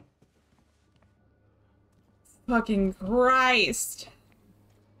 Fucking Christ.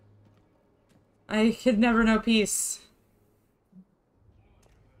 I could never know peace.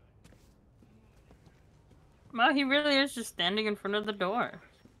 Well, he really is just standing in front of the door.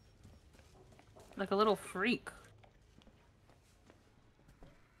 Like a little freak.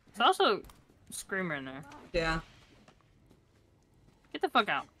 It's also a screamer in there. Yeah. Get the fuck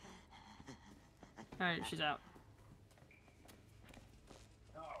out. Alright, she's out.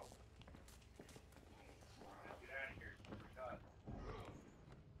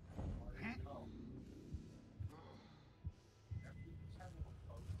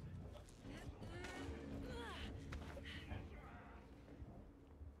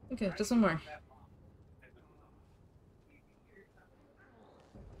 Okay, just one more.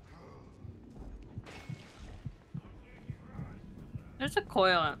 There's a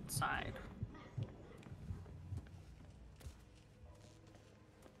coil outside.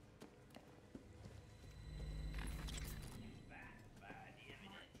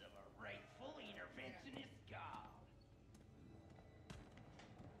 Rightful interventionist god.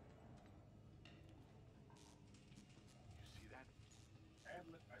 You see that?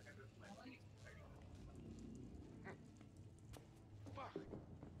 Fuck.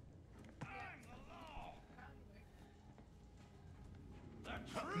 I'm the law. The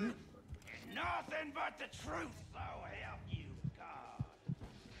truth and nothing but the truth, so help you God.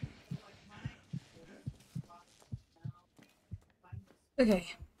 Okay.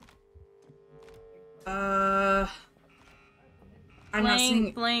 I'm not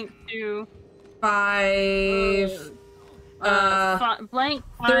seeing Blank 2. 5. Blank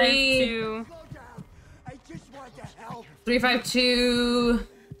 5 3. 2. I just want to help. 352.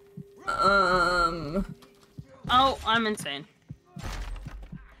 Oh, I'm insane.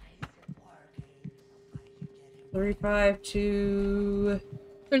 352.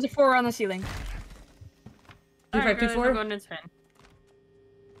 There's a 4 on the ceiling. Alright, guys, 3524? I'm going insane.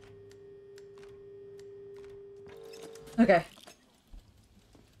 Okay.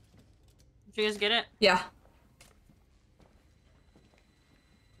 Did you guys get it? Yeah.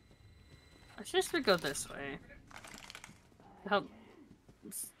 I suggest we go this way. To help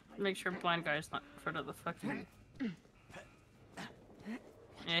make sure blind guy's not in front of the fucking...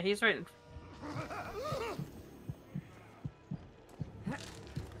 Yeah, he's right.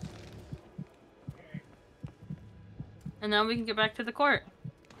 And now we can get back to the court.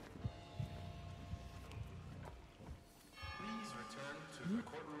 Please return to the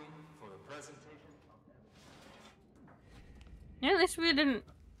courtroom for the presentation. Yeah, at least we didn't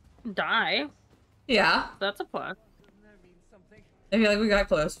die. Yeah. That's a plus. Doesn't that mean something? I feel like we got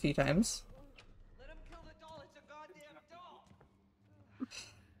close a few times. Let him kill the doll. It's a goddamn doll.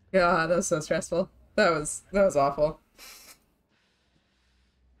 God, that was so stressful. That was awful.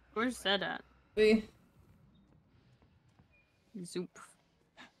 Where's Zed at? We. Zoop.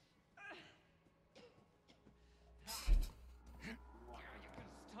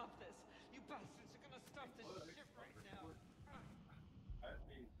 Stop this. You bastards are gonna stop this shit right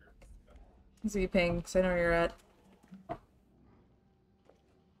now. Z ping, because I know where you're at.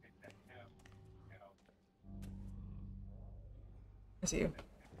 I see you.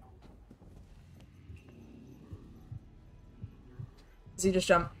 Z just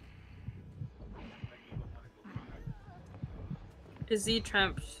jump. Is Z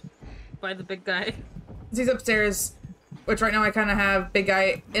trapped by the big guy? Z's upstairs, which right now I kind of have big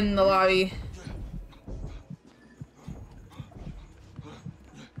guy in the lobby.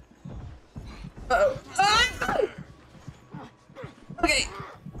 Uh-oh. Ah! Okay.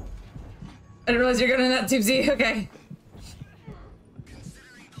 I didn't realize you're going in that tube, Z. Okay.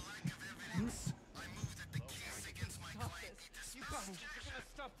 Considering the lack of evidence, I move that the case against my client be dismissed. You're gonna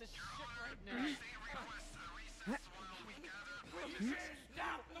stop this shit right now.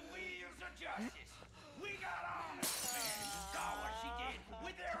 Stop the wheels of justice! We got honest men who saw what she did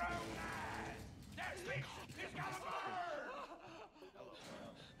with their own eyes! That bitch is gonna burn!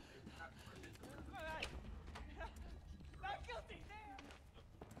 Not guilty, damn!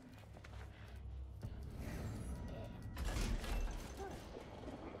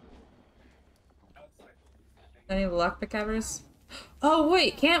 Any lockpick covers? Oh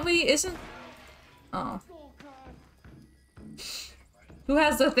wait, can't we? Isn't? Oh. Who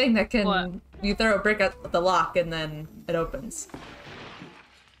has the thing that can? What? You throw a brick at the lock and then it opens.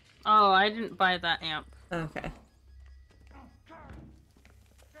 Oh, I didn't buy that amp. Okay. Hey,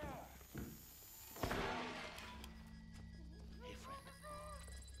 friend.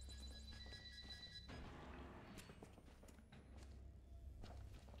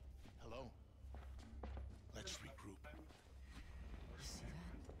 Hello. Let's regroup. You see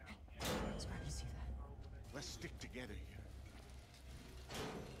that? It's hard to see that. Let's stick together here.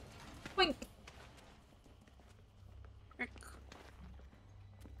 Wink.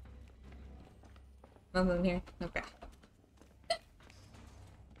 Nothing in here. Okay. Get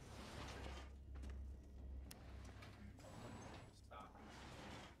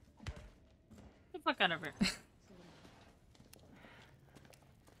the fuck out of here.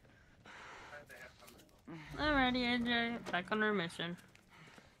 Alrighty, AJ. Back on our mission.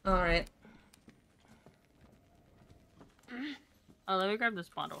 All right. Oh, let me grab this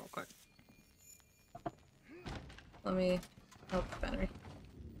bottle real quick. Let me. Oh, battery.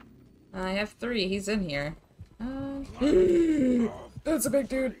 I have 3. He's in here. That's a big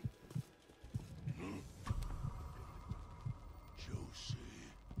dude. Josie.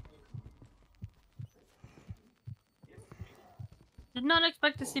 Did not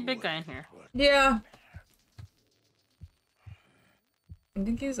expect to see big guy in here. Yeah. I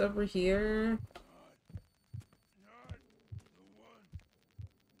think he's over here.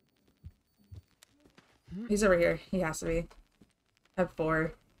 He's over here. He has to be. I have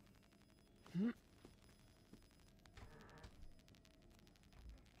 4.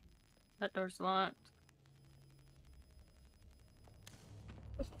 That door's locked.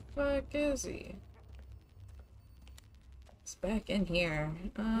 What the fuck is he? He's back in here.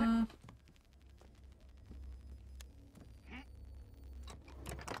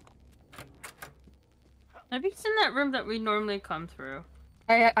 Maybe he's in that room that we normally come through.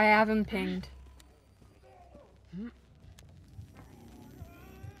 I have him pinged.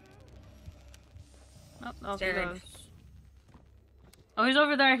 Oh, off he Jared. goes. Oh, he's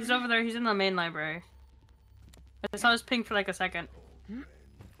over there. He's over there. He's in the main library. I saw his ping for like a second. Needles,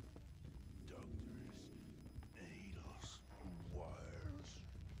 wires.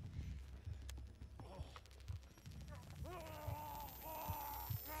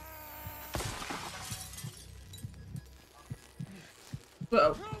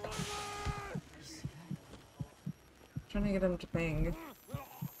 Whoa. Trying to get him to ping.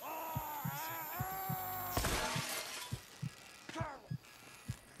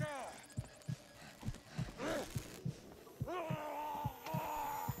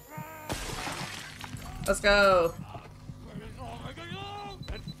 Let's go.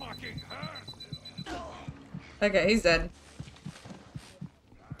 That fucking hurt! Okay, he's dead.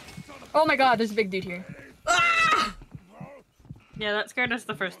 Oh my god, there's a big dude here. Ah! Yeah, that scared us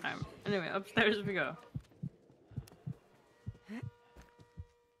the first time. Anyway, upstairs we go.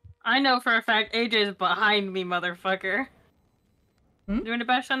 I know for a fact AJ's behind me, motherfucker. Hmm? You want to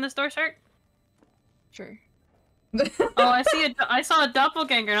bash on this door, shark? Sure. Oh, I saw a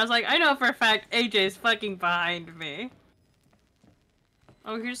doppelganger, and I was like, I know for a fact AJ's fucking behind me.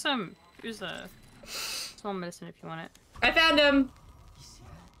 Oh, here's a small medicine if you want it. I found him.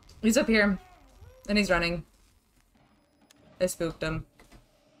 He's up here, and he's running. I spooked him.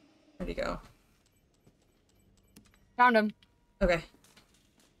 Where'd he go? Found him. Okay.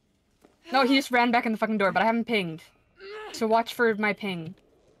 No, he just ran back in the fucking door, but I haven't pinged. So watch for my ping.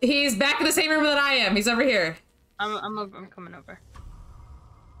 He's back in the same room that I am. He's over here. I'm coming over.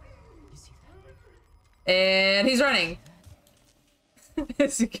 And he's running.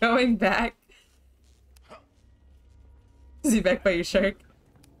 Is he going back? Is he back by you, Shark?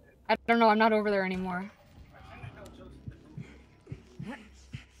 I don't know, I'm not over there anymore.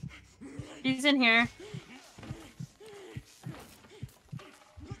 He's in here.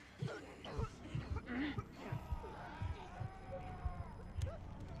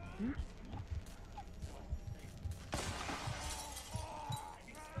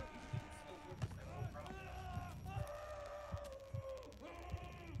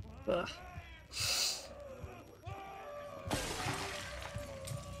 Ugh.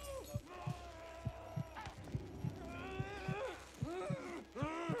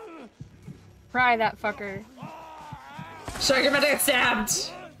 Pry that fucker. Shark, you're about to get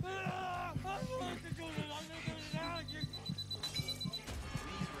stabbed!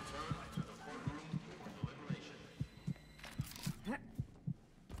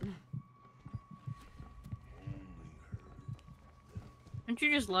 Don't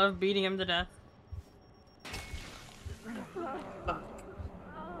you just love beating him to death?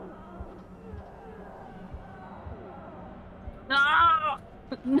 No!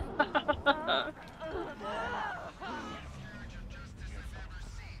 No!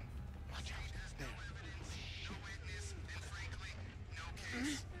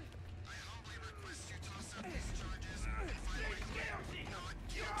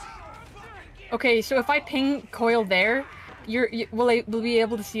 Okay, so if I ping Coil there, we'll be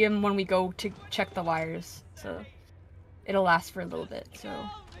able to see him when we go to check the wires. So it'll last for a little bit. So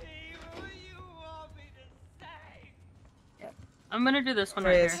I'm gonna do this one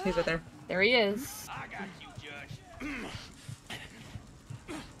There he right is. here. He's right there. there he is. I got you, Judge.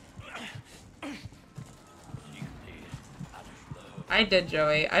 I did,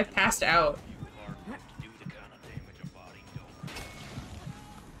 Joey. I passed out.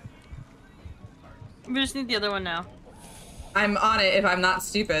 We just need the other one now. I'm on it if I'm not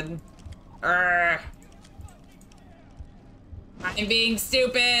stupid. Urgh. I'm being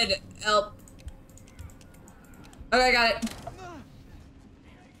stupid! Help. Okay, I got it.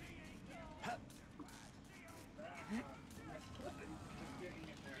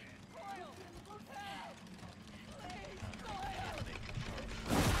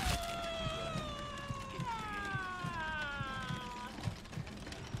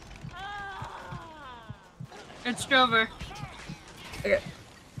 It's Drover. Okay.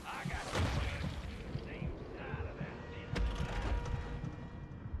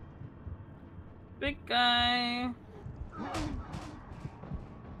 Big guy.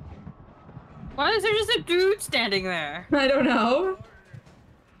 Why is there just a dude standing there? I don't know.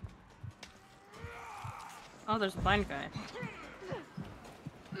 Oh, there's a blind guy.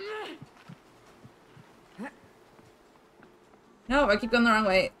 No, I keep going the wrong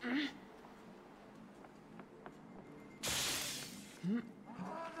way.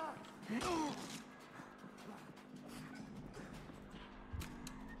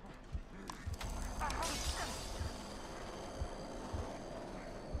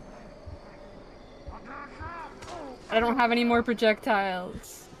 I don't have any more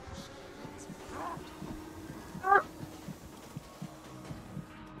projectiles.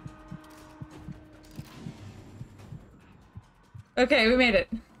 Okay, we made it.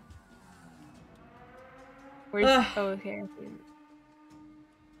 Where's Ugh. oh, okay.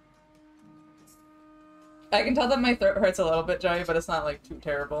 I can tell that my throat hurts a little bit, Joey, but it's not like too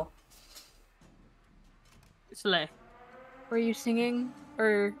terrible. Slay. Were you singing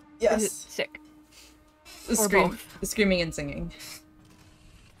or Yes. is it sick? The Or both. screaming and singing.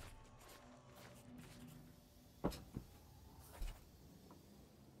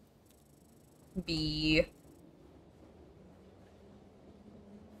 B.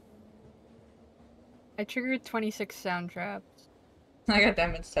 I triggered 26 sound traps. I got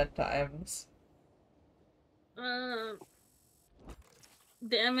damaged 10 times.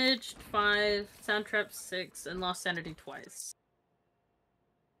 Damaged 5, sound trap 6, and lost sanity twice.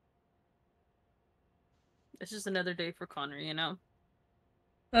 It's just another day for Connor, you know?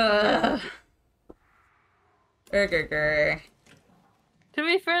 Ugh. Grr. To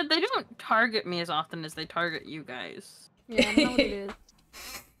be fair, they don't target me as often as they target you guys. Yeah, I know what it is.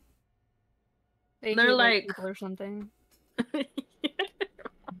 They They're hate white like- people or something.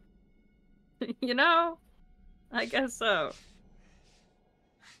 You know? I guess so.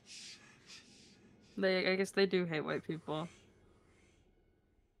 I guess they do hate white people.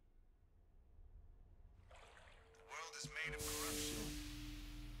 world is made of corruption.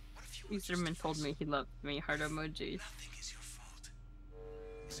 What if you were just Easterman to told face me he loved me, heart emoji. nothing is your fault?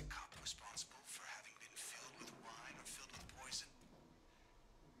 Is a cop responsible for having been filled with wine or filled with poison?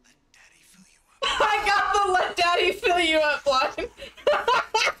 Let daddy fill you up. I got the let daddy fill you up line.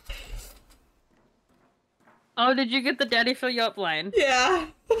 Oh, did you get the daddy fill you up line? Yeah.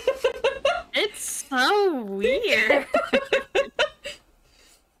 It's so weird.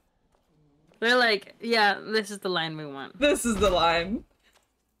 They're like, yeah, this is the line we want. This is the line.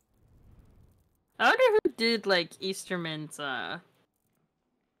 I wonder who did, like, Easterman's,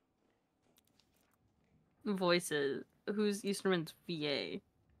 voices. Who's Easterman's VA? I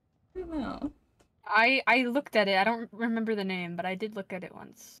don't know. I looked at it. I don't remember the name, but I did look at it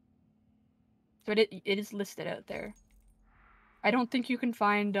once. So it is listed out there. I don't think you can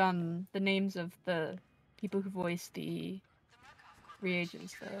find the names of the people who voiced the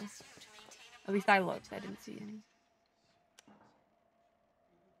reagents though. At least I looked. I didn't see any.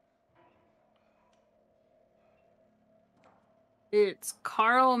 It's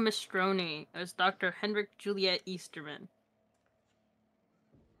Carl Mistroni as Dr. Henrik Juliet Easterman.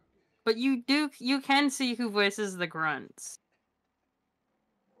 But you can see who voices the grunts.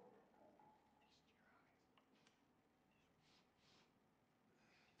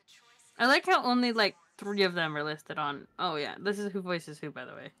 I like how only like 3 of them are listed on. Oh yeah, this is who voices who, by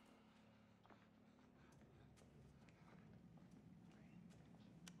the way.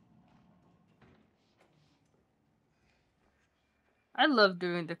 I love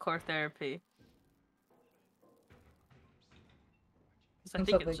doing the core therapy. 'Cause I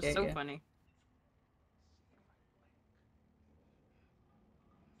think it's just so funny.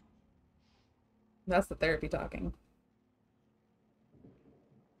 That's the therapy talking.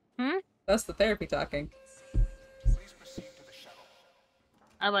 Hmm? That's the therapy talking.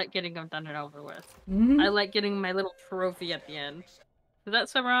 I like getting them done and over with. Mm-hmm. I like getting my little trophy at the end. Is that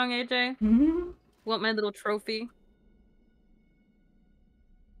so wrong, AJ? Mm-hmm. Want my little trophy?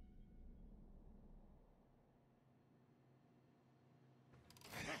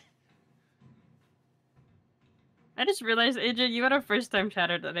 I just realized, AJ, you had a first time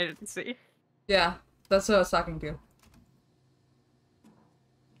chatter that I didn't see. Yeah, that's what I was talking to.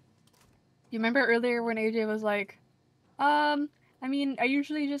 You remember earlier when AJ was like, I mean, I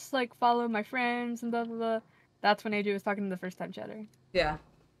usually just like follow my friends and blah blah blah. That's when AJ was talking to the first time chatter. Yeah.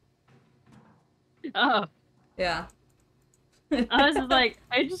 Oh. Yeah. I was just like,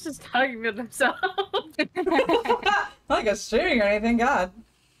 AJ's just talking to himself. Not like a streaming or anything, God.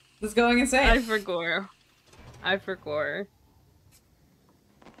 This is going insane. I forgot.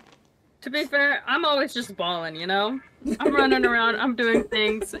 To be fair, I'm always just balling, you know? I'm running around, I'm doing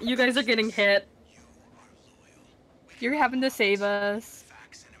things, you guys are getting hit. You're having to save us.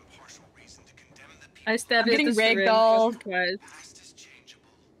 I stabbed I'm you getting with the syringe ragdolled. twice.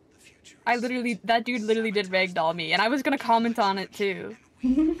 That dude literally did ragdoll me, and I was gonna comment on it too.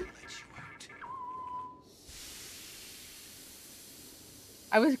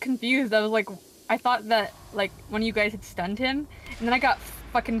 I was confused. I was like, I thought that like one of you guys had stunned him, and then I got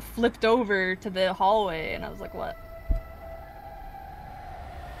fucking flipped over to the hallway, and I was like, what?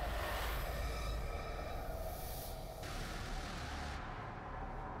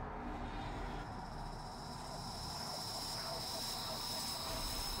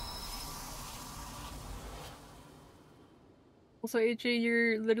 Also, AJ,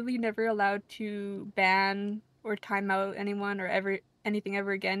 you're literally never allowed to ban or time out anyone or anything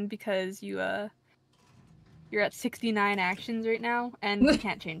ever again because you're at 69 actions right now, and you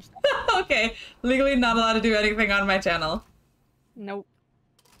can't change that. Okay, legally not allowed to do anything on my channel. Nope.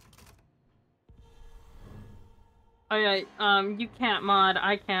 Oh yeah, you can't mod,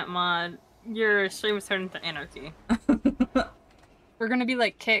 I can't mod. Your stream is turned into anarchy. We're gonna be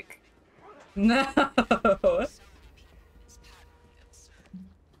like Kick. No.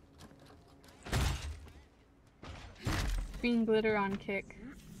 Green glitter on Kick.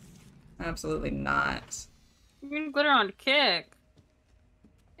 Absolutely not. Green glitter on Kick.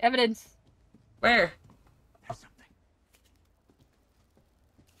 Evidence. Where?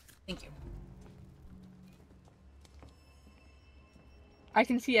 Thank you. I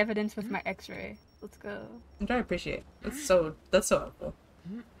can see evidence with my X-ray. Let's go. I'm trying to appreciate. That's so helpful.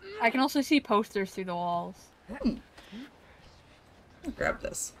 I can also see posters through the walls. I'll grab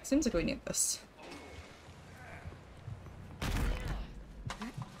this. Seems like we need this.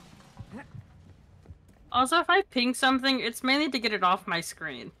 Also, if I ping something, it's mainly to get it off my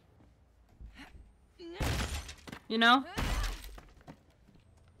screen. You know?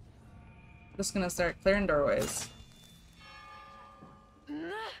 Just gonna start clearing doorways.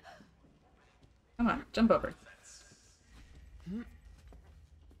 Come on, jump over.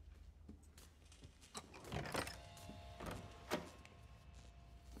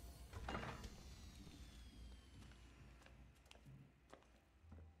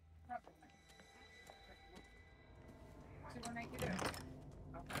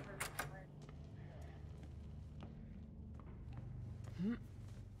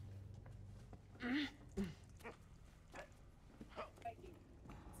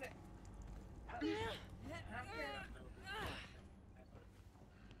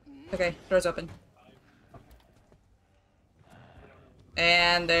 Okay, door's open.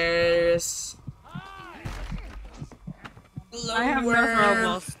 And there's... I have no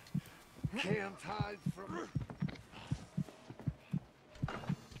throwables. Can't hide from...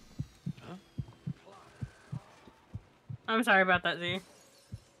 I'm sorry about that, Z.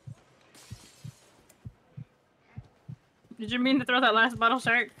 Did you mean to throw that last bottle,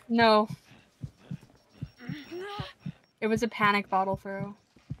 Shark? No. It was a panic bottle throw.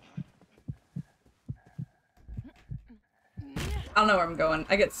 I don't know where I'm going.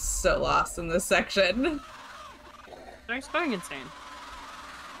 I get so lost in this section. Shark's going insane.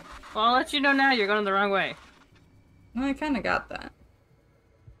 Well, I'll let you know now you're going the wrong way. Well, I kind of got that.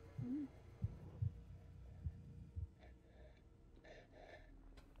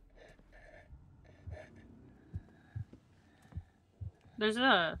 There's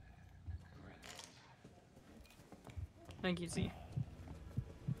a... Thank you, Z.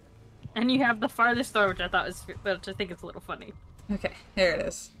 And you have the farthest door, which I think is a little funny. Okay, there it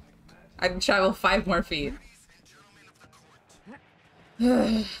is. I can travel 5 more feet. I'm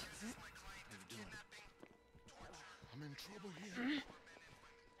in trouble here.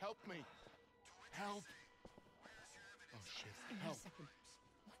 Help me. Help. Oh shit. Help.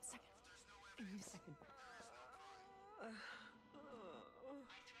 Give me a second.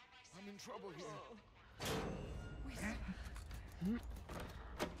 I'm in trouble here.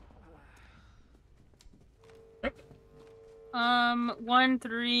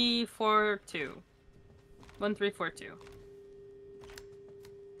 1342. 1342.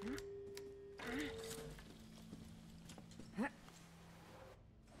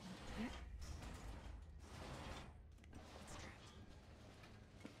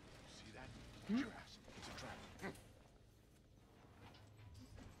 See that? Get your ass. It's a trap.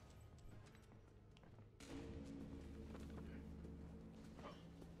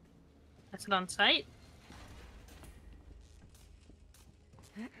 That's it on site?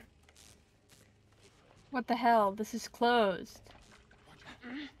 What the hell? This is closed.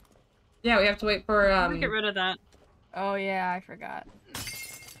 Yeah, we have to wait for, Get rid of that. Oh yeah, I forgot.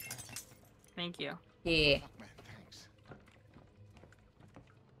 Thank you. Yeah. Fuck, man, thanks.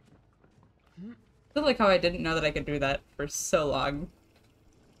 I feel like how I didn't know that I could do that for so long.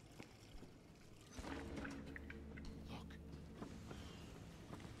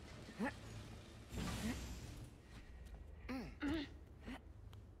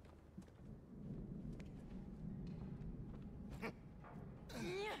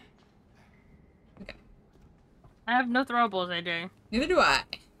 I have no throwables, AJ. Neither do I.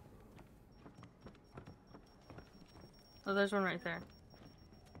 Oh, there's one right there.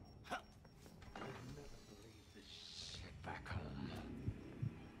 Back home.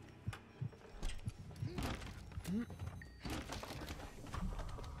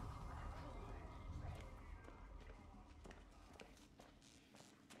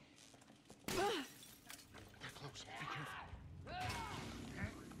 They're close. Be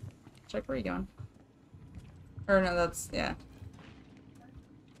careful. Check where you going. Or no, that's, yeah.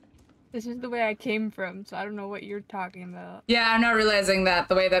 This is the way I came from, so I don't know what you're talking about. Yeah, I'm not realizing that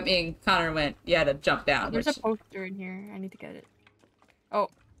the way that me and Connor went, you had to jump down. There's which... a poster in here. I need to get it. Oh,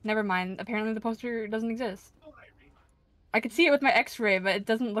 never mind. Apparently the poster doesn't exist. I could see it with my x-ray, but it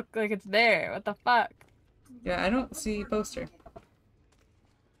doesn't look like it's there. What the fuck? Yeah, I don't see poster.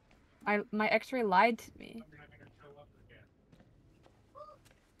 My x-ray lied to me.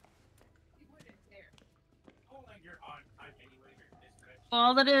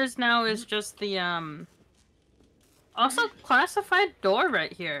 All it is now is just the, also classified door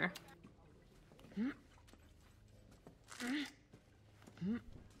right here.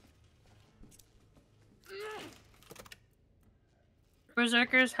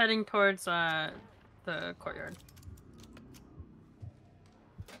 Berserkers heading towards, the courtyard.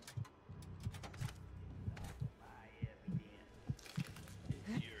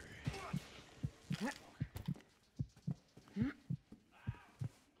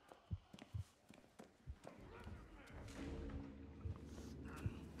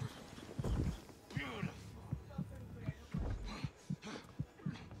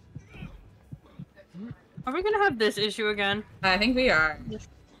 Are we gonna have this issue again? I think we are.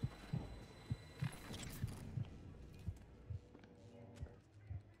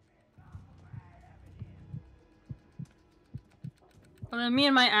 Well, then me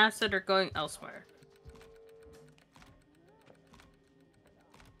and my acid are going elsewhere.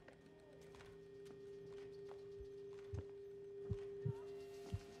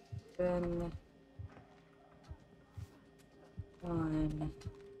 Then... One...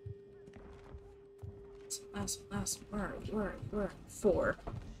 Last word. 4.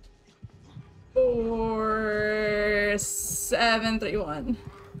 4, 7, 3, 1.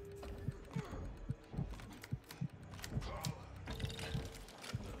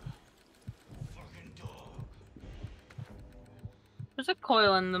 There's a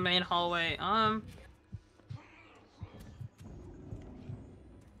coil in the main hallway. Get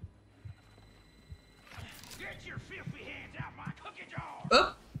your filthy hands out my cookie jar!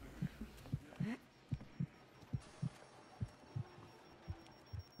 Oh.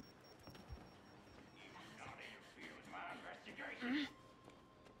 Not interfere with my investigation.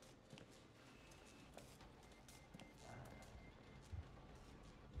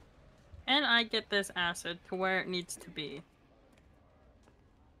 And I get this acid to where it needs to be.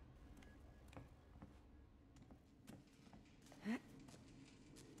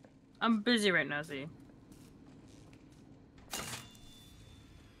 I'm busy right now, Z.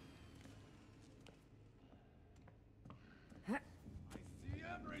 I see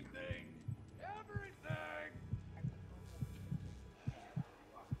everything! Everything!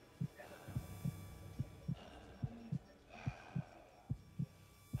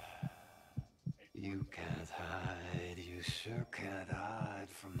 You can't hide, you sure can't hide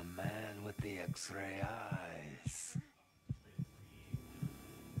from the man with the X-ray eyes.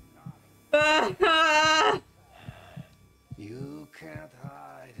 You can't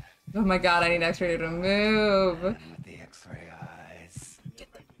hide. Oh my god, I need X-ray to move. Man with the X-ray eyes.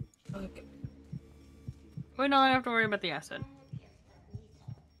 Okay. Wait, no, I don't have to worry about the acid.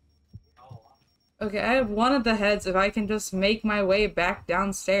 Okay, I have one of the heads if I can just make my way back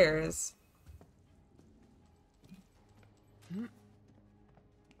downstairs.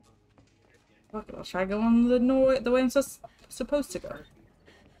 Fuck it, I'll try going the way I'm supposed to go.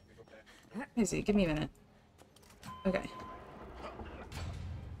 Easy, give me a minute. Okay.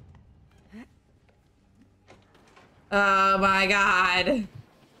 Oh my god.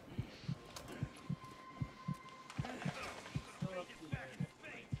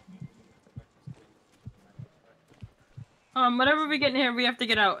 Whatever we get in here, we have to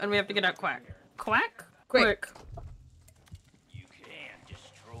get out, and we have to get out quack. Quack? Quick. You can't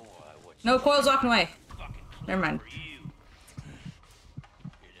destroy what's No, Coil's walking away. fucking Never mind. for you.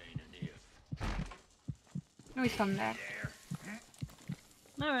 It ain't an if. Oh, he's coming back.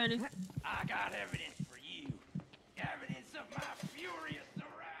 Alrighty. I got evidence for you. Evidence of my furious arousal.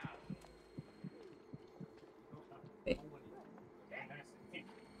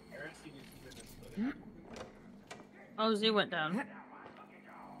 Oh, Z went down.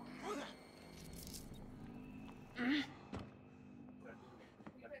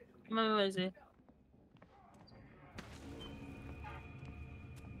 Come on, Z.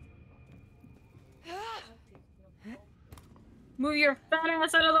 Move your fat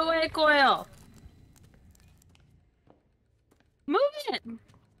ass out of the way, Coil! Move it!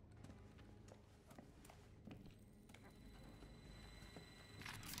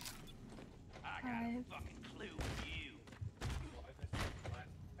 I got a fucking clue for you.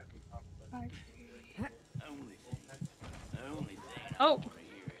 Only thing Oh! over here.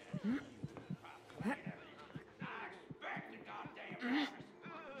 I expect the goddamn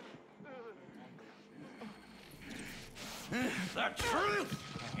the truth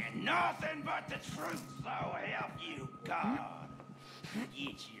and nothing but the truth, so help you God.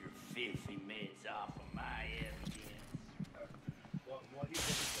 Get your filthy mitts off of my evidence.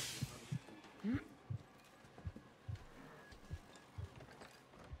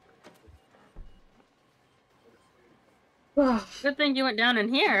 Good thing you went down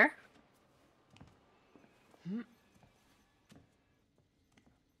in here.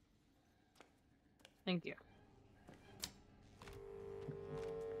 Thank you.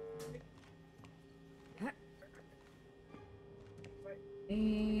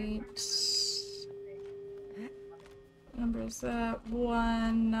 Number is that?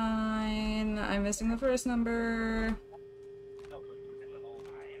 1, 9. I'm missing the first number.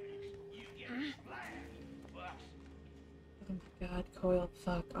 Oh my god, Coil,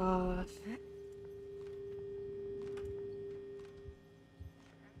 fuck off.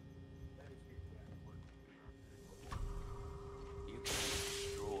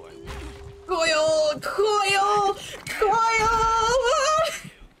 Coil! Coil! Coil!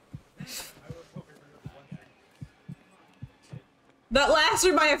 That last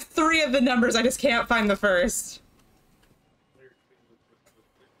room, I have 3 of the numbers. I just can't find the first.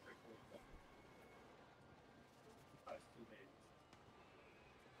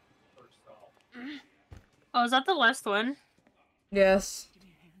 Oh, is that the last one? Yes.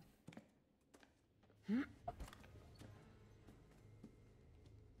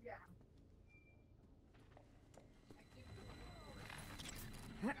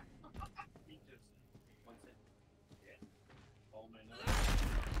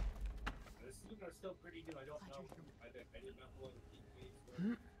 speaking, I don't know. I did not know the case where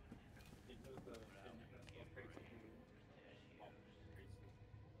it was the industrial crazy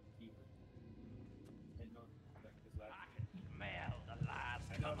and not like his last. I can smell the lies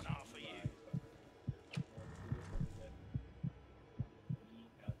coming off of you.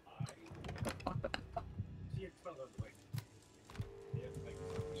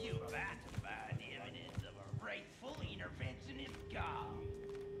 You about to find evidence of a rightful interventionist god.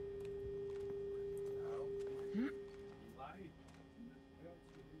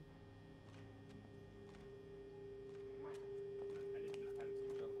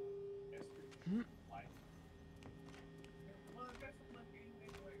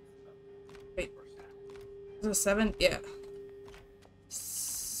 Wait. Is it 7? Yeah.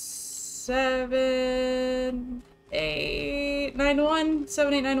 7, 8, 9, 1.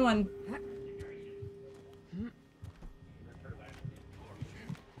 7, 8, 9, 1.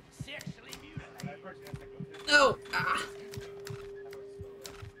 Sexually mutilated. No! Ah.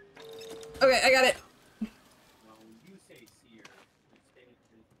 Okay, I got it. You say seer. You say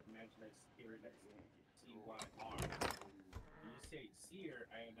imaginary seer next to C-Y-R. You say seer,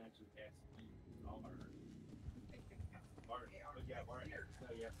 I imagine S-E-R. But yeah, R. So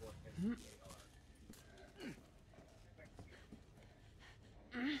yeah, for S-E-A-R.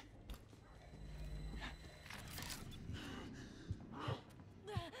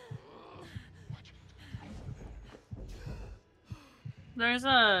 There's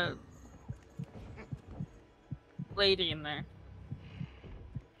a lady in there.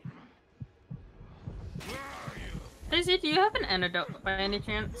 Daisy, do you have an antidote by any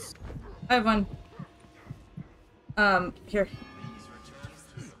chance? I have one. Here. Please return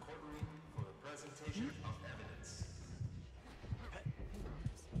to the courtroom for the presentation of evidence.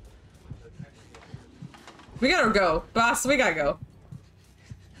 We gotta go. Boss, we gotta go.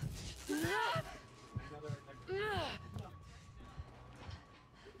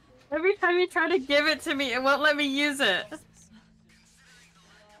 Every time you try to give it to me, it won't let me use it.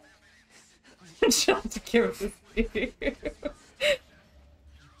 Shut to give it to you.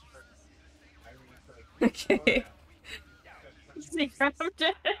 Okay. See, grabbed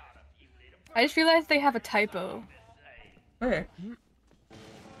it. I just realized they have a typo. Where?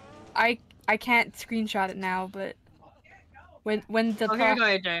 I can't screenshot it now, but when the Oh, here you go,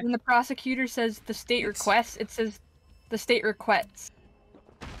 AJ. when the prosecutor says the state requests, it says the state requests.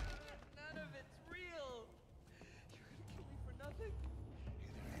 None of it's real. You're gonna kill me for nothing.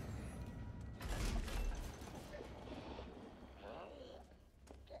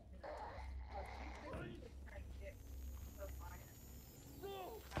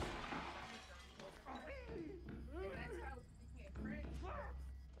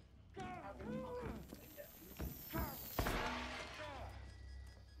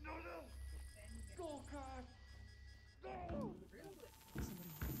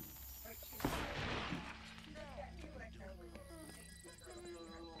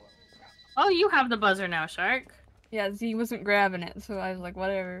 Oh, you have the buzzer now, Shark. Yeah, Z wasn't grabbing it, so I was like,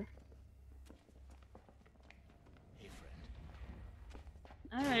 whatever.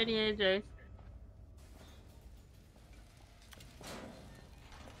 Alrighty, AJ.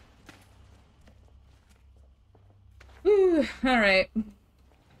 Whew, alright.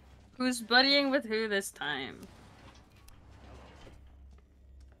 Who's buddying with who this time?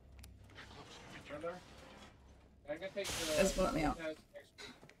 Brother, I can take the Just let me out. test next week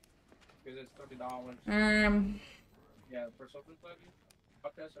because it's $30. Yeah, for social study,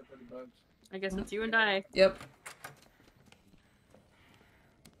 I'll test at $30. I guess it's you and I. Yep.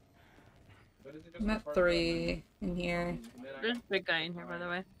 But is it just I'm the at first 3 in here. one? And then There's a big guy in here, by the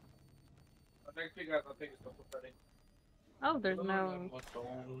way. next week I'll take a social study. Oh, there's no.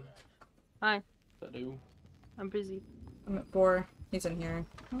 Hi. I'm busy. I'm at 4. He's in here.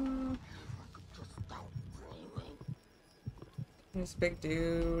 This big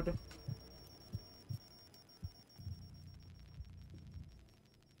dude.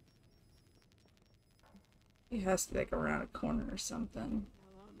 He has to be like around a corner or something.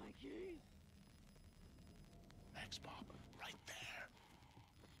 Thanks, Bob. Right there.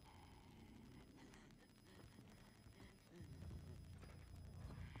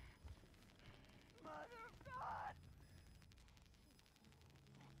 Mother of God!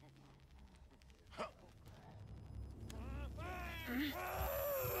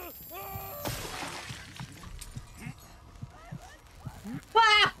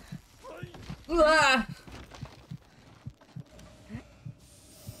 Ah! Ah!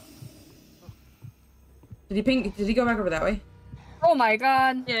 Did he ping? Did he go back over that way? Oh my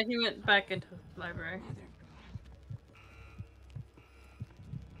god. Yeah, he went back into the library.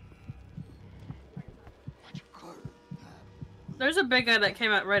 There's a big guy that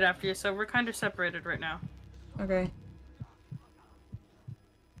came out right after you, so we're kind of separated right now. Okay.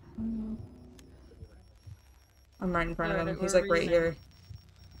 I'm right in front of him. He's like right here.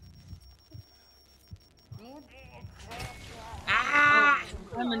 Ah!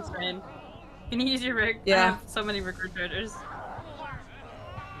 Oh, I'm insane. Can you use your rig? Yeah. I have so many refrigerators.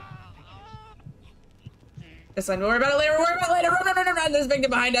 It's fine. We'll worry about it later. We'll worry about it later. Run, run, run, run, run. There's a big guy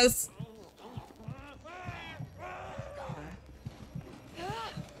behind us.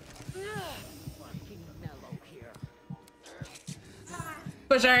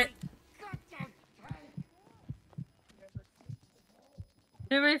 Push her.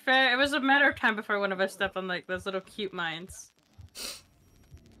 To be fair, it was a matter of time before one of us stepped on like those little cute mines.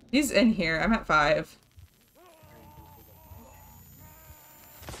 He's in here. I'm at 5.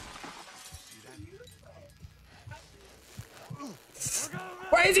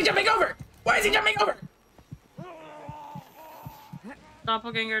 Why is he jumping over? Why is he jumping over?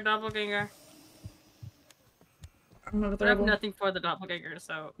 Doppelganger, doppelganger. I'm not I have available. nothing for the doppelganger,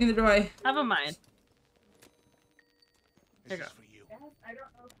 so Neither do I. have a mind. Here you go.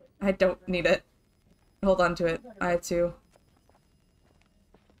 I don't need it. Hold on to it. I had to.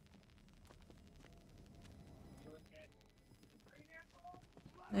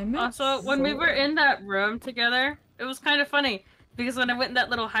 Also, when we were in that room together, it was kind of funny because when I went in that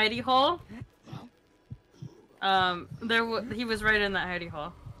little hidey hole, he was right in that hidey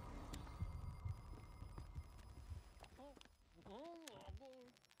hole.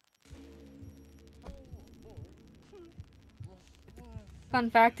 Fun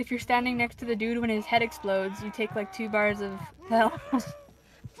fact, if you're standing next to the dude when his head explodes, you take like 2 bars of health.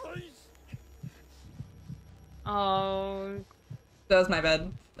 Oh. That was my bad.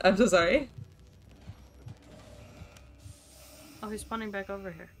 I'm so sorry. Oh, he's spawning back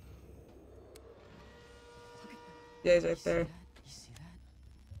over here. Yeah, he's right there.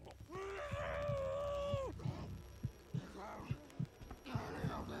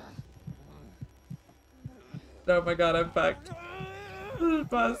 Oh my god, I'm fucked.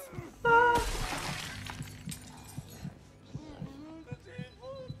 Buzz. Ah.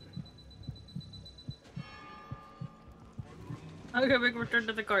 Okay, we can return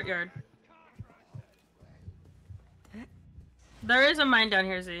to the courtyard. There is a mine down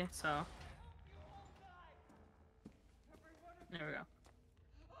here, Z, so. There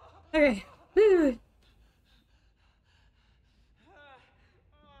we go. Okay. Woo.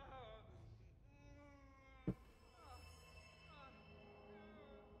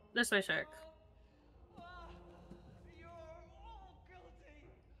 This way, Shark.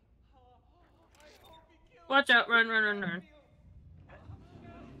 Watch out, run, run, run, run.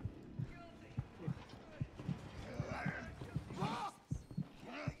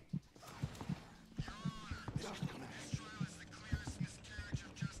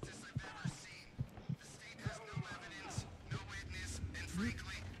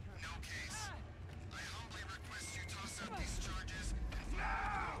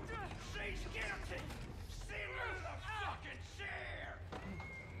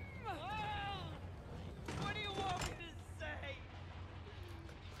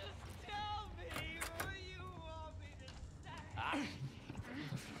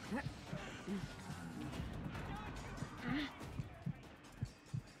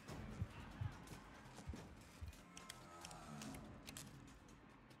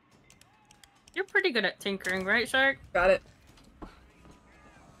 You're pretty good at tinkering, right, Shark? Got it.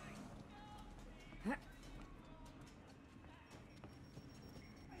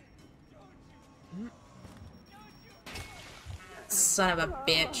 Son of a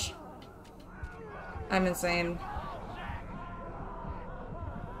bitch. I'm insane.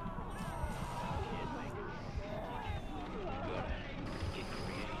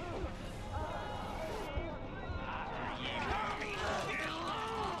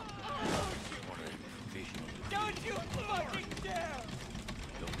 Don't you fucking dare!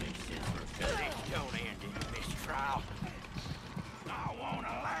 Don't make sense for a fella. Don't end in mistrial. I won't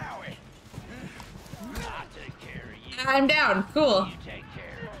allow it. I'll take care of you. I'm down. Cool. You take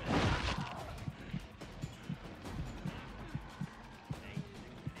care of it.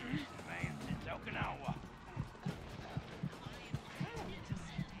 Man, since Okinawa.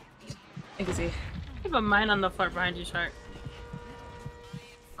 I can see. I have a mine on the floor behind you, Shark.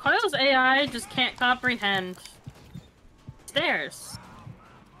 Coil's AI just can't comprehend stairs.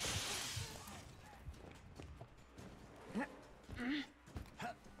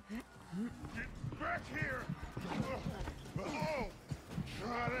 Back here! Oh!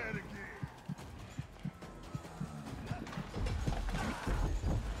 Try that again.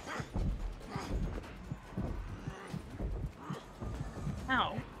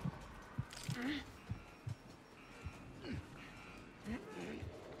 Ow.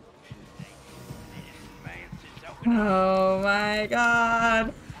 Oh my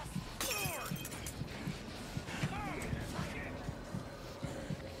god.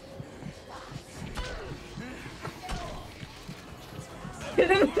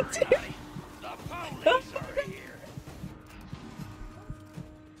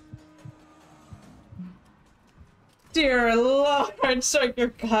 Dear Lord, Shark, you're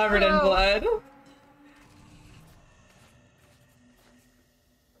covered in blood.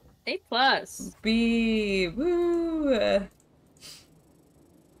 A+. B. Woo.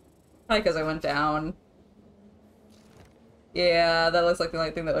 Probably because I went down. Yeah, that looks like the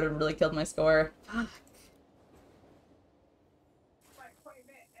only thing that would have really killed my score. My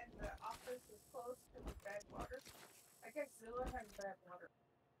appointment and the office is closed because of bad water. I guess Zilla has bad water.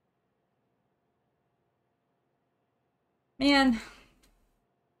 Man. I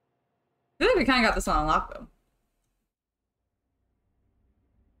feel like we kind of got this one on lock, though.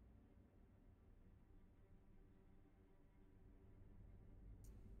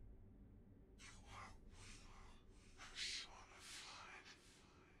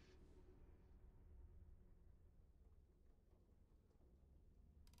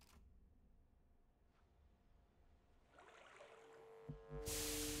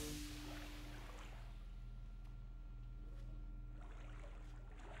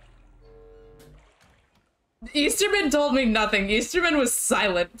 Easterman told me nothing. Easterman was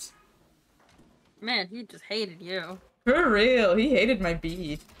silent. Man, he just hated you. For real, he hated my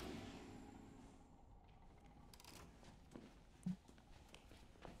bead.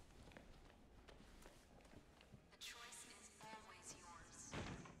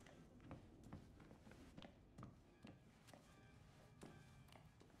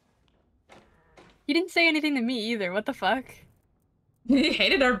 He didn't say anything to me either. What the fuck? He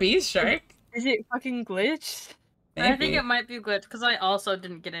hated our bees, Shark. Is it fucking glitched? Maybe. I think it might be glitched because I also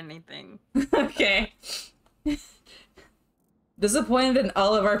didn't get anything. Okay. Disappointed in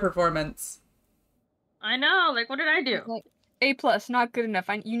all of our performance. I know, like, what did I do? Like, A+, not good enough.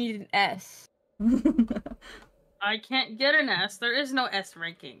 You need an S. I can't get an S. There is no S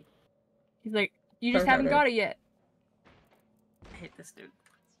ranking. He's like, you just Try haven't harder. got it yet. I hate this dude.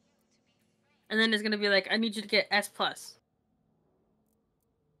 And then it's gonna be like, I need you to get S+.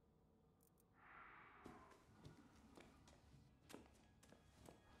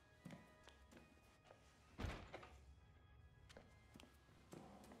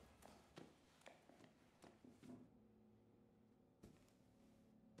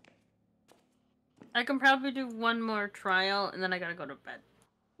 I can probably do one more trial, and then I gotta go to bed.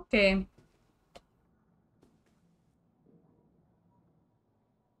 Okay.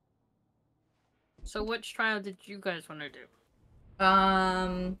 So which trial did you guys want to do?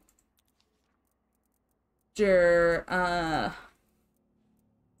 Sure, well,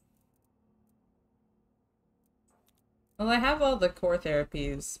 I have all the core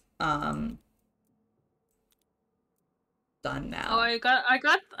therapies, done now. Oh, I got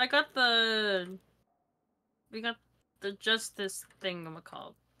the... We got the justice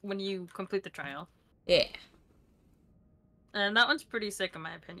thing-a-ma-called when you complete the trial. Yeah. And that one's pretty sick in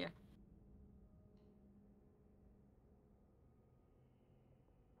my opinion.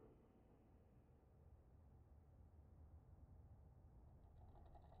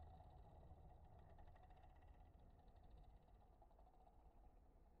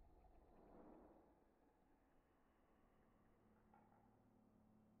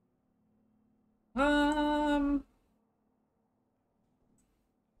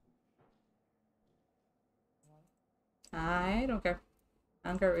 I don't care. I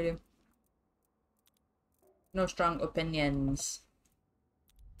don't care what we do. No strong opinions.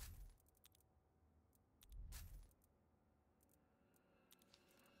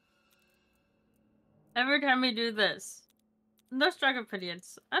 Every time we do this, no strong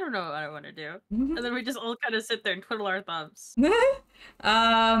opinions. I don't know what I want to do. And then we just all kind of sit there and twiddle our thumbs. Well,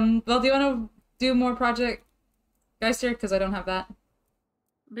 do you want to do more Project Geister? Because I don't have that.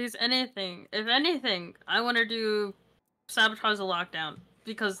 Because if anything, I want to do Sabotage the Lockdown.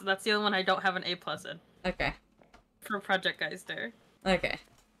 Because that's the only one I don't have an A+ in. Okay. For Project Geister. Okay.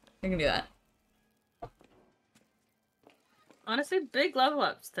 We can do that. Honestly, big level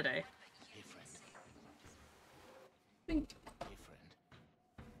ups today. Hey, friend. Think. Hey, friend.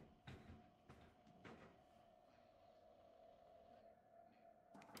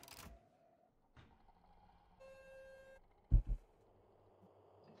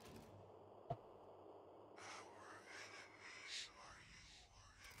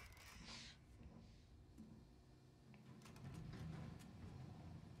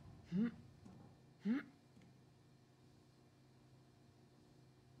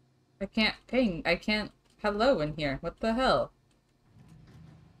 I can't ping. I can't hello in here. What the hell?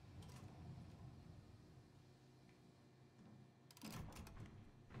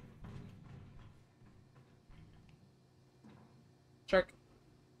 Shark.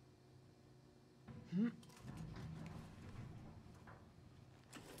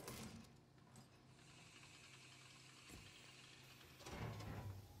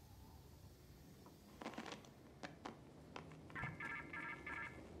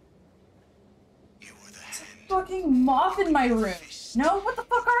 Fucking moth in my room. No, what the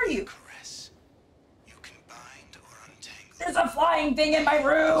fuck are you? There's a flying thing in my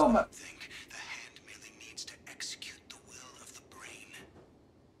room.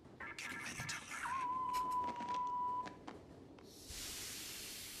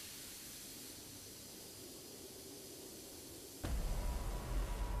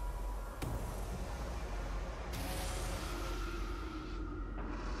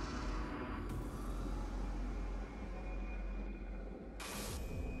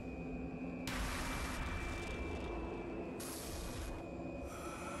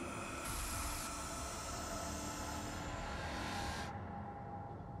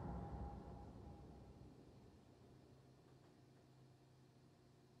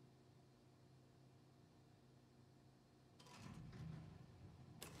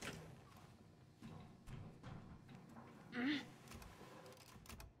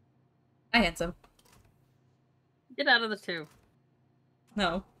 Hi, handsome. Get out of the two.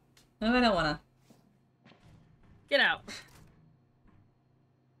 No. No, I don't wanna. Get out.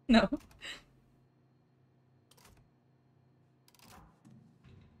 No.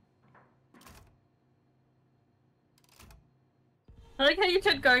 I like how you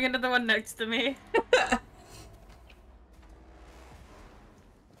took going into the one next to me.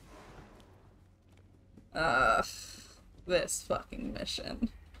 This fucking mission.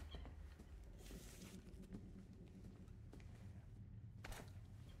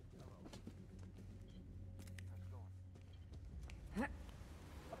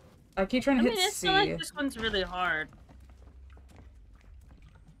 I keep trying to hit it's C. not like this one's really hard.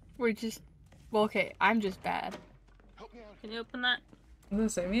 We're just... Well, okay, I'm just bad. Can you open that? I was gonna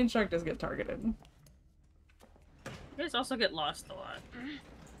say, me and Shark does get targeted. You guys also get lost a lot.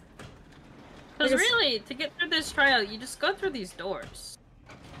 Because really, to get through this trial, you just go through these doors.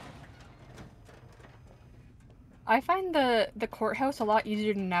 I find the courthouse a lot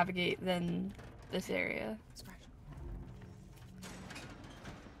easier to navigate than this area.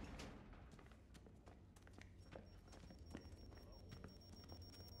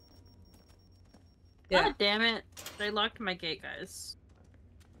 Yeah. God damn it. They locked my gate, guys.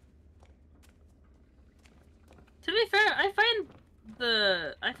 To be fair, I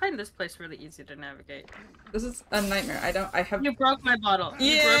find this place really easy to navigate. This is a nightmare. I have... You broke my bottle. Yeah!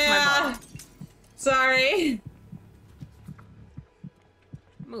 You broke my bottle. Sorry!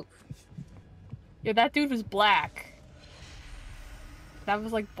 Move. Yeah, that dude was black. That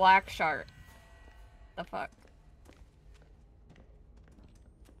was like Black Shark. The fuck?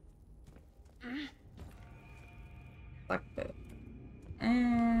 Black bit.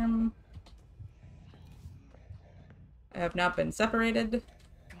 I have not been separated.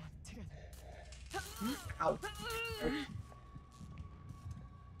 Ow.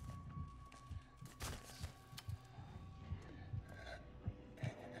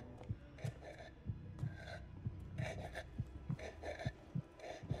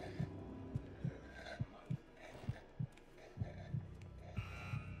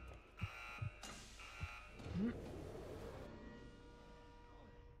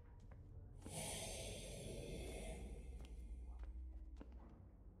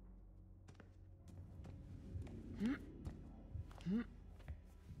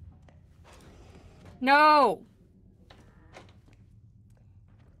 No!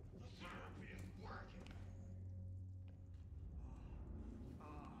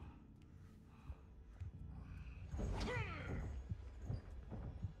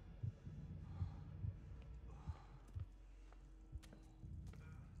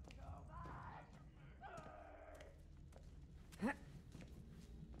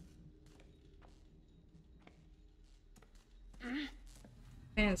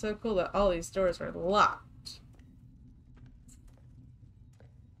 Man, it's so cool that all these doors are locked.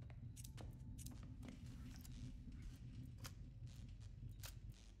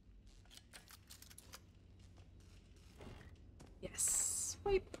 Yes.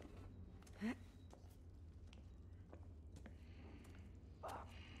 Swipe.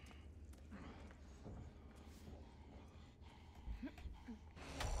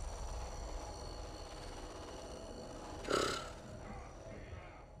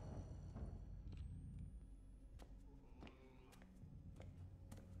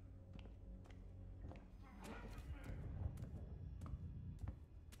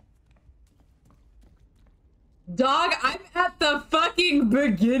 Dog, I'm at the fucking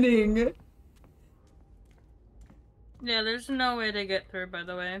beginning. Yeah, there's no way to get through, by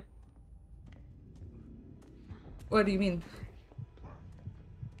the way. What do you mean?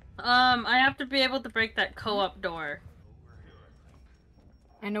 I have to be able to break that co-op door.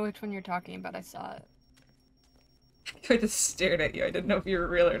 I know which one you're talking about. I saw it. I just stared at you. I didn't know if you were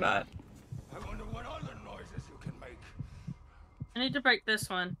real or not. I wonder what other noises you can make. I need to break this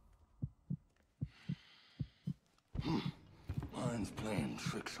one. Mine's playing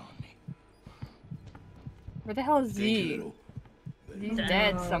tricks on me. Where the hell is Thank you, Z? little- He's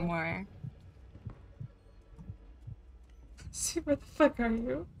dead somewhere. See, where the fuck are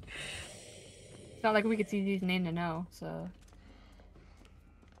you? It's not like we could see Z's name to know, so.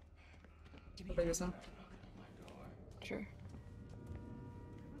 I'll break this one. Sure.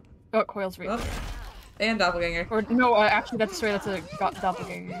 Oh, Coil's right Oh. there. And Doppelganger. Or, no, actually, that's sorry, that's a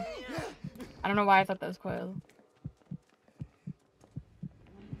doppelganger. I don't know why I thought that was Coil.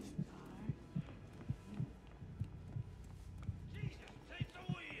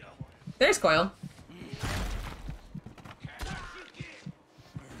 There's Coil.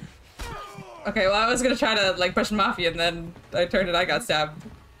 Okay, well I was gonna try to like push him off you and then I turned and I got stabbed.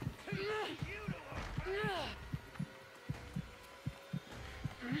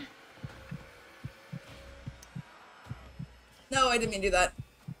 No, I didn't mean to do that.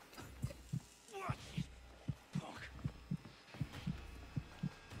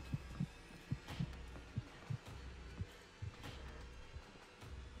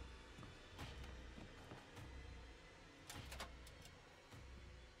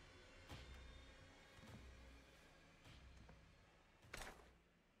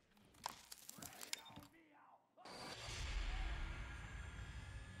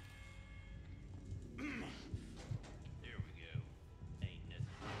 There we go. Ain't nothing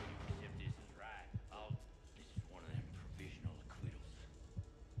except this is right. Oh, this is one of them provisional acquittals.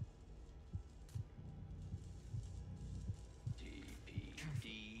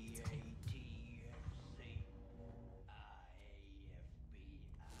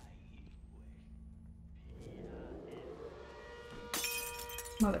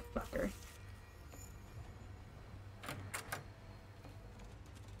 Motherfucker.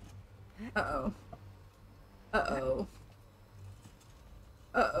 Uh-oh. Uh-oh.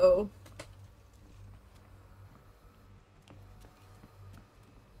 Uh-oh.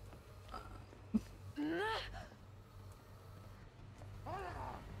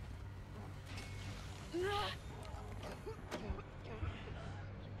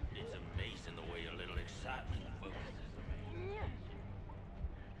 It's amazing the way a little excitement focuses me.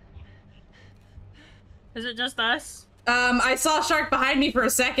 Is it just us? I saw a shark behind me for a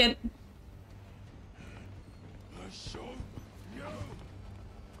second.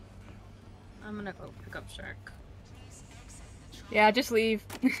 I'm gonna go pick up Shark. Yeah, just leave.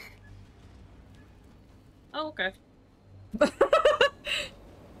 Oh, okay.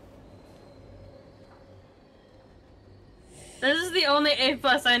 This is the only A+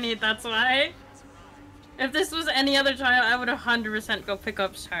 I need, that's why. If this was any other trial, I would 100% go pick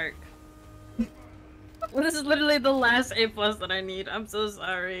up Shark. Well, this is literally the last A+ that I need. I'm so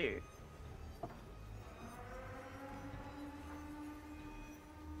sorry.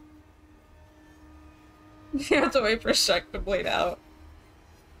 You have to wait for Shark to bleed out.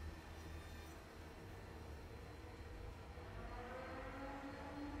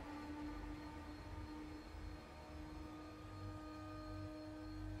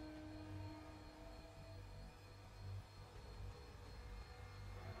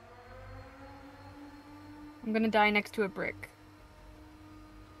 I'm gonna die next to a brick.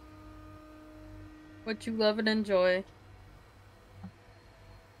 What you love and enjoy.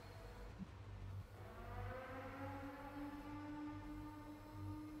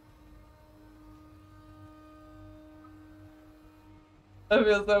 I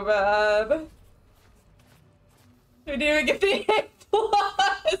feel so bad. We didn't even get the A+.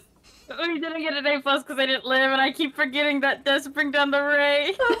 We didn't get an A+ because I didn't live, and I keep forgetting that does bring down the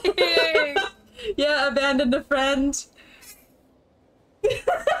ray. Yeah, abandoned a friend.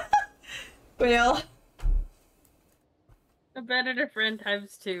 Well. Abandoned a friend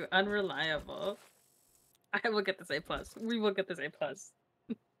times 2. Unreliable. I will get this A+. We will get this A+.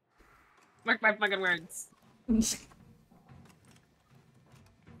 Mark my fucking words.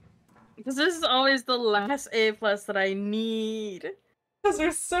 Because this is always the last A+ that I need. Because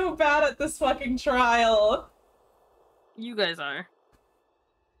we're so bad at this fucking trial. You guys are.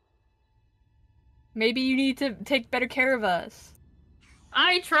 Maybe you need to take better care of us.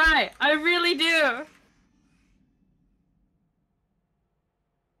 I try! I really do!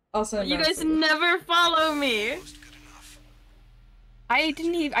 Also, You no guys sleep. never follow me. I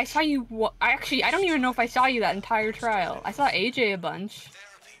didn't even. I saw you. I don't even know if I saw you that entire trial. I saw AJ a bunch.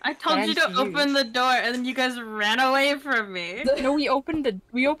 I told But I you didn't to see open the door, and then you guys ran away from me. No, we opened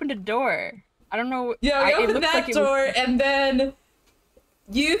a door. I don't know. Yeah, we it opened looked that like it door, was... and then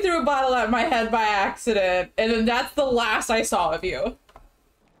you threw a bottle at my head by accident, and then that's the last I saw of you.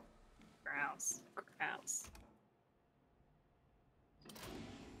 Grouse. Grouse.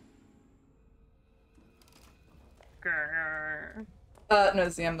 Grrr. No,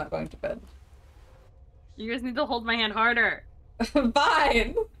 Z, I'm not going to bed. You guys need to hold my hand harder.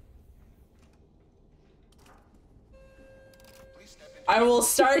 Fine! I will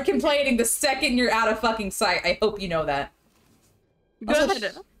start complaining the second you're out of fucking sight. I hope you know that. Good.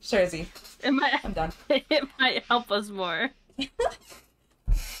 Also, sure, Z. It might, I'm done. It might help us more.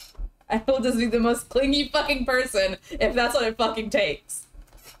 I will just be the most clingy fucking person if that's what it fucking takes.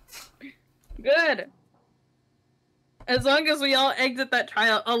 Good. As long as we all exit that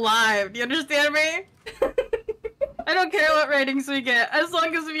trial alive. Do you understand me? I don't care what ratings we get, as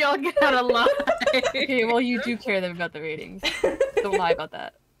long as we all get out alive. Okay, well, you do care about the ratings. Don't lie about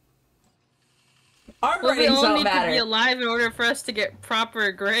that. Our Well, we ratings all don't need matter. to be alive in order for us to get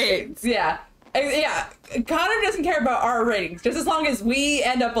proper grades. Yeah. Yeah. Connor doesn't care about our ratings, just as long as we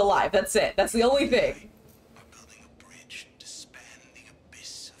end up alive. That's it. That's the only thing.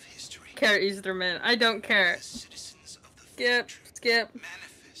 Care, Easterman. I don't care. Skip. Skip.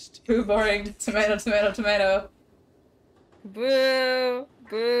 Boo, boring. Tomato, tomato, tomato. Boo.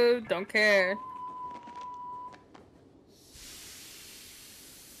 Boo. Don't care.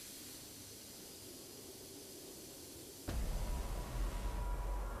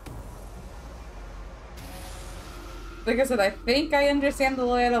 Like I said, I think I understand the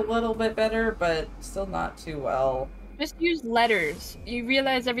layout a little bit better, but still not too well. Just use letters. You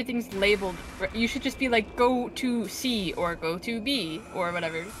realize everything's labeled. You should just be like, go to C or go to B or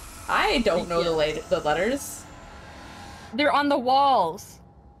whatever. I don't know the letters. They're on the walls.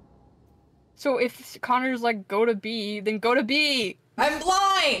 So if Connor's like, go to B, then go to B. I'm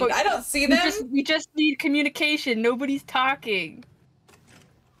blind! But I don't see them! We just need communication. Nobody's talking.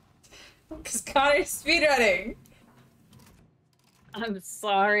 Because Connor's speedrunning. I'm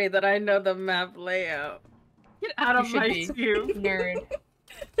sorry that I know the map layout. Get out of my cube. Nerd.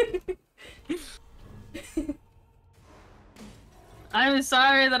 I'm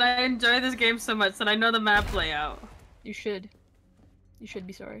sorry that I enjoy this game so much that I know the map layout. You should. You should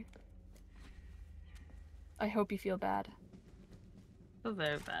be sorry. I hope you feel bad. So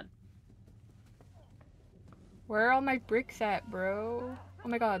very bad. Where are all my bricks at, bro? Oh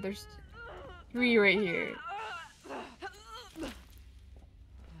my god, there's 3 right here.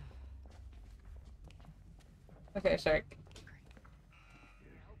 Okay, shark.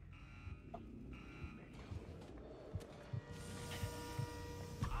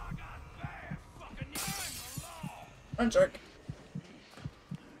 Run, shark.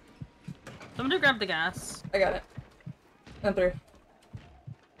 Somebody grab the gas. I got it. I'm through.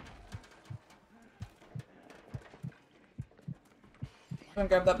 I'm gonna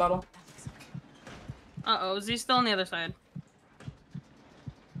grab that bottle. Uh-oh, is he still on the other side?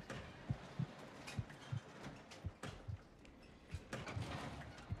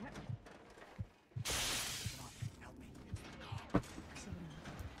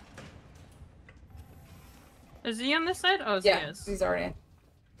 Is he on this side? Oh, Yeah, he is. he's already in.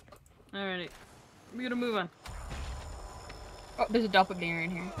 Alrighty. We gotta move on. Oh, there's a doppelganger in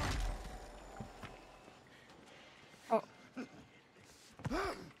here. Oh.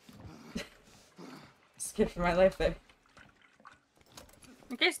 Scared for my life there.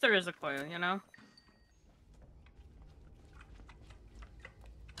 In case there is a coil, you know?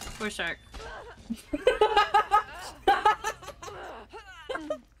 Poor shark.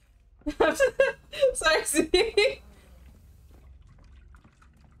 Sorry, Z.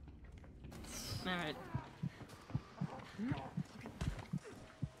 Alright.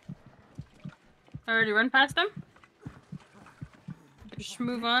 Already run past him? Just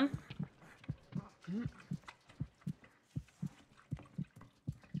move on.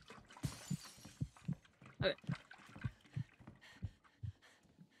 Okay.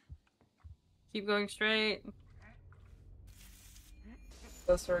 Keep going straight.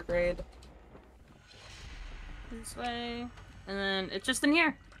 Goes for a grade. This way. And then it's just in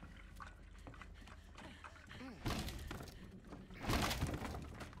here.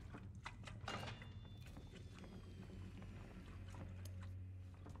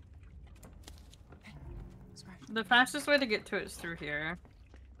 The fastest way to get to it is through here.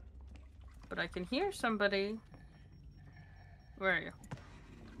 But I can hear somebody. Where are you?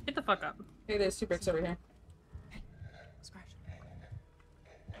 Get the fuck up. Hey, there's 2 bricks over here. Scratch.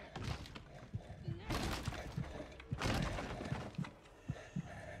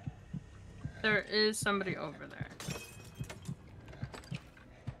 There is somebody over there.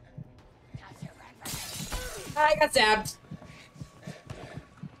 I got stabbed.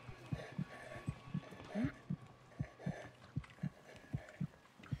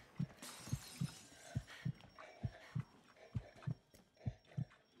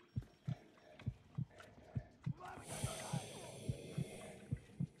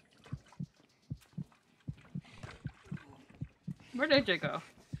 Where did you go?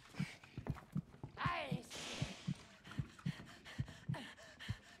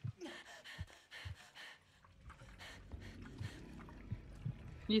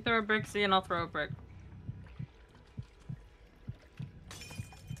 You throw a brick, see, and I'll throw a brick.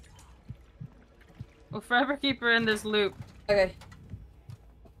 We'll forever keep her in this loop. Okay.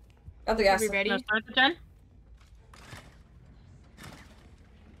 Got the gas. Are we ready? Now start the gen.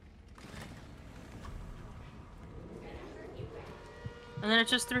 And then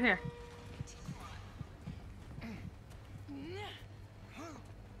it's just through here.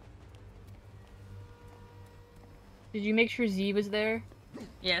 Did you make sure Z was there?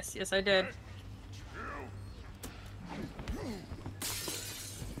 Yes, yes I did.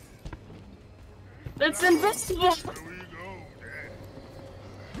 It's invisible!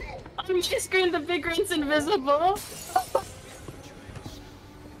 On my screen, the big one's invisible!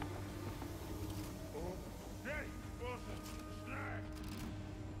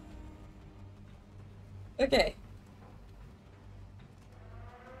 Okay.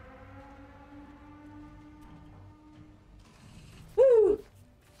 Woo!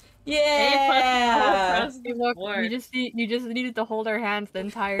 Yeah! Hey, look, you just needed to hold our hands the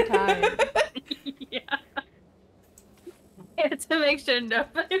entire time. Yeah. To make sure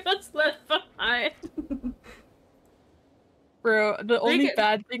nobody was left behind. Bro, the only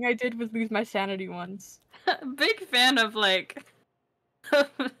bad thing I did was lose my sanity once. Big fan of like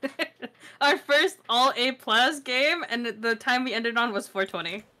our first all A+ game, and the time we ended on was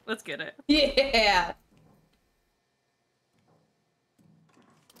 420. Let's get it. Yeah!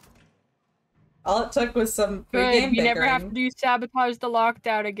 All it took was some Good, game we never have to bickering. do sabotage the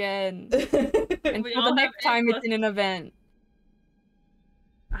lockdown again. Until the next time it's in an event.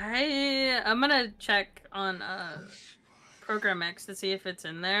 I'm gonna check on Program X to see if it's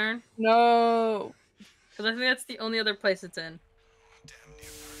in there. No. Because I think that's the only other place it's in. Damn near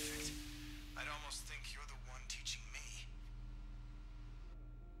perfect. I'd almost think you're the one teaching me.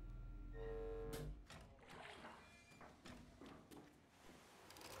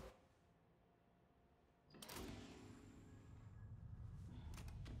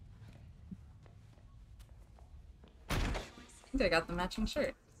 I think I got the matching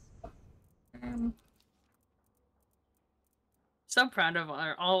shirt. So proud of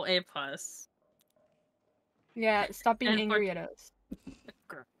our all A+. Yeah, stop being And angry at us.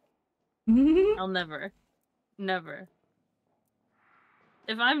 I'll never. Never.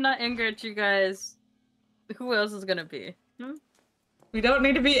 If I'm not angry at you guys, who else is gonna be? Hmm? We don't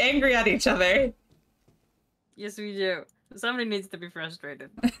need to be angry at each other. Yes, we do. Somebody needs to be frustrated.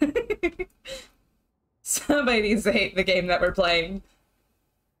 Somebody needs to hate the game that we're playing.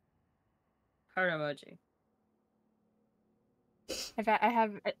 Heart emoji. I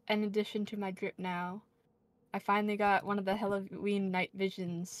have an addition to my drip now. I finally got one of the Halloween night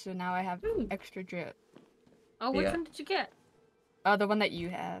visions, so now I have extra drip. Oh, which one did you get? The one that you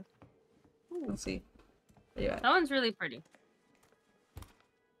have. Let's see. Where you at? That one's really pretty.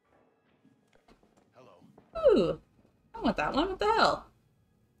 Ooh. I want that one. What the hell?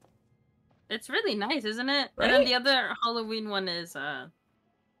 It's really nice, isn't it? Right? And then the other Halloween one is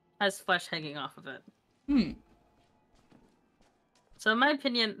has flesh hanging off of it. Hmm. So in my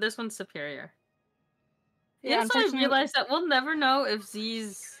opinion, this one's superior. Yeah, Yeah, so I unfortunately- realized that we'll never know if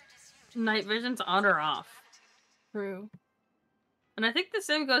Z's night vision's on or off. True. And I think the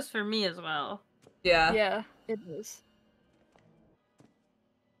same goes for me as well. Yeah. Yeah, it is.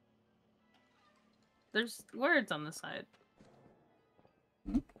 There's words on the side.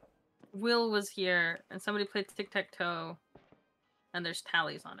 Will was here, and somebody played tic-tac-toe, and there's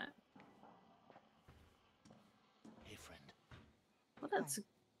tallies on it. Hey, friend. Well, that's...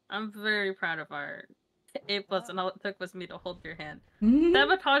 I'm very proud of our A+, and all it took was me to hold your hand. Mm-hmm.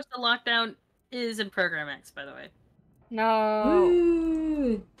 Sabotage the lockdown is in Program X, by the way. No.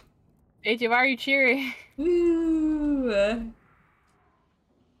 Woo. AJ, why are you cheering? Woo.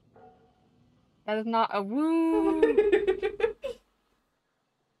 That is not a woo.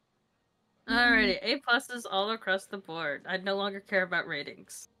 Alrighty, A pluses all across the board. I no longer care about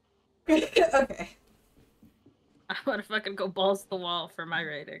ratings. Okay. I want to fucking go balls to the wall for my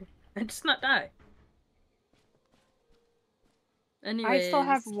rating and just not die. Anyways, I still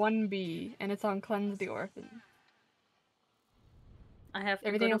have 1B, and it's on Cleanse the Orphan. I have to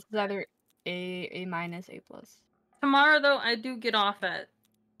Everything go else to is either A minus, A plus. tomorrow though. I do get off at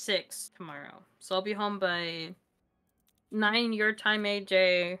 6 tomorrow, so I'll be home by 9 your time,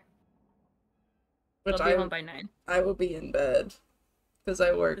 AJ. Which I'll be home by 9. I will be in bed because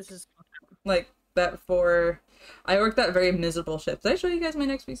I work This is like that I work that very miserable shift. Did I show you guys my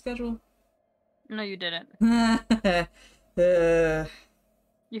next week's schedule? no, you didn't. uh,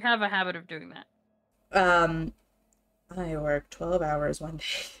 You have a habit of doing that. I work 12 hours one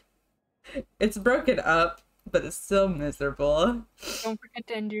day. It's broken up, but it's still miserable. Don't forget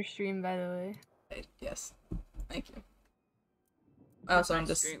to end your stream, by the way. Yes, thank you. I also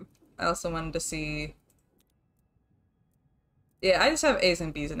wanted to see. Yeah, I just have A's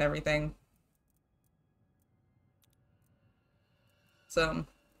and B's and everything. So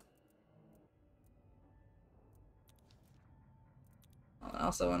I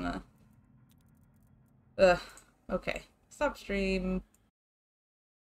also wanna. Okay. Stop stream.